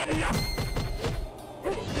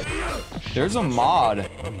there's a mod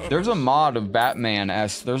of Batman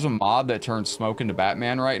there's a mod that turns smoke into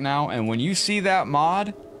Batman right now, and when you see that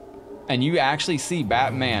mod and you actually see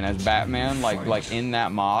Batman as Batman like in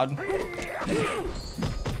that mod,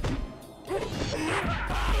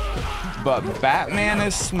 but Batman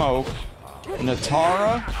is smoke,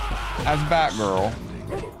 Natara as Batgirl,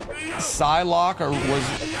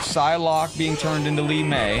 Psylocke being turned into Lee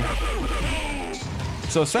May.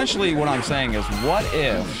 So essentially what I'm saying is, what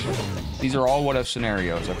if, these are all what if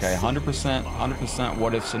scenarios, okay? 100%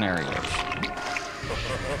 what if scenarios.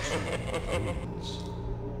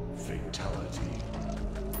 Fatality.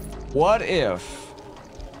 What if,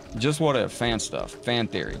 just what if, fan stuff, fan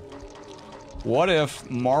theory. What if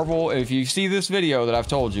Marvel, if you see this video that I've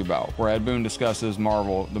told you about, where Ed Boon discusses the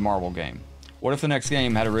Marvel game, what if the next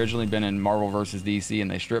game had originally been in Marvel vs. DC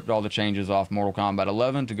and they stripped all the changes off Mortal Kombat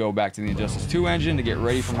 11 to go back to the Injustice 2 engine to get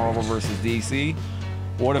ready for Marvel vs. DC?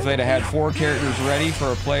 What if they'd have had 4 characters ready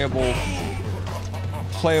for a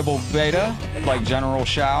playable beta, like General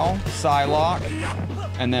Shao, Psylocke,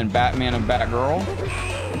 and then Batman and Batgirl?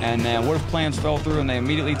 And then what if plans fell through and they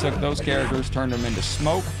immediately took those characters, turned them into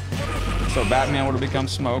smoke? So Batman would have become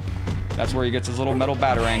smoke. That's where he gets his little metal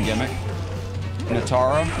Batarang gimmick.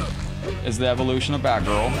 Natara is the evolution of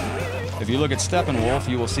Batgirl. If you look at Steppenwolf,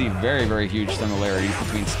 you will see very, very huge similarities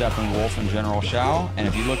between Steppenwolf and General Shao. And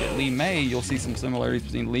if you look at Lee May, you'll see some similarities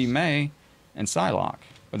between Lee May and Psylocke.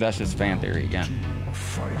 But that's just fan theory again.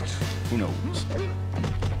 Who knows?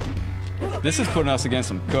 This is putting us against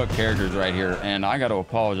some cooked characters right here, and I got to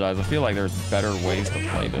apologize. I feel like there's better ways to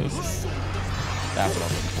play this. That's what I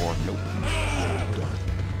was looking for. Nope.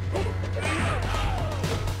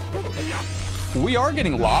 We are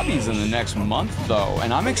getting lobbies in the next month, though,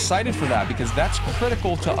 and I'm excited for that because that's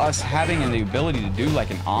critical to us having the ability to do like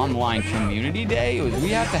an online community day. We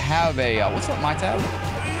have to have a, what's up, my tab?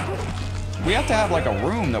 We have to have like a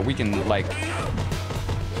room that we can like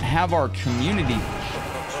have our community.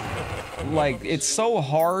 Like, it's so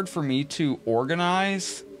hard for me to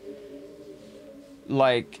organize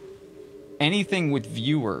like anything with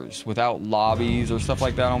viewers without lobbies or stuff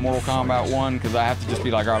like that on Mortal Kombat 1, because I have to just be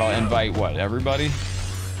like, all right, I'll invite what, everybody?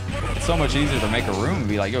 It's so much easier to make a room and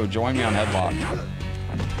be like, yo, join me on Headlock.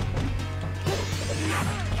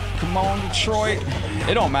 Come on, Detroit.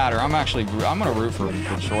 It don't matter. I'm gonna root for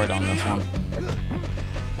Detroit on this one.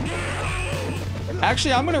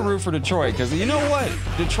 Actually, I'm gonna root for Detroit, because you know what?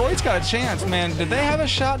 Detroit's got a chance, man. Did they have a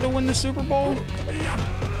shot to win the Super Bowl?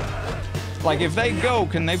 Like, if they go,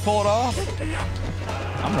 can they pull it off?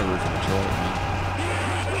 I'm gonna root for Detroit,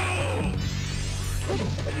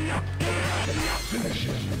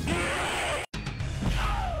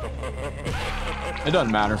 man. It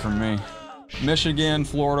doesn't matter for me. Michigan,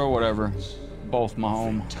 Florida, whatever. Both my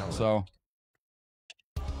home, so.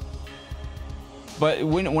 But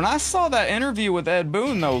when I saw that interview with Ed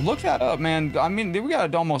Boon, though, look that up, man. I mean, we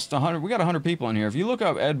got almost 100. We got 100 people in here. If you look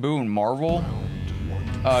up Ed Boon Marvel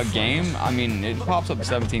game, I mean, it pops up a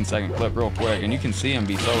 17-second clip real quick, and you can see him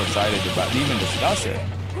be so excited about even discuss it.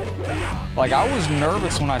 Like, I was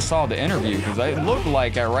nervous when I saw the interview because it looked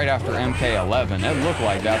like right after MK11, it looked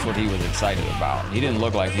like that's what he was excited about. He didn't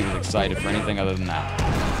look like he was excited for anything other than that.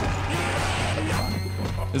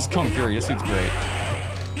 This is Kung Fury. This dude's great.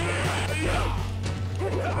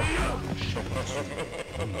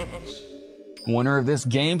 Winner of this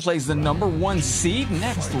game plays the #1 seed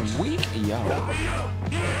next week. Yo.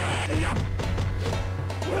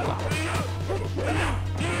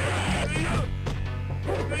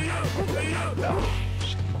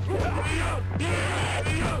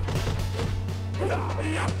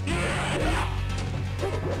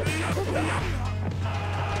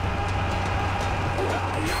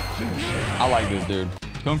 I like this dude.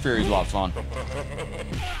 Kung Fury's a lot of fun.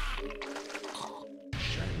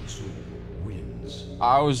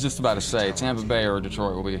 I was just about to say, Tampa Bay or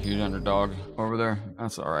Detroit will be a huge underdog over there.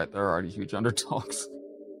 That's alright, they're already huge underdogs.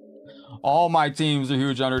 All my teams are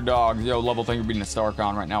huge underdogs. Yo, Level, thank you for beating the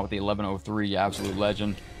StarCon right now with the 1103, absolute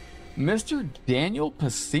legend. Mr. Daniel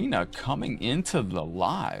Pacina coming into the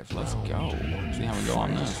live. Let's go. See how we go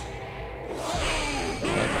on this.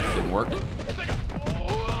 That didn't work.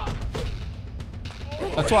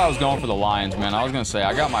 That's why I was going for the Lions, man. I was gonna say,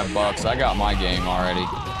 I got my Bucks. I got my game already.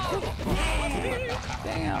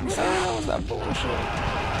 Damn, son, that was that bullshit.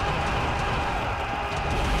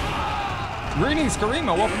 Greetings,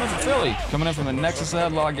 Karima. Welcome to Philly. Coming in from the Nexus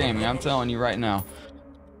Headlockedgaming. I'm telling you right now.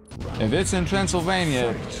 If it's in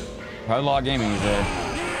Pennsylvania, Headlockedgaming is there.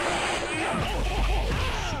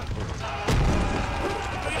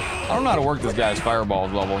 I don't know how to work this guy's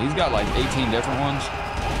fireballs level. He's got like 18 different ones.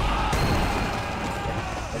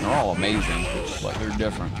 They're all amazing, but they're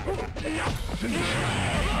different.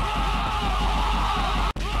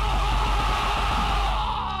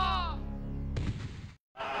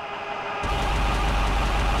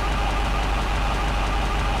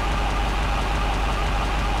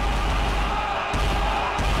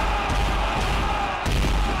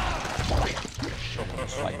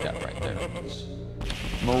 Like that right there.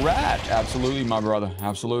 Murat, absolutely, my brother.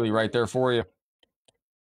 Absolutely, right there for you.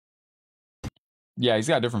 Yeah, he's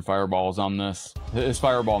got different fireballs on this. His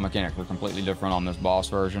fireball mechanics are completely different on this boss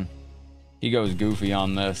version. He goes goofy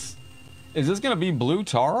on this. Is this going to be Blue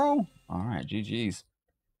Taro? All right, GG's.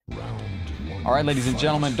 All right, ladies and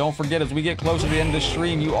gentlemen, don't forget, as we get closer to the end of the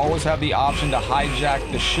stream, you always have the option to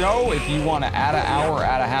hijack the show. If you want to add an hour or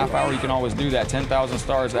add a half hour, you can always do that. 10,000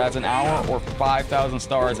 stars adds an hour, or 5,000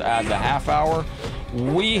 stars adds a half hour.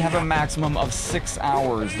 We have a maximum of 6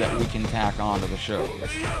 hours that we can tack onto the show.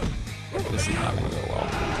 This is not going to go well.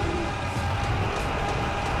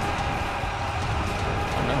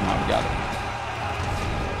 Oh, never mind, we got it.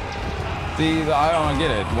 See, I don't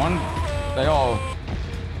get it. They all...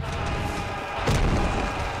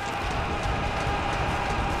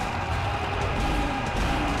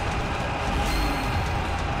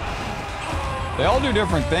 They all do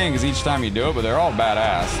different things each time you do it, but they're all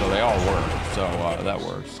badass, so they all work. So that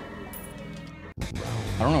works.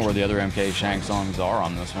 I don't know where the other MK Shank songs are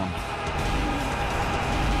on this one.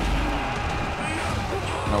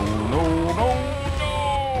 No, no, no,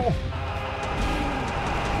 no!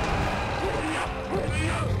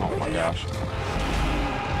 Oh my gosh.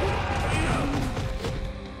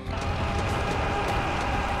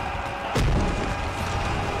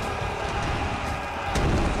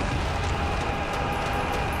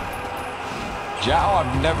 Jao,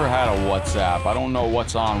 I've never had a WhatsApp. I don't know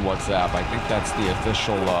what's on WhatsApp. I think that's the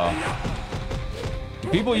official, do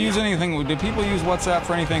people use anything, do people use WhatsApp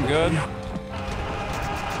for anything good?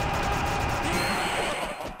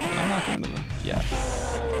 I'm not going to the, yes.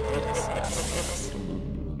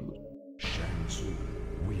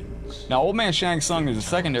 Now, Old Man Shang Tsung is a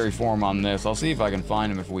secondary form on this. I'll see if I can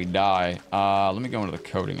find him if we die. Let me go into the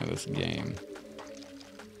coding of this game.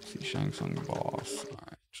 Let's see, Shang Tsung boss. All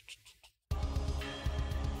right.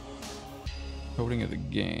 Coding of the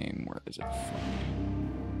game, where is it from?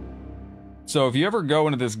 So if you ever go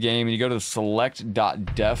into this game and you go to the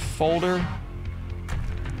select.def folder,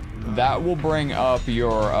 that will bring up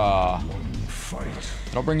your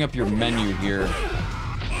it'll bring up your menu here.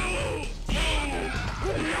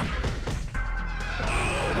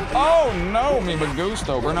 Oh no, mi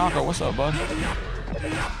gusto. Bernaco, what's up, bud?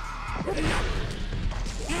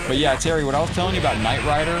 But yeah, Terry, what I was telling you about Knight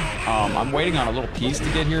Rider, I'm waiting on a little piece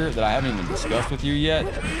to get here that I haven't even discussed with you yet.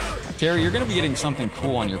 Terry, you're going to be getting something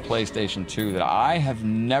cool on your PlayStation 2 that I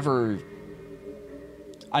never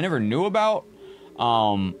knew about.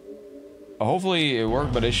 Hopefully it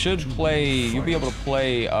worked, but it should play, you'll be able to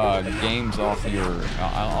play games off your,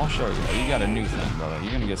 I'll show you. You got a new thing, brother. You're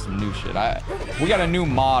going to get some new shit. We got a new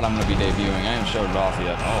mod I'm going to be debuting. I haven't showed it off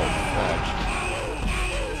yet. Oh, fudge.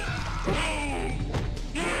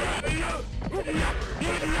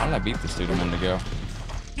 How did I beat this dude a minute ago?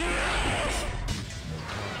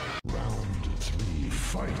 Round 3,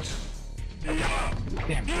 fight.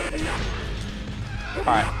 Damn.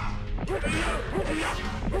 Alright.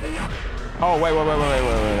 Oh, wait.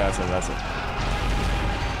 That's it.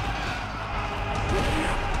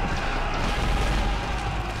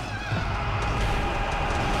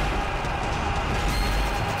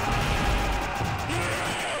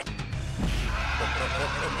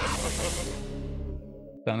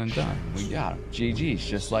 Done and done. We got him. GG's,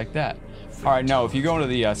 just like that. All right, no, if you go into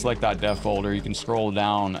the select.dev folder, you can scroll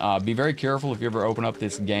down. Be very careful if you ever open up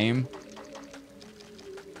this game.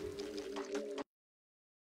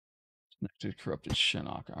 To corrupted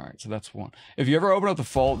Shinnok. All right, so that's one. If you ever open up the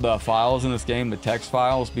files in this game, the text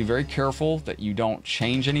files, be very careful that you don't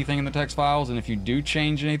change anything in the text files. And if you do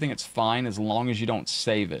change anything, it's fine as long as you don't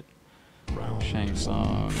save it. Shang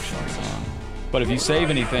Tsung. But if you save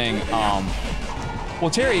anything, well,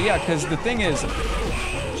 Terry, yeah, because the thing is,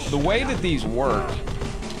 the way that these work,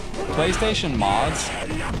 PlayStation mods.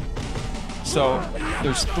 So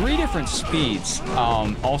there's 3 different speeds.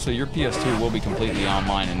 Also, your PS2 will be completely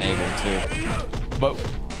online enabled too. But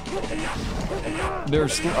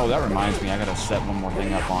there's oh, that reminds me, I gotta set one more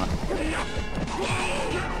thing up on it.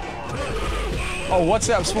 Oh,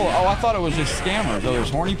 WhatsApp's full. Oh, I thought it was just scammers. Oh, there's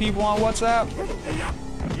horny people on WhatsApp.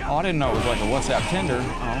 Oh, I didn't know it was like a WhatsApp Tinder.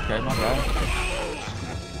 Oh, okay, my bad.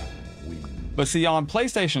 But see, on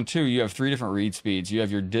PlayStation 2, you have 3 different read speeds. You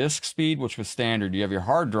have your disk speed, which was standard. You have your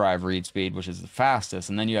hard drive read speed, which is the fastest.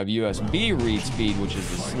 And then you have USB read speed, which is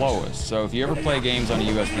the slowest. So if you ever play games on a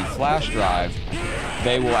USB flash drive,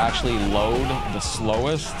 they will actually load the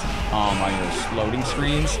slowest on your loading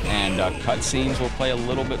screens. And cutscenes will play a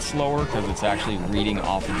little bit slower because it's actually reading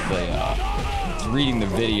off of the... it's reading the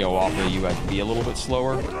video off the USB a little bit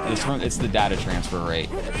slower. It's the data transfer rate.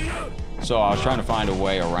 So I was trying to find a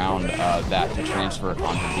way around that to transfer it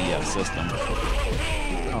onto the system.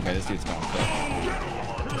 Okay, this dude's going quick.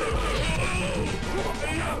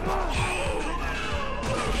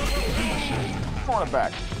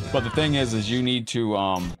 Cornerback. But the thing is you need to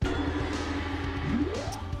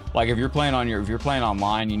like if you're playing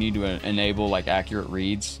online, you need to enable like accurate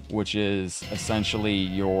reads, which is essentially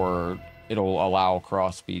it'll allow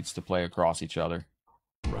cross speeds to play across each other.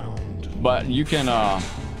 But you can oh,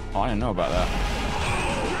 I didn't know about that.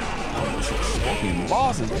 Oh, this fucking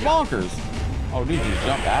boss is bonkers. Oh, dude just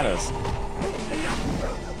jumped at us.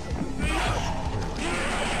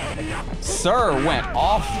 Sir went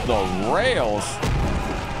off the rails.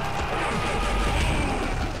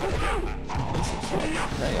 This is fucking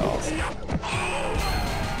chaos.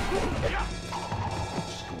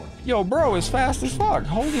 Yo, bro is fast as fuck.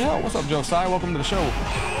 Holy hell. What's up, Josiah? Welcome to the show.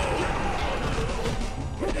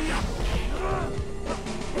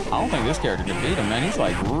 I don't think this character can beat him, man. He's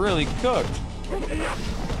like really cooked.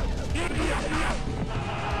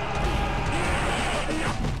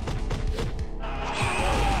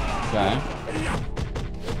 Okay.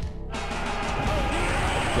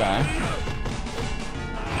 Okay.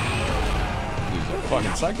 He's a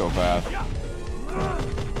fucking psychopath.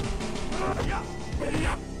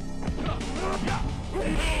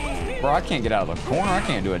 Bro, I can't get out of the corner. I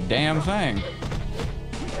can't do a damn thing.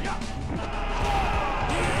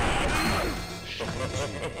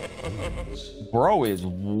 Bro is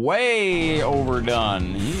way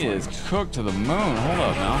overdone. He is cooked to the moon. Hold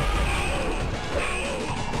up now.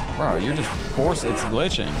 Bro, you're just, of course it's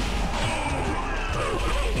glitching.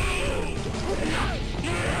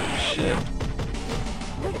 Shit.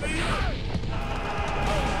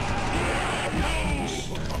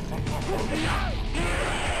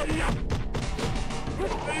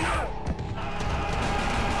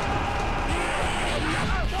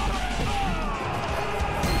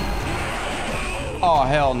 Oh,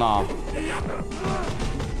 hell no.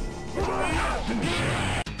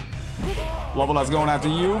 Level that's going after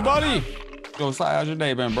you, buddy. Go, how's your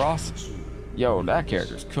day been, bros? Yo, that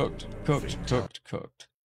character's cooked. Cooked.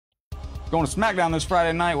 Going to SmackDown this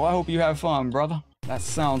Friday night. Well, I hope you have fun, brother. That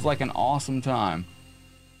sounds like an awesome time.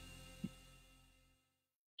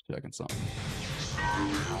 Checking something.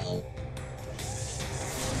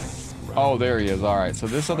 Oh, there he is. All right. So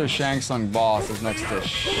this other Shang Tsung boss is next to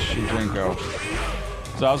Shujinko.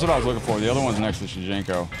 So that's what I was looking for. The other one's next to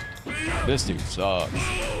Shujinko. This dude sucks.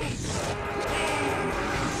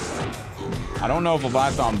 I don't know if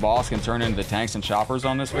Leviathan boss can turn into the tanks and choppers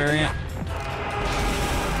on this variant.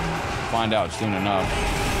 Find out soon enough.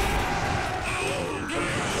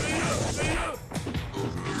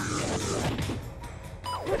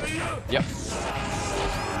 Yep.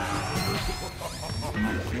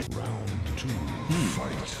 Round 2,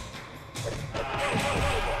 fight.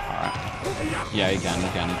 Alright. Yeah, he can.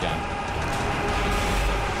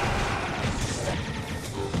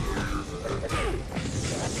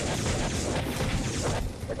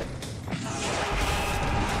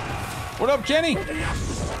 What up, Kenny?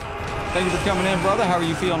 Thank you for coming in, brother. How are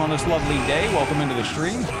you feeling on this lovely day? Welcome into the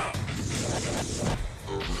stream.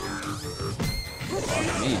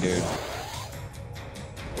 Fuck me, dude.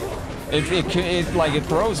 It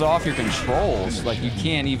throws off your controls. Like, you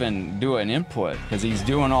can't even do an input because he's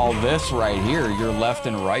doing all this right here. Your left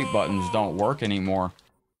and right buttons don't work anymore.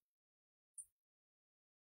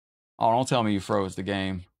 Oh, don't tell me you froze the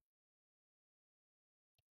game.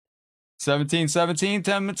 17-17,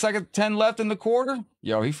 10 seconds, 10 left in the quarter.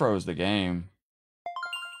 Yo, he froze the game.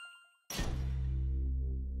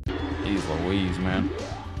 Jeez Louise, man.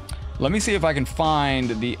 Let me see if I can find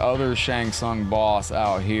the other Shang Tsung boss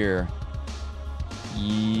out here.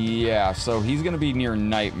 Yeah, so he's gonna be near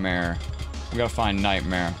Nightmare. We gotta find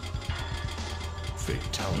Nightmare.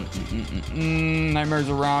 Fatality. Nightmare's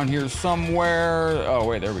around here somewhere. Oh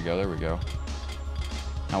wait, there we go, there we go.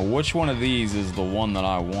 Now which one of these is the one that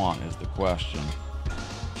I want is the question.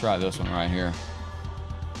 Try this one right here.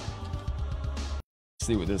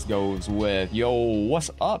 See what this goes with. Yo, what's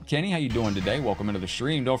up, Kenny? How you doing today? Welcome into the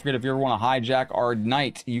stream. Don't forget, if you ever want to hijack our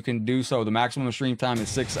night, you can do so. The maximum stream time is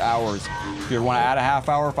 6 hours. If you want to add a half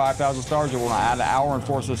hour, 5,000 stars, you want to add an hour and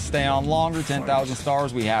force us to stay on longer, 10,000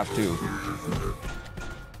 stars, we have to.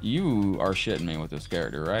 You are shitting me with this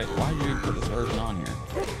character, right? Why did you put this version on here?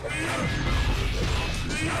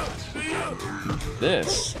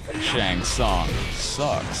 This Shang Tsung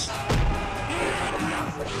sucks.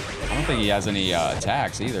 I don't think he has any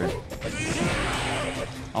attacks either. I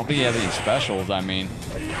don't think he has any specials, I mean,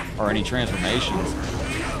 or any transformations.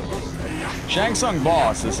 Shang Tsung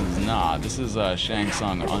boss, this is not. This is Shang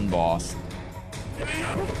Tsung unboss.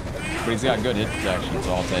 But he's got good hit protection,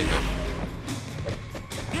 so I'll take it.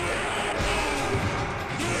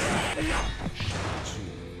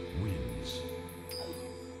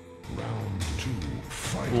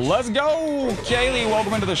 Let's go, Kaylee.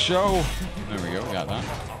 Welcome into the show. There we go. We got that.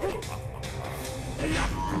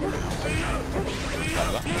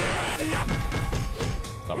 Stop that.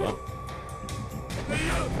 Stop that.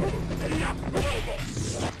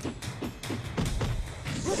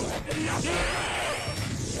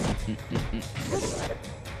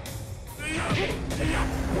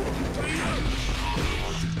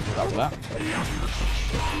 Stop that.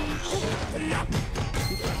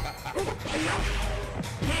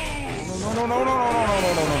 No.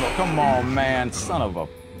 Come on, man. Son of a...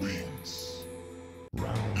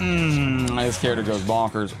 This character goes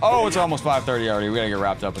bonkers. Oh, it's almost 5:30 already. We gotta get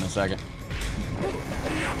wrapped up in a second.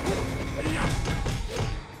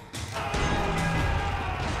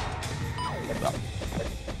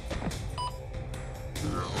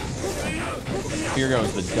 Here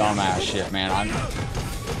goes the dumbass shit, man.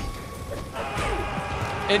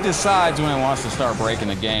 It decides when it wants to start breaking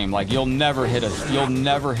the game. Like, you'll never hit a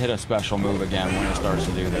special move again when it starts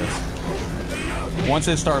to do this. Once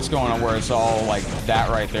it starts going on where it's all like that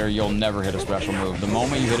right there, you'll never hit a special move. The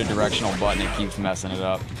moment you hit a directional button, it keeps messing it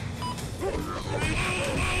up.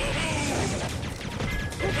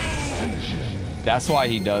 That's why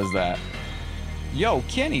he does that. Yo,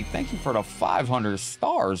 Kenny, thank you for the 500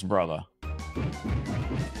 stars, brother.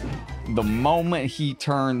 The moment he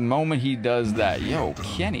does that, yo,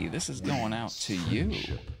 Kenny, this is going out to you.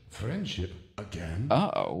 Friendship again.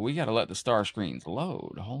 Uh-oh, we gotta let the star screens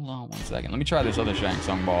load. Hold on one second. Let me try this other Shang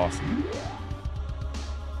Tsung boss.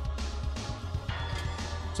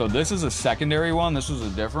 So this is a secondary one. This is a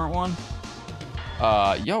different one.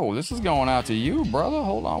 Yo, this is going out to you, brother.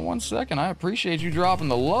 Hold on one second. I appreciate you dropping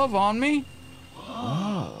the love on me.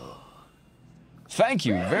 Oh. Thank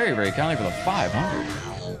you very, very kindly for the 500.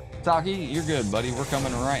 Taki, you're good, buddy. We're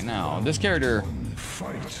coming right now. This character...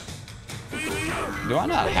 Do I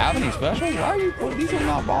not have any specials? Why are you putting... These are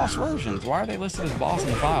not boss versions. Why are they listed as boss in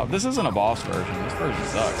the file? This isn't a boss version. This version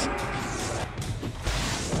sucks.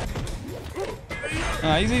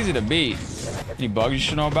 He's easy to beat. Any bugs you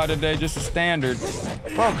should know about today? Just a standard.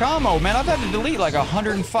 Bro, Camo, man, I've had to delete like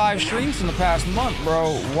 105 streams in the past month,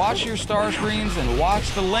 bro. Watch your star screens and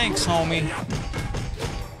watch the links, homie.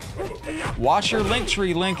 Watch your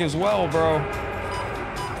Linktree link as well, bro.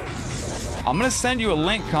 I'm gonna send you a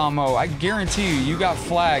link, Camo. I guarantee you got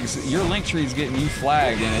flags. Your Linktree's getting you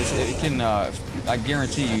flagged, and it can. I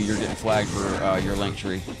guarantee you're getting flagged for your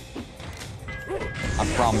Linktree. I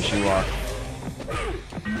promise you are.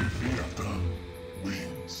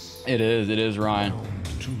 It is, Ryan.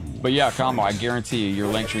 But yeah, Camo, I guarantee you,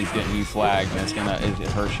 your Linktree's getting you flagged, and it's gonna.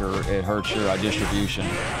 It hurts your distribution,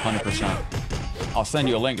 100%. I'll send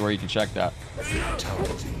you a link where you can check that.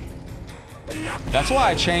 That's why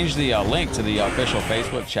I changed the link to the official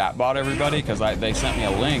Facebook chat bot, everybody, because they sent me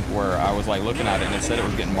a link where I was like looking at it and it said it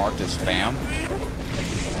was getting marked as spam,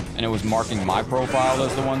 and it was marking my profile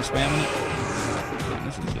as the one spamming it. Man,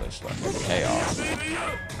 this is just fucking chaos.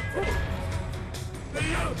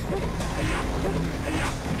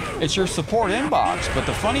 It's your support inbox, but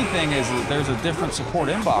the funny thing is that there's a different support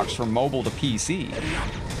inbox from mobile to PC.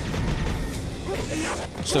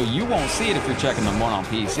 So you won't see it if you're checking the one on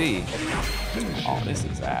PC. Oh, this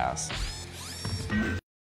is ass.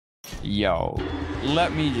 Yo,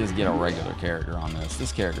 let me just get a regular character on this.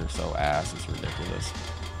 This character is so ass, it's ridiculous.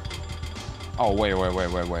 Oh, wait. I'm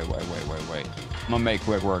gonna make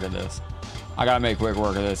quick work of this. I gotta make quick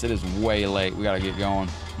work of this. It is way late. We gotta get going.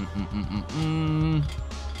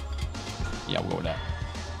 Yeah, we'll go with that.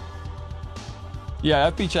 Yeah,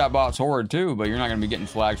 FB chat bot's horrid too, but you're not gonna be getting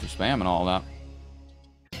flagged for spam and all that.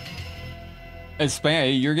 It's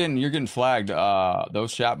spam. You're getting flagged.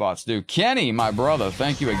 Those chat bots do. Kenny, my brother,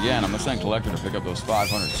 thank you again. I'm gonna send Collector to pick up those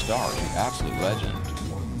 500 stars. You absolute legend.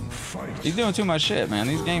 He's doing too much shit, man.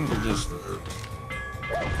 These games are just.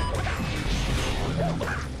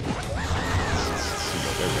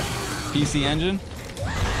 PC Engine.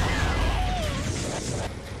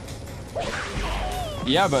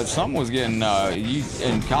 Yeah, but something was getting,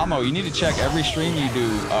 in Camo, you need to check every stream you do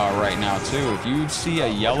right now, too. If you see a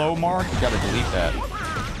yellow mark, you gotta delete that.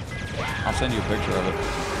 I'll send you a picture of it.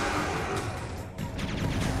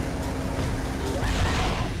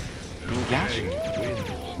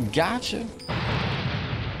 Gotcha.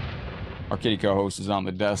 Our kitty co-host is on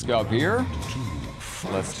the desk up here.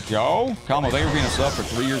 Let's go. Camo, thank you for being a sub for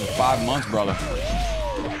 3 years and 5 months, brother.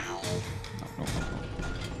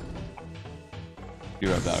 You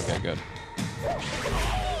have that. Okay, good.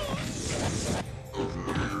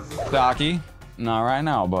 Docky, not right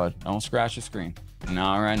now, bud. Don't scratch the screen.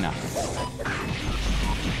 Not right now.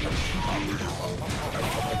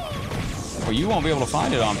 Well, you won't be able to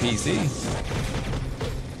find it on PC.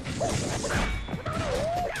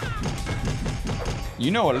 You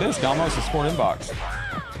know what it is, Camo. It's a sport inbox.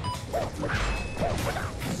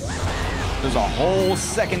 There's a whole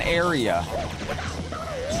second area.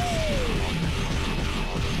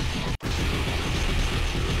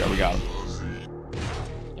 There we go.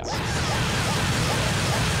 Yeah.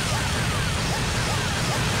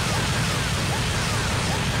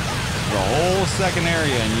 The whole second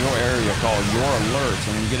area in your area called your alerts.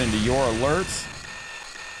 And when you get into your alerts,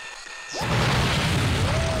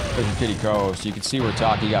 there's your kitty co-host. You can see where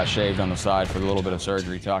Taki got shaved on the side for the little bit of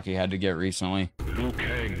surgery Taki had to get recently.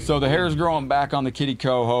 Okay. So the hair is growing back on the kitty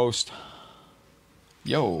co-host.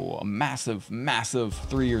 Yo, a massive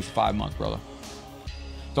 3 years, 5 months, brother.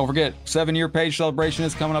 Don't forget, 7-year page celebration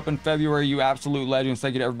is coming up in February. You absolute legends.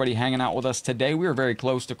 Thank you to everybody hanging out with us today. We are very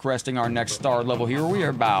close to cresting our next star level here. We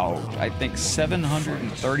are about, I think,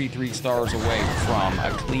 733 stars away from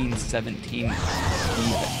a clean 17 even.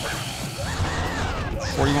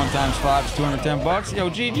 41 times 5 is 210 bucks. Yo,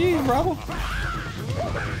 GG, bro.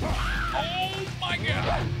 Oh my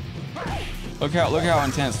god. Look how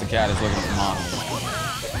intense the cat is looking at the monitor.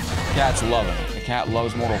 The cat's loving it. The cat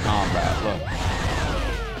loves Mortal Kombat. Look.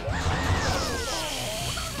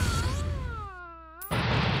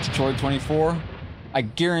 Detroit 24. I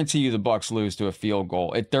guarantee you the Bucks lose to a field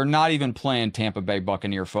goal. They're not even playing Tampa Bay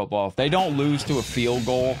Buccaneer football. If they don't lose to a field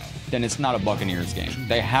goal, then it's not a Buccaneers game.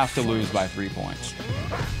 They have to lose by 3 points.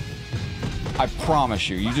 I promise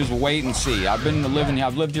you. You just wait and see. I've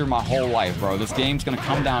lived here my whole life, bro. This game's gonna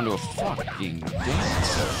come down to a fucking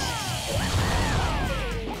dance.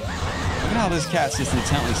 Look at how this cat's just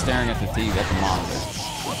intently staring at the TV, at the monitor.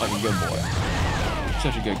 Like a good boy.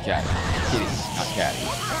 Such a good cat. Kitty, not catty.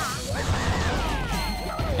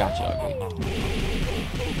 Gotcha, ugly.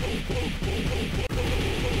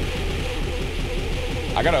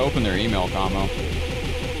 I gotta open their email combo.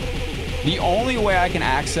 The only way I can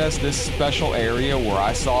access this special area where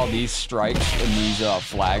I saw these strikes and these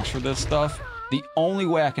flags for this stuff, the only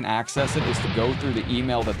way I can access it is to go through the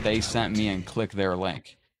email that they sent me and click their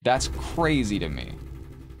link. That's crazy to me.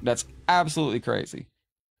 That's absolutely crazy.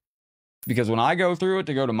 Because when I go through it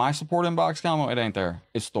to go to my support inbox combo, it ain't there.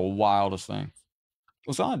 It's the wildest thing.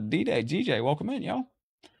 What's on? D-Day, GJ, welcome in, yo.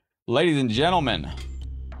 Ladies and gentlemen,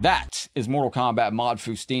 that is Mortal Kombat Mod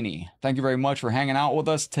Fustini. Thank you very much for hanging out with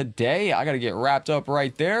us today. I got to get wrapped up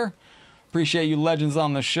right there. Appreciate you legends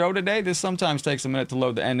on the show today. This sometimes takes a minute to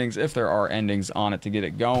load the endings, if there are endings on it, to get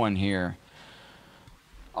it going here.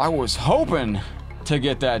 I was hoping to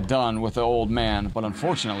get that done with the old man, but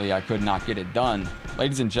unfortunately I could not get it done.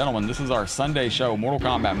 Ladies and gentlemen, this is our Sunday show, Mortal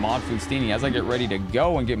Kombat Mod Fustini. As I get ready to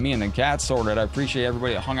go and get me and the cat sorted, I appreciate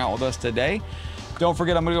everybody that hung out with us today. Don't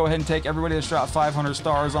forget, I'm going to go ahead and take everybody that's dropped 500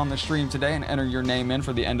 stars on the stream today and enter your name in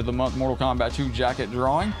for the end of the month Mortal Kombat 2 jacket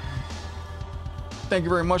drawing. Thank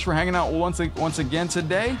you very much for hanging out once again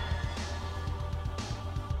today.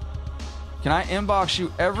 Can I inbox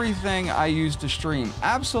you everything I use to stream?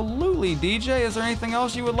 Absolutely, DJ. Is there anything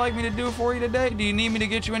else you would like me to do for you today? Do you need me to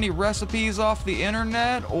get you any recipes off the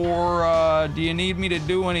internet? Or do you need me to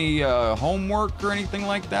do any homework or anything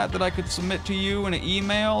like that that I could submit to you in an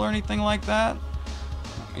email or anything like that?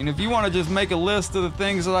 I mean, if you want to just make a list of the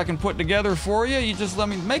things that I can put together for you, you just let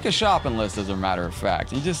me make a shopping list, as a matter of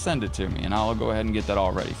fact. You just send it to me, and I'll go ahead and get that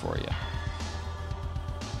all ready for you.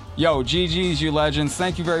 Yo, GG's, you legends.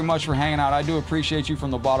 Thank you very much for hanging out. I do appreciate you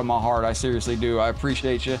from the bottom of my heart. I seriously do. I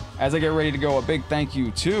appreciate you. As I get ready to go, a big thank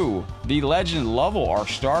you to the legend Lovell, our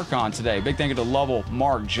StarCon today. Big thank you to Lovell,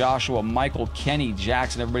 Mark, Joshua, Michael, Kenny,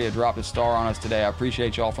 Jackson, everybody that dropped a star on us today. I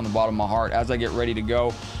appreciate you all from the bottom of my heart. As I get ready to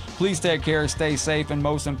go, please take care, stay safe, and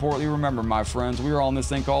most importantly, remember, my friends, we are all in this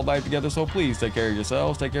thing called life together, so please take care of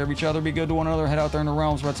yourselves, take care of each other, be good to one another, head out there in the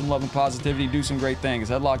realm, spread some love and positivity, do some great things.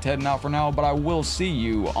 Headlocked heading out for now, but I will see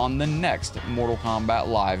you on the next Mortal Kombat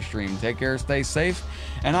live stream. Take care, stay safe,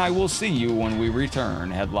 and I will see you when we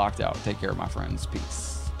return. Headlocked out. Take care, my friends. Peace.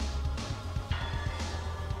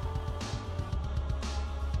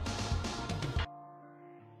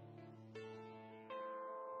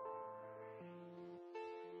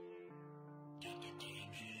 Get the